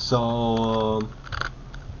 So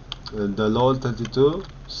the Lord 32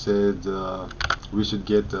 said we should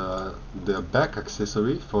get the back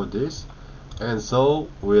accessory for this, and so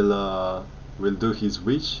we'll do his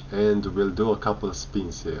wish, and we'll do a couple of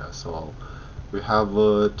spins here. So we have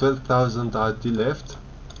 12,000 RT left.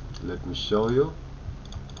 Let me show you.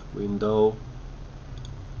 Window,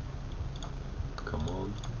 come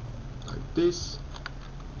on, like this.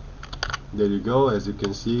 There you go. As you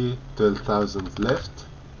can see, 12,000 left.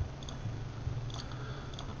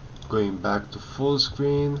 Going back to full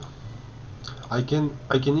screen. I can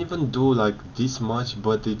even do like this much,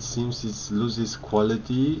 but it seems it loses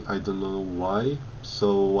quality. I don't know why,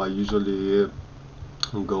 so I usually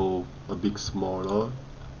go a bit smaller.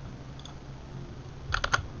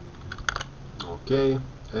 Okay,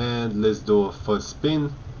 and let's do a first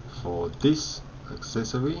spin for this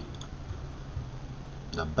accessory,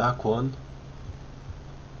 the back one.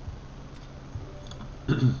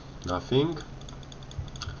 Nothing.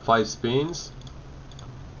 5 spins.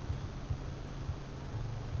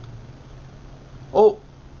 Oh,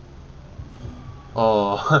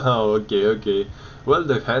 okay. Well,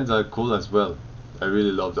 the hands are cool as well. I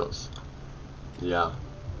really love those. Yeah,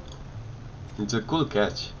 it's a cool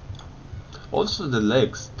catch. Also the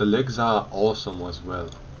legs are awesome as well.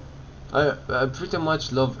 I pretty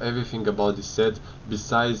much love everything about this set,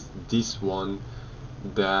 besides this one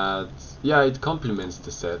that, yeah, it complements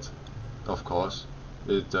the set, of course.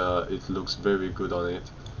 It looks very good on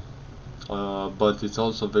it, but it's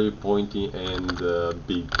also very pointy and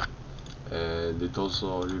big, and it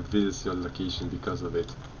also reveals your location because of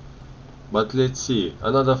it. But let's see,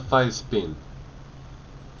 another 5 spin.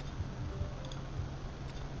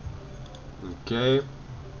 Okay.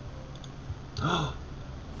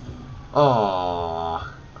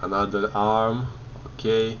 Oh, another arm.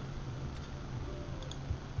 Okay,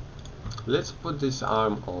 let's put this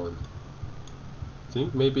arm on. I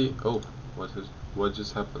think maybe, oh, what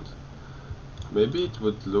just happened? Maybe it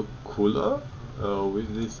would look cooler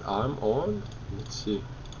with this arm on. Let's see.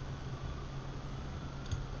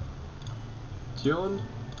 Tune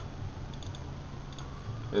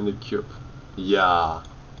and the cube. Yeah,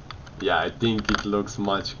 I think it looks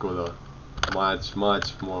much cooler, much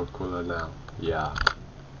more cooler now. Yeah,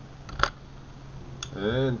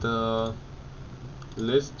 and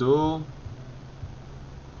let's do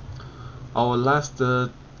our last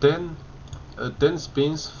 10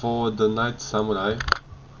 spins for the Night Samurai.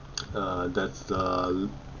 That's the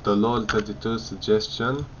LOL 32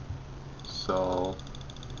 suggestion. So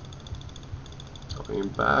going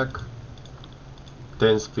back,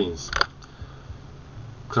 10 spins.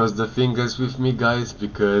 Cross the fingers with me, guys,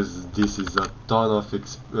 because this is a ton of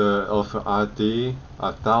RT,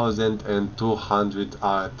 1200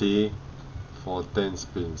 RT for 10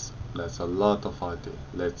 spins. That's a lot of RT.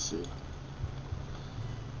 Let's see.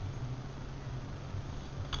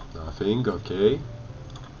 Nothing. Okay.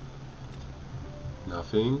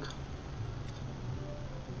 Nothing.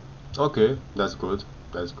 Okay, that's good.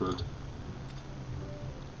 That's good.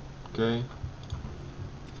 Okay.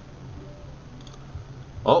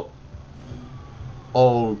 Oh.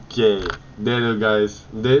 Okay. There you guys.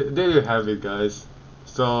 There you have it, guys.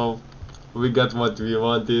 So we got what we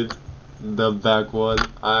wanted. The back one.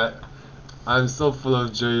 I'm so full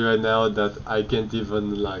of joy right now that I can't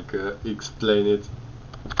even like explain it.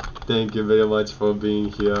 Thank you very much for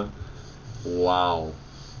being here. Wow,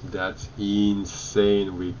 that's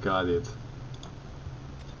insane. We got it.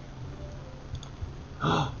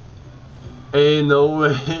 Ain't no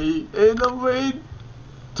way. Ain't no way.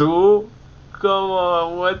 2? Come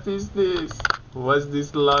on, what is this? What's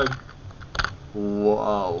this luck?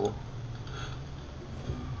 Wow.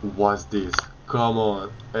 What's this? Come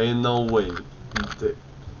on, ain't no way.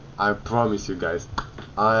 I promise you guys,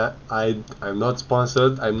 I'm not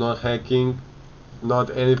sponsored, I'm not hacking, not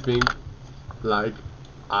anything. Like,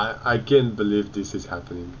 I can't believe this is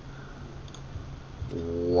happening.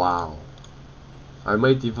 Wow. I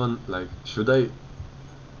might even like, should I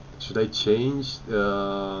change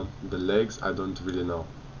the legs? I don't really know.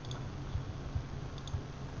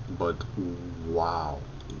 But wow,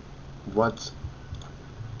 what?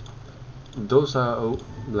 Those are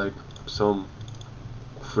like some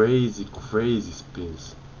crazy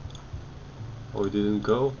spins. Oh, it didn't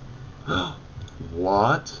go.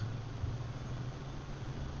 What?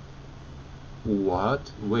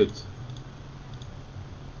 What? Wait.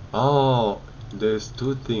 Oh, there's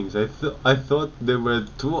two things. I thought there were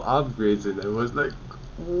 2 upgrades, and I was like,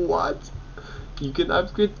 what? You can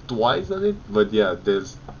upgrade twice on it? But yeah,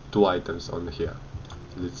 there's 2 items on here.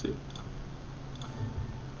 Let's see.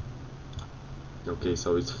 Okay,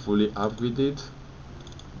 so it's fully upgraded,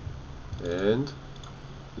 and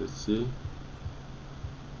let's see.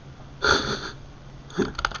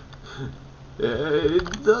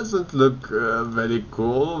 It doesn't look very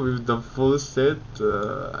cool with the full set.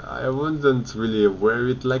 I wouldn't really wear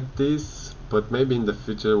it like this, but maybe in the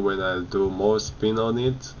future when I do more spin on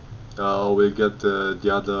it, we'll get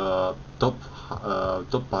the other top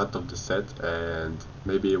part of the set and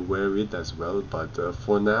maybe wear it as well. But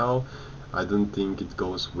for now, I don't think it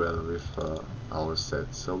goes well with our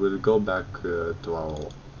set. So we'll go back to our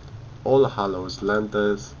All Hallows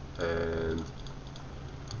lanterns and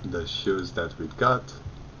the shoes that we got,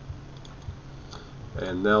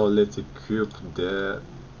 and now let's equip the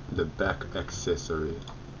back accessory,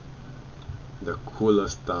 the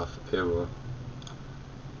coolest stuff ever.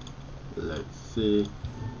 Let's see.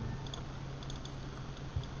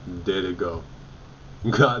 There you go.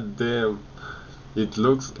 God damn, it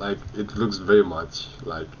looks very much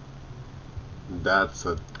like that's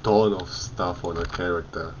a ton of stuff on a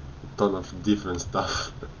character, a ton of different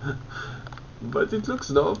stuff. But it looks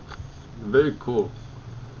dope, very cool.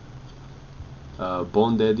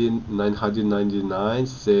 Bone Daddy 999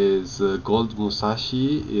 says Gold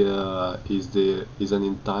Musashi is an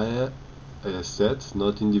entire set,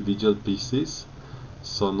 not individual pieces,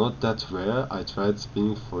 so not that rare. I tried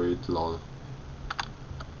spinning for it long.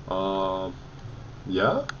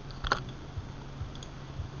 Yeah.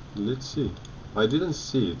 Let's see. I didn't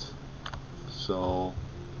see it, so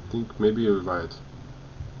I think maybe you're right.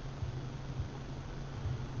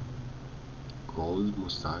 Gold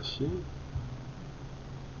Musashi?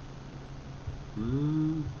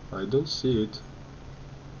 I don't see it.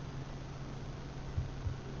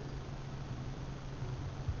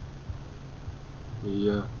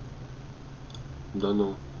 Yeah, don't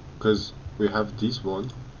know, because we have this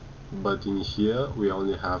one, but in here we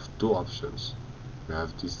only have 2 options. We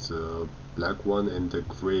have this black one and the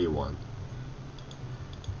gray one,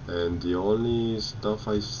 and the only stuff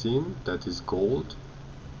I've seen that is gold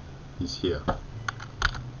is here.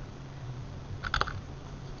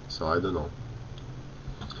 So I don't know.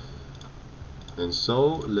 And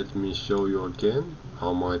so let me show you again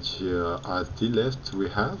how much RT left we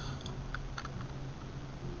have.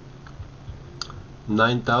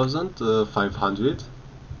 9,500.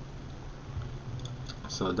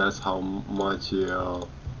 So that's how much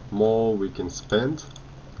more we can spend.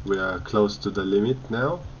 We are close to the limit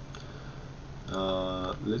now.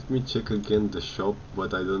 Let me check again the shop,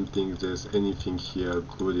 but I don't think there's anything here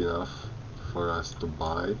good enough for us to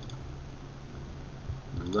buy.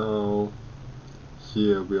 No,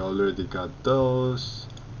 here we already got those,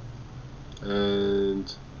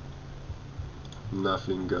 and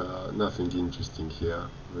nothing interesting here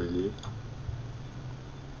really.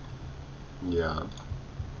 Yeah.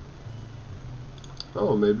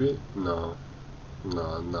 Oh, maybe no,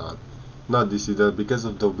 not this either, because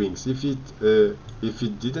of the wings. If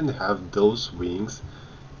it didn't have those wings,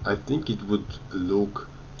 I think it would look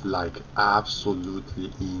like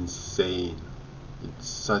absolutely insane. It's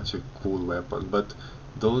such a cool weapon, but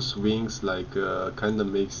those wings like kind of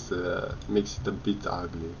makes it a bit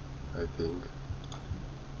ugly, I think.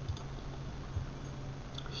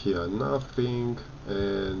 Here nothing,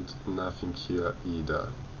 and nothing here either,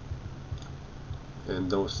 and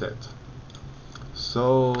no set.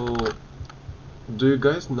 So do you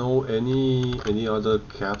guys know any other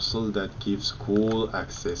capsule that gives cool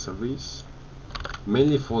accessories,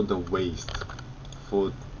 mainly for the waist,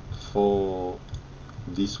 for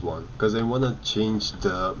this one, because I want to change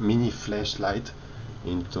the mini flashlight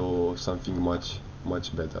into something much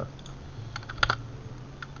better.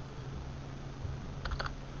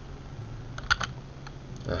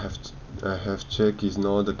 I have checked, is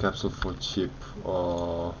no other capsule for cheap.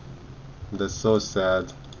 Oh, that's so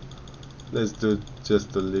sad. Let's do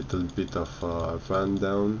just a little bit of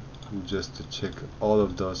rundown just to check all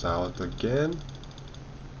of those out again.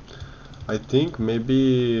 I think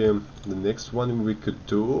maybe the next one we could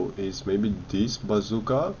do is maybe this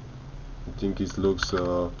bazooka. I think it looks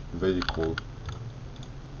very cool.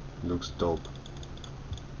 Looks dope.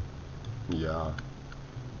 Yeah.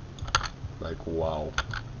 Like wow.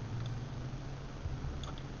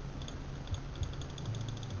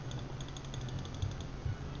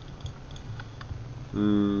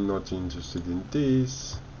 Not interested in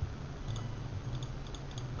this.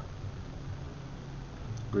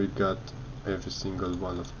 We got every single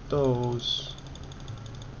one of those.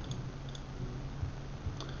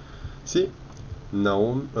 See,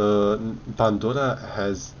 now Pandora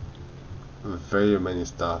has very many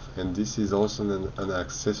stuff, and this is also an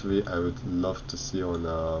accessory I would love to see on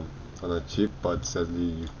a chip, but sadly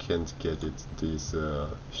you can't get it. This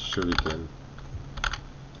shuriken.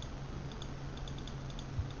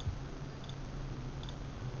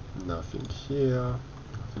 Nothing here,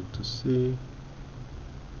 nothing to see.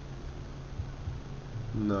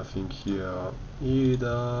 Nothing here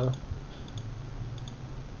either.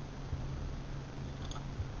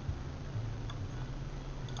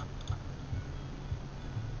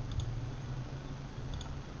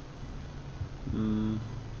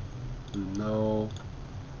 No.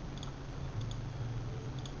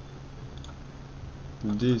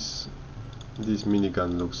 This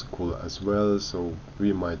minigun looks cool as well, so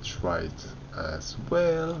we might try it as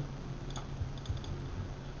well.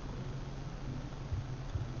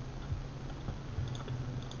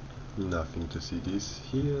 Nothing to see this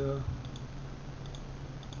here.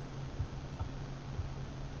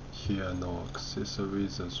 Here no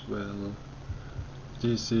accessories as well.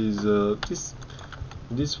 This is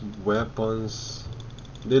these weapons,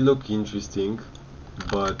 they look interesting,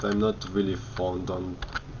 but I'm not really fond on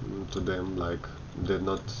to them. Like, they're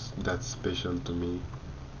not that special to me.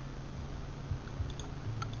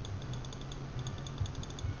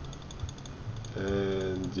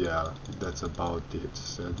 And yeah, that's about it,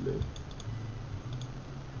 sadly.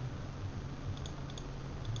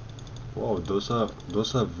 Wow, those are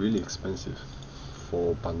really expensive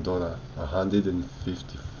for Pandora.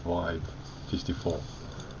 154.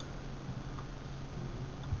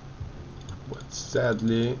 But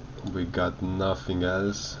sadly, we got nothing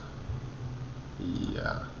else.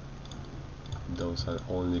 Yeah, those are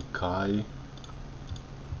only Kai.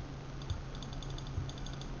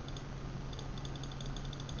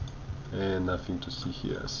 And nothing to see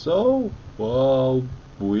here. So, well,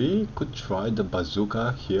 we could try the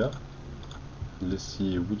bazooka here. Let's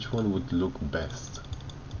see which one would look best.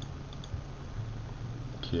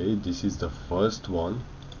 Okay, this is the first one.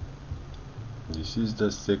 This is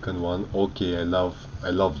the second one. Okay, I love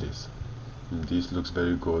this. This looks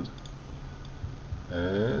very good.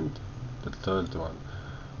 And the third one.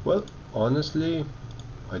 Well, honestly,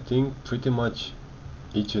 I think pretty much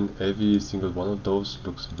each and every single one of those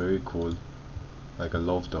looks very cool. Like I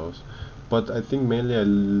love those, but I think mainly I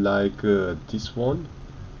like this one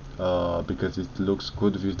because it looks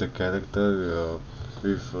good with the character,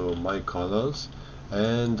 with my colors,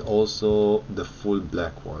 and also the full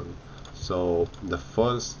black one. So the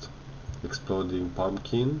first exploding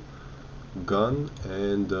pumpkin gun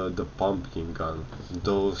and the pumpkin gun,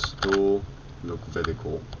 those two look very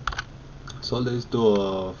cool. So let's do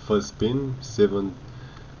a first spin.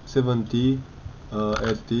 70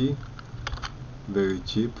 LT, very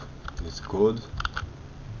cheap, it's good.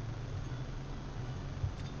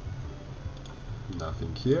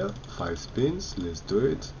 Nothing here. 5 spins, let's do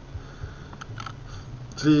it.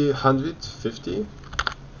 350.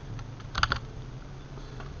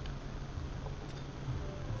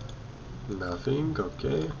 Nothing,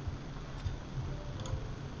 okay.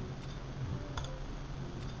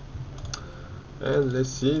 And let's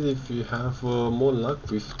see if we have more luck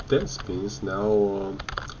with 10 spins. Now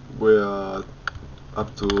we're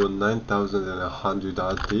up to 9100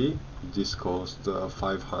 RT. This cost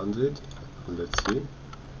 500. Let's see.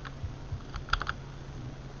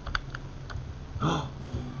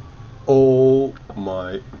 Oh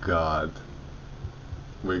my god.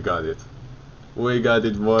 We got it. We got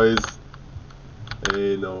it, boys.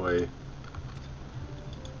 Ain't no way.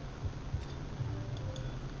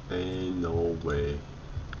 Ain't no way.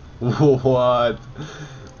 What?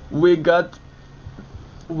 We got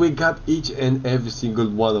each and every single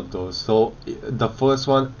one of those. So the first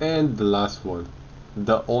one and the last one,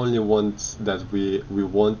 the only ones that we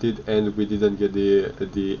wanted, and we didn't get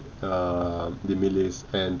the millies,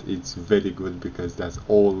 and it's very good because that's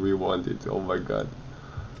all we wanted. Oh my god,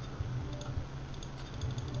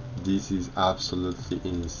 this is absolutely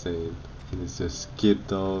insane. Let's just skip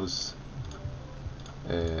those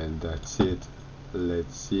and that's it.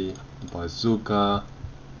 Let's see. Bazooka.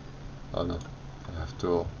 Oh no, I have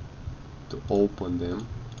to open them.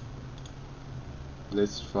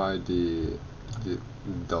 Let's try this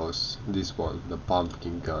one, the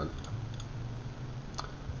pumpkin gun.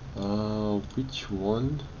 Which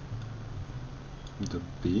one? The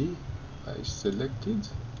B I selected.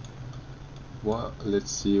 Well,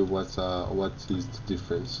 let's see what is the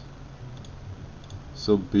difference.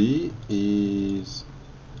 So B is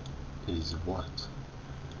what?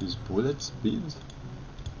 Is bullet speed,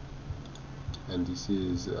 and this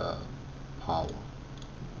is power,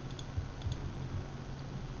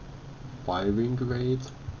 firing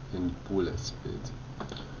rate, and bullet speed.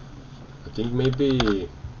 I think maybe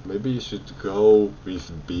you should go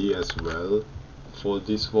with B as well for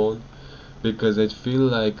this one, because I feel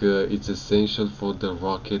like it's essential for the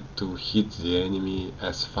rocket to hit the enemy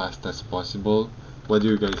as fast as possible. What do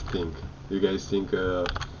you guys think? You guys think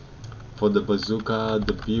for the bazooka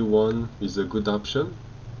the B1 is a good option?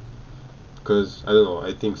 Because I don't know,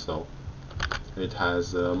 I think so. It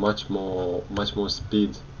has much more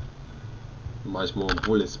speed, much more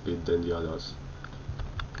bullet speed than the others.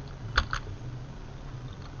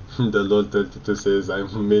 The LOL32 says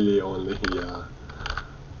I'm melee only. Yeah,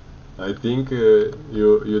 I think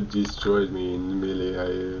you destroyed me in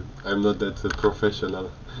melee. I'm not that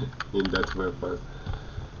professional in that weapon.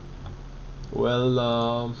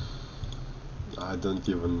 Well, I don't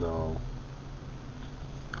even know.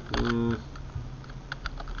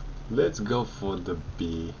 Let's go for the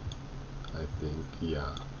B, I think.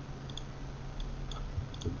 Yeah,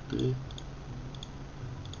 the B.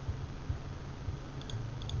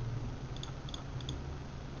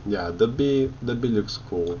 Yeah, the B looks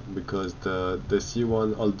cool, because the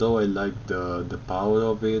C1, although I like the power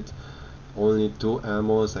of it, only 2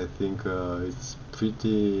 ammos, I think it's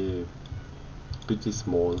pretty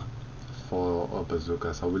small for a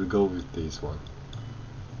bazooka, so we'll go with this one.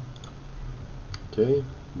 Okay,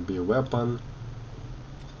 B weapon,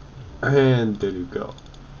 and there you go.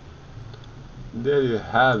 There you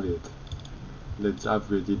have it. Let's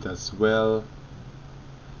upgrade it as well.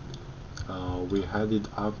 We had it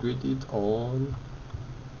upgraded on,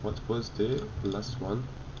 what was the last one?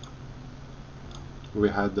 We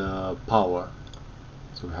had the power,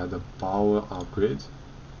 so we had a power upgrade.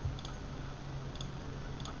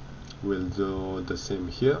 We'll do the same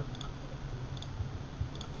here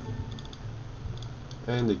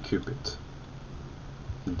and equip it.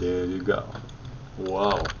 There you go.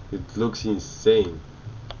 Wow, it looks insane,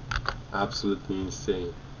 absolutely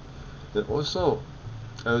insane. And also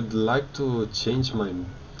I would like to change my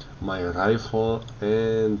rifle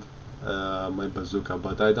and my bazooka,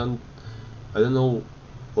 but I don't know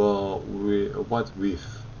what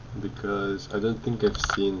with, because I don't think I've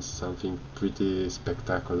seen something pretty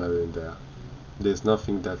spectacular in there. There's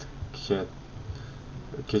nothing that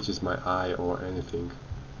catches my eye or anything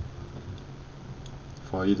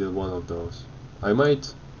for either one of those. I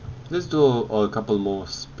might let's do a couple more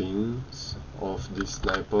spins of this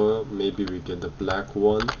sniper. Maybe we get the black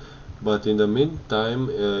one. But in the meantime,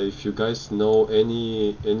 if you guys know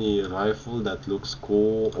any rifle that looks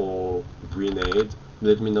cool or grenade,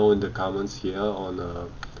 let me know in the comments here on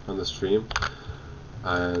the stream,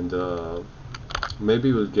 and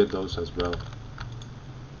maybe we'll get those as well.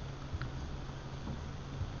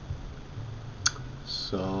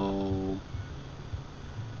 So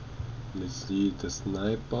let's see the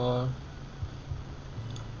sniper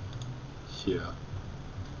here.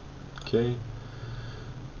 Okay.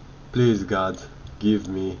 Please God, give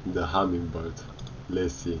me the hummingbird.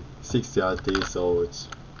 Let's see. 60 RT, so it's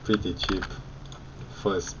pretty cheap.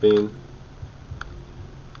 First spin.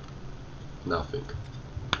 Nothing.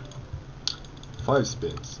 5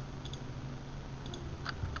 spins.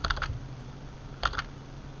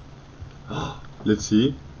 Let's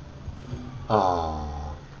see.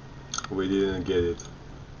 Ah, we didn't get it.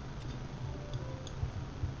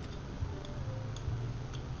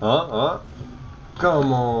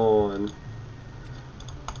 Come on!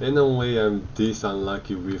 In a way I'm this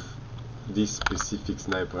unlucky with this specific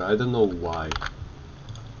sniper. I don't know why.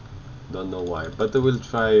 But we'll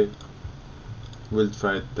try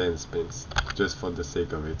 10 spins just for the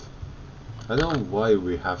sake of it. I don't know why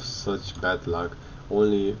we have such bad luck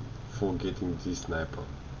only for getting this sniper.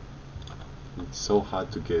 It's so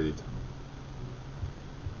hard to get it.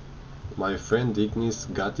 My friend Ignis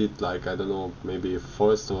got it like, I don't know, maybe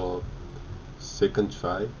first or second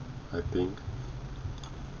try, I think.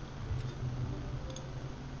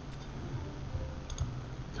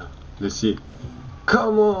 Let's see.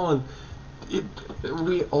 Come on!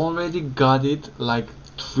 We already got it like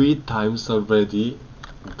 3 times already.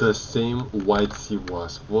 The same white sea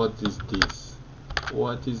wasp. What is this?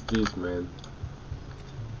 What is this, man?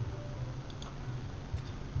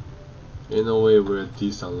 In a way we're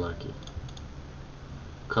this unlucky.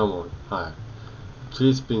 Come on, hi.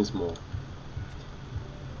 3 spins more.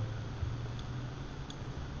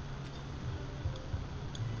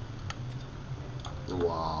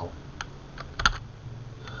 Wow.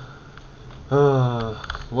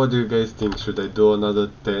 What do you guys think? Should I do another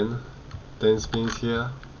 10 spins here?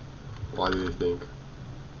 What do you think?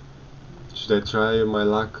 Should I try my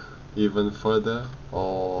luck even further,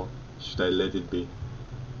 or should I let it be?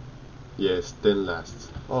 Yes, 10 lasts.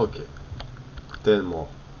 Okay, 10 more.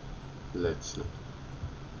 Let's see.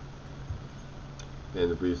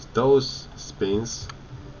 And with those spins,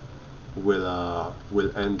 we'll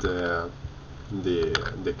end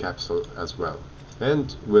the capsule as well,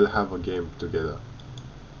 and we'll have a game together.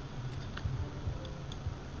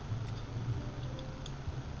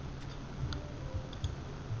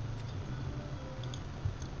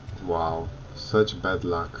 Wow, such bad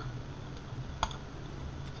luck.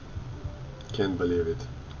 Can't believe it.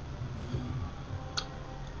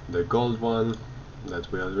 The gold one that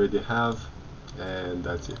we already have, and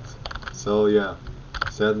that's it. So yeah,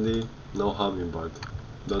 sadly no hummingbird.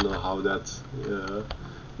 Don't know how that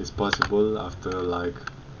is possible after like,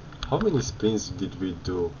 how many spins did we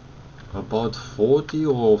do? About 40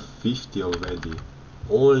 or 50 already,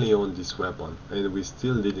 only on this weapon, and we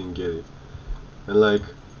still didn't get it. And like,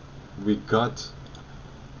 we got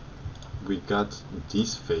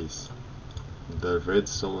this face, the red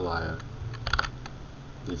sunlight.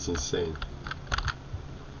 It's insane.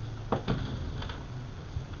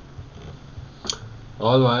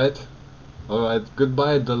 Alright,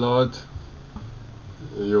 goodbye, the Lord.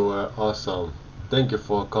 You were awesome. Thank you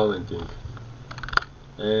for commenting.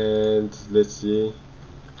 And let's see.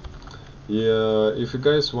 Yeah, if you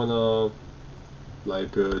guys wanna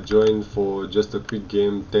like join for just a quick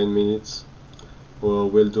game, 10 minutes,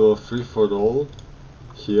 we'll do a free for all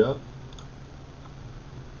here.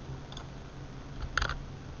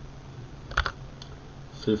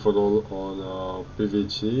 Free for all on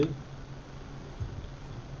PVG.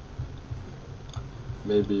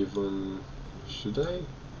 Maybe even should I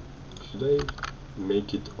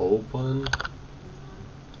make it open?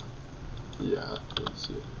 Yeah, let's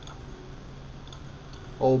see.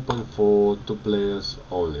 Open for 2 players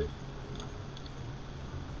only.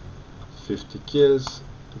 50 kills,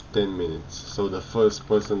 10 minutes. So the first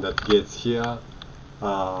person that gets here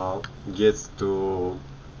gets to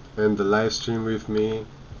end the live stream with me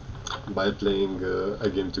by playing a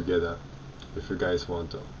game together, if you guys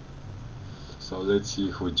want to. So let's see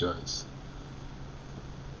who joins.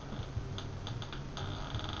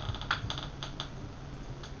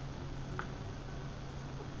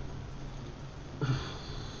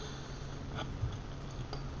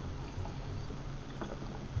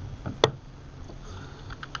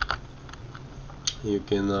 You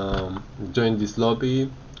can join this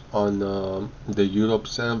lobby on the Europe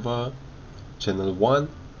server, channel 1,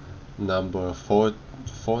 number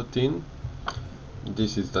 14.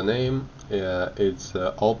 This is the name. It's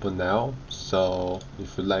open now, so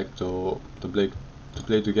if you'd like to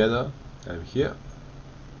play together, I'm here.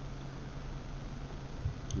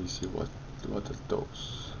 You see what are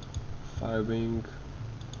those? Firing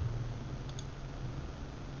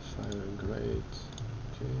rate.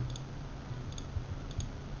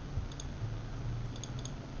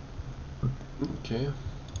 Okay.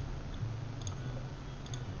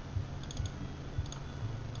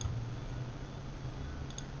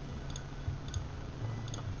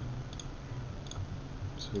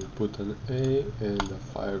 So we put an A and a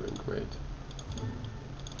firing rate.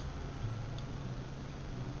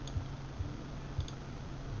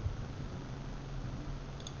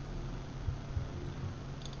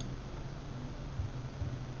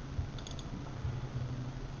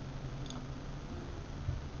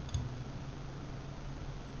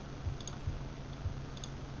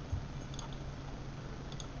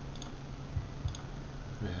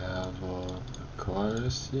 We have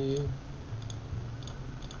accuracy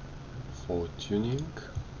for tuning.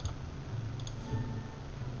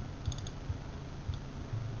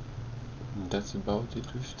 And that's about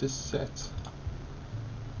it with the set.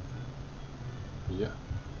 Yeah.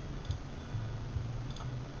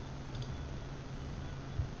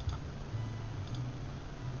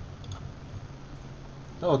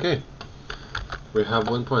 Okay. We have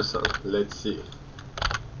one person. Let's see.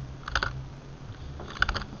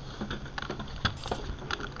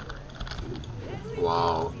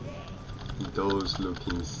 Wow, those look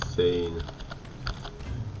insane.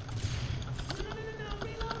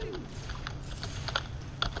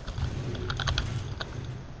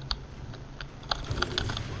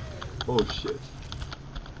 Oh shit.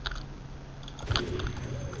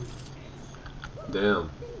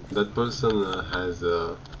 Damn, that person has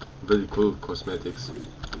very cool cosmetics.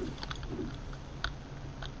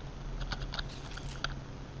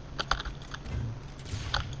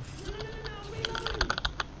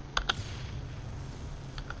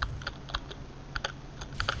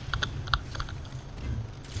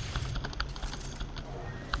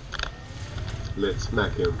 Let's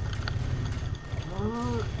smack him.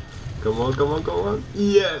 Come on, come on, come on.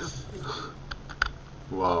 Yes!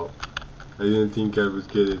 Wow. I didn't think I would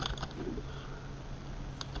get it.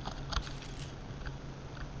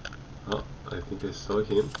 Oh, I think I saw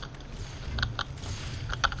him.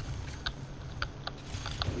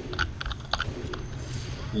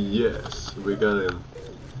 Yes, we got him.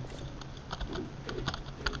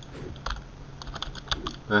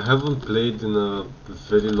 I haven't played in a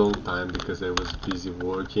very long time because I was busy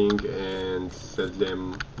working and sadly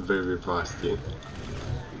I'm very rusty.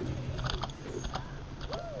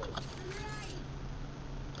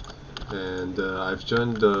 And I've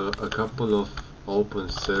joined a couple of open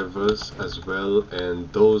servers as well, and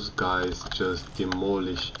those guys just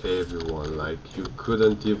demolish everyone. Like, you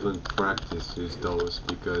couldn't even practice with those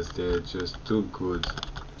because they're just too good.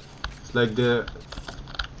 It's like they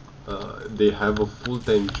have a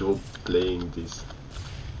full-time job playing this,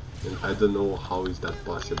 and I don't know how is that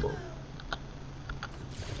possible.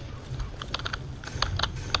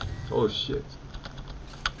 Oh shit.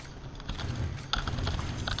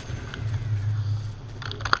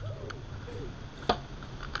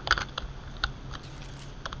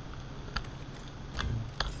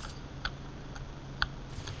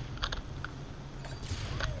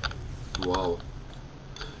 Wow.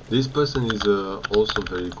 This person is also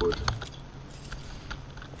very good.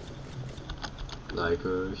 Like,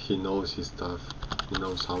 he knows his stuff. He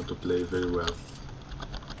knows how to play very well.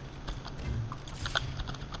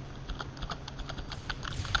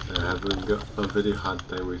 I'm having a very hard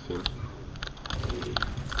time with him.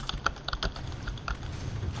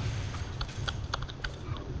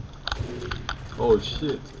 Oh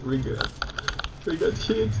shit, we got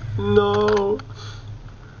hit. No.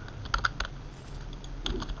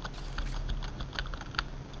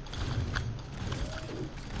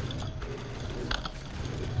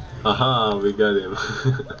 Aha, we got him.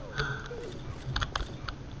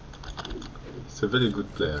 He's a very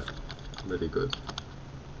good player. Very good.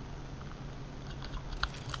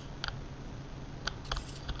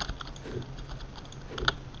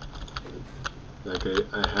 Like,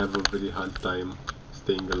 I have a very hard time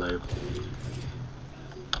staying alive.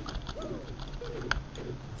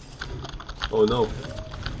 Oh no.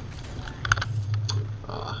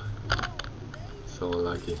 Ah, so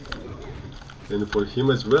lucky. And for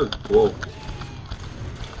him as well. Whoa.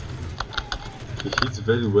 He hits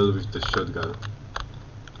very well with the shotgun.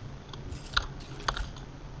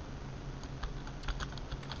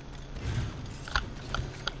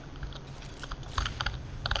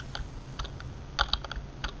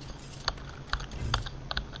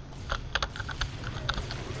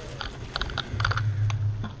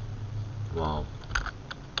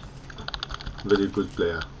 very good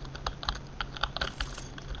player.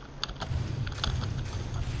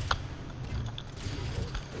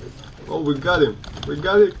 Oh, we got him! We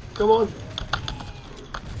got it! Come on!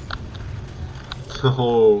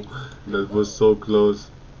 Oh, that was so close.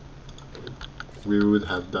 We would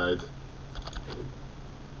have died.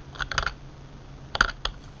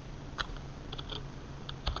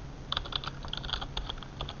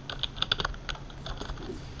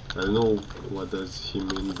 I don't know what does he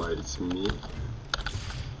mean by it's me.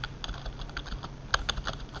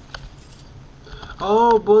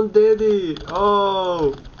 Oh, Bon Daddy!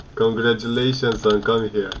 Oh, congratulations on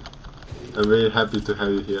coming here. I'm very happy to have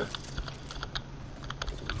you here.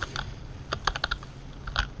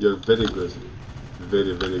 You're very good.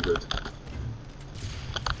 Very, very good.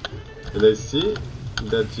 And I see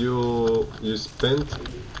that you spent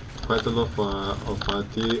quite a lot of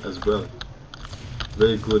RT as well.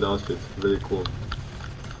 Very good outfit, very cool.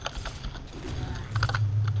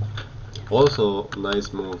 Also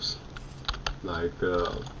nice moves. Like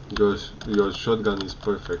your shotgun is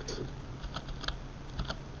perfect.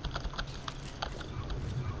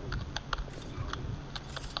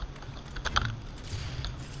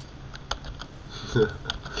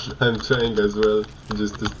 I'm trying as well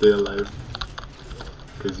just to stay alive,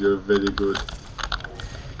 because you're very good.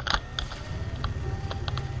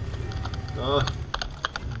 Ah.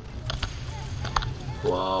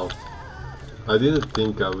 Wow, I didn't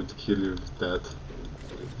think I would kill you with that.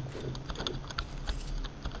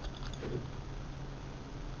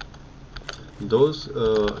 Those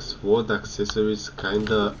sword accessories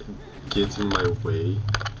kinda get in my way,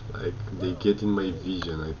 like they get in my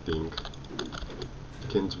vision, I think.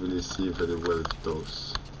 Can't really see very well with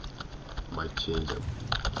those. Might change them.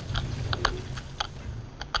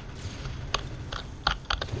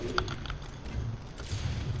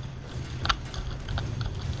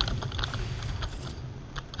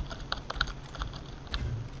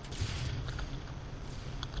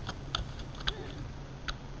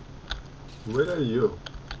 Where are you?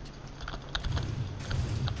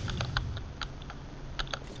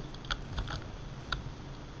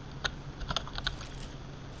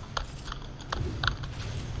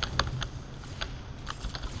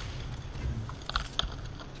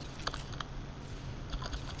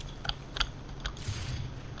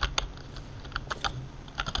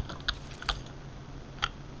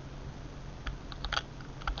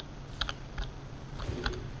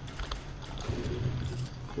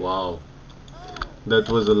 Wow. That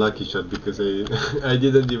was a lucky shot because I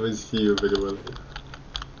didn't even see you very well.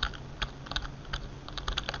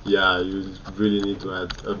 Yeah, you really need to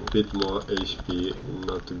add a bit more HP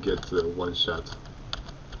not to get one shot.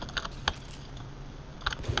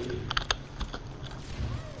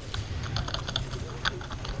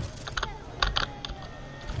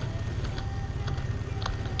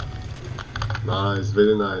 Nice,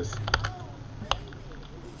 very nice.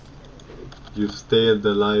 You've stayed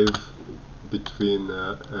alive between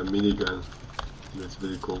a minigun. That's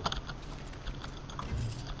very cool.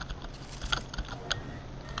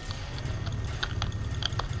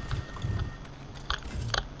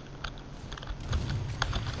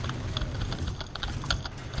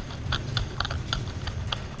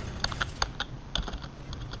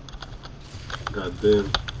 God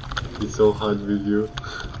damn, it's so hard with you.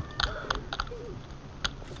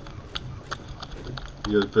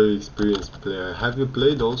 You're a very experienced player. Have you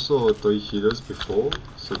played also Toy Heroes before,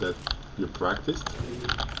 so that you practiced?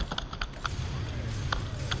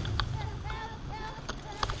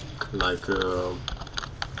 Like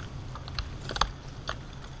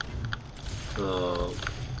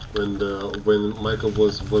when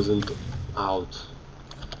MicroVolts wasn't out,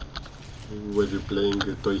 were you playing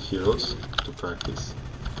Toy Heroes to practice?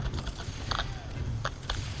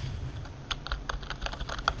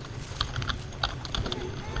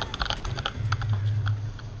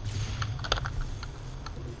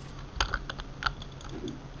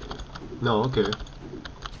 No, okay.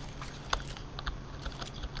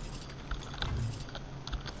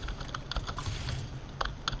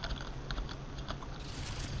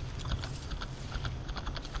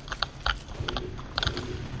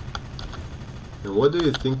 And what do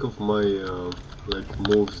you think of my like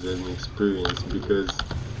moves and experience? Because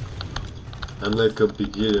I'm like a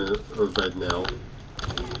beginner right now.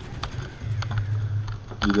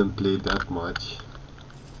 Didn't play that much.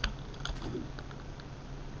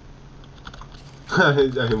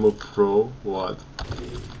 I'm a pro. What?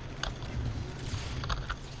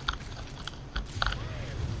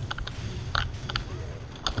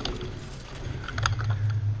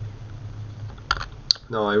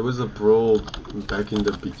 No, I was a pro back in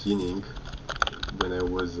the beginning when I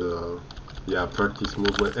was yeah, practice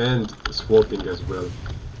movement and swapping as well.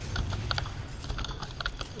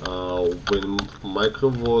 When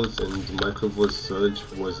MicroVolts and MicroVolts Surge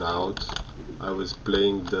was out, I was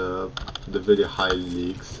playing the very high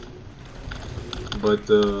leagues, but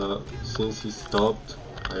since he stopped,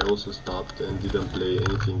 I also stopped and didn't play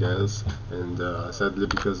anything else, and sadly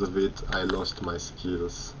because of it I lost my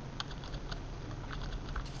skills.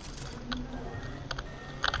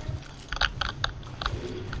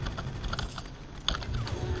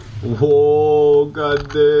 Whoa,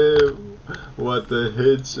 goddamn! What a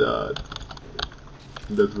headshot!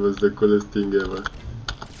 That was the coolest thing ever.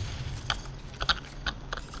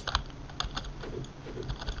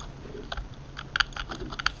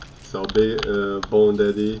 So Bone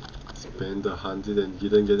Daddy spent 100 and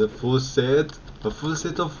didn't get a full set? A full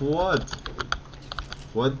set of what?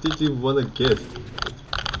 What did he wanna get?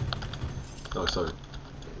 Oh, sorry.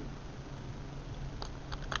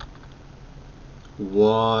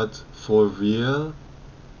 What? For real?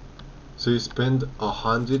 So you spent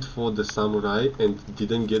 100 for the samurai and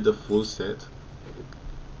didn't get the full set?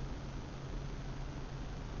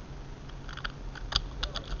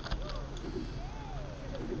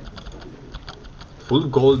 Full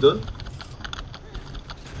golden?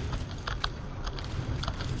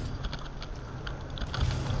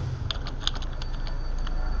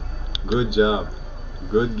 Good job.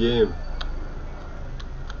 Good game.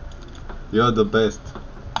 You're the best.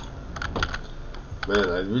 Man,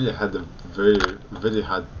 I really had a very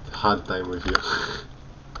hard time with you.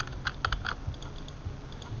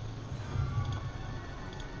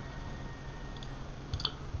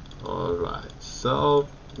 Alright, so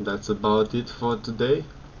that's about it for today.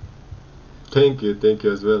 Thank you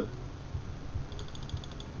as well.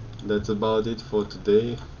 That's about it for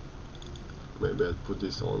today. Maybe I'll put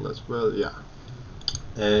this on as well, yeah.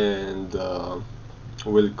 And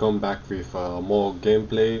we'll come back with more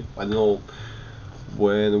gameplay. I don't know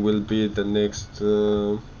when will be the next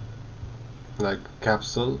like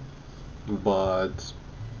capsule, but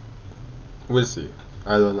we'll see.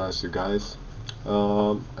 I don't ask you guys.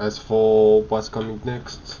 As for what's coming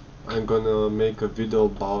next, I'm gonna make a video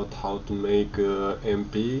about how to make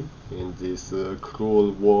MP in these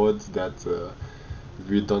cruel words that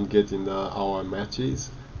we don't get in our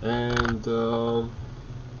matches, and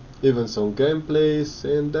even some gameplays,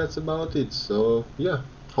 and that's about it. So yeah,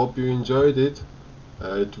 hope you enjoyed it.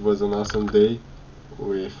 It was an awesome day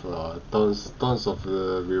with tons of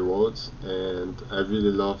rewards, and I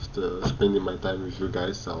really loved spending my time with you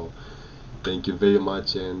guys. So thank you very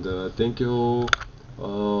much, and thank you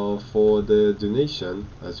for the donation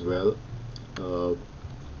as well.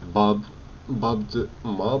 Bob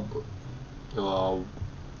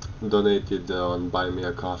donated on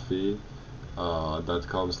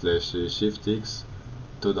buymeacoffee.com/SHIFTX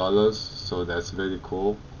 $2, so that's very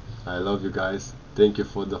cool. I love you guys. Thank you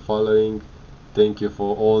for the following. Thank you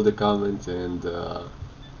for all the comments and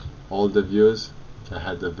all the views. I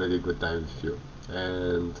had a very good time with you,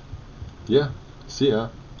 and yeah, see ya.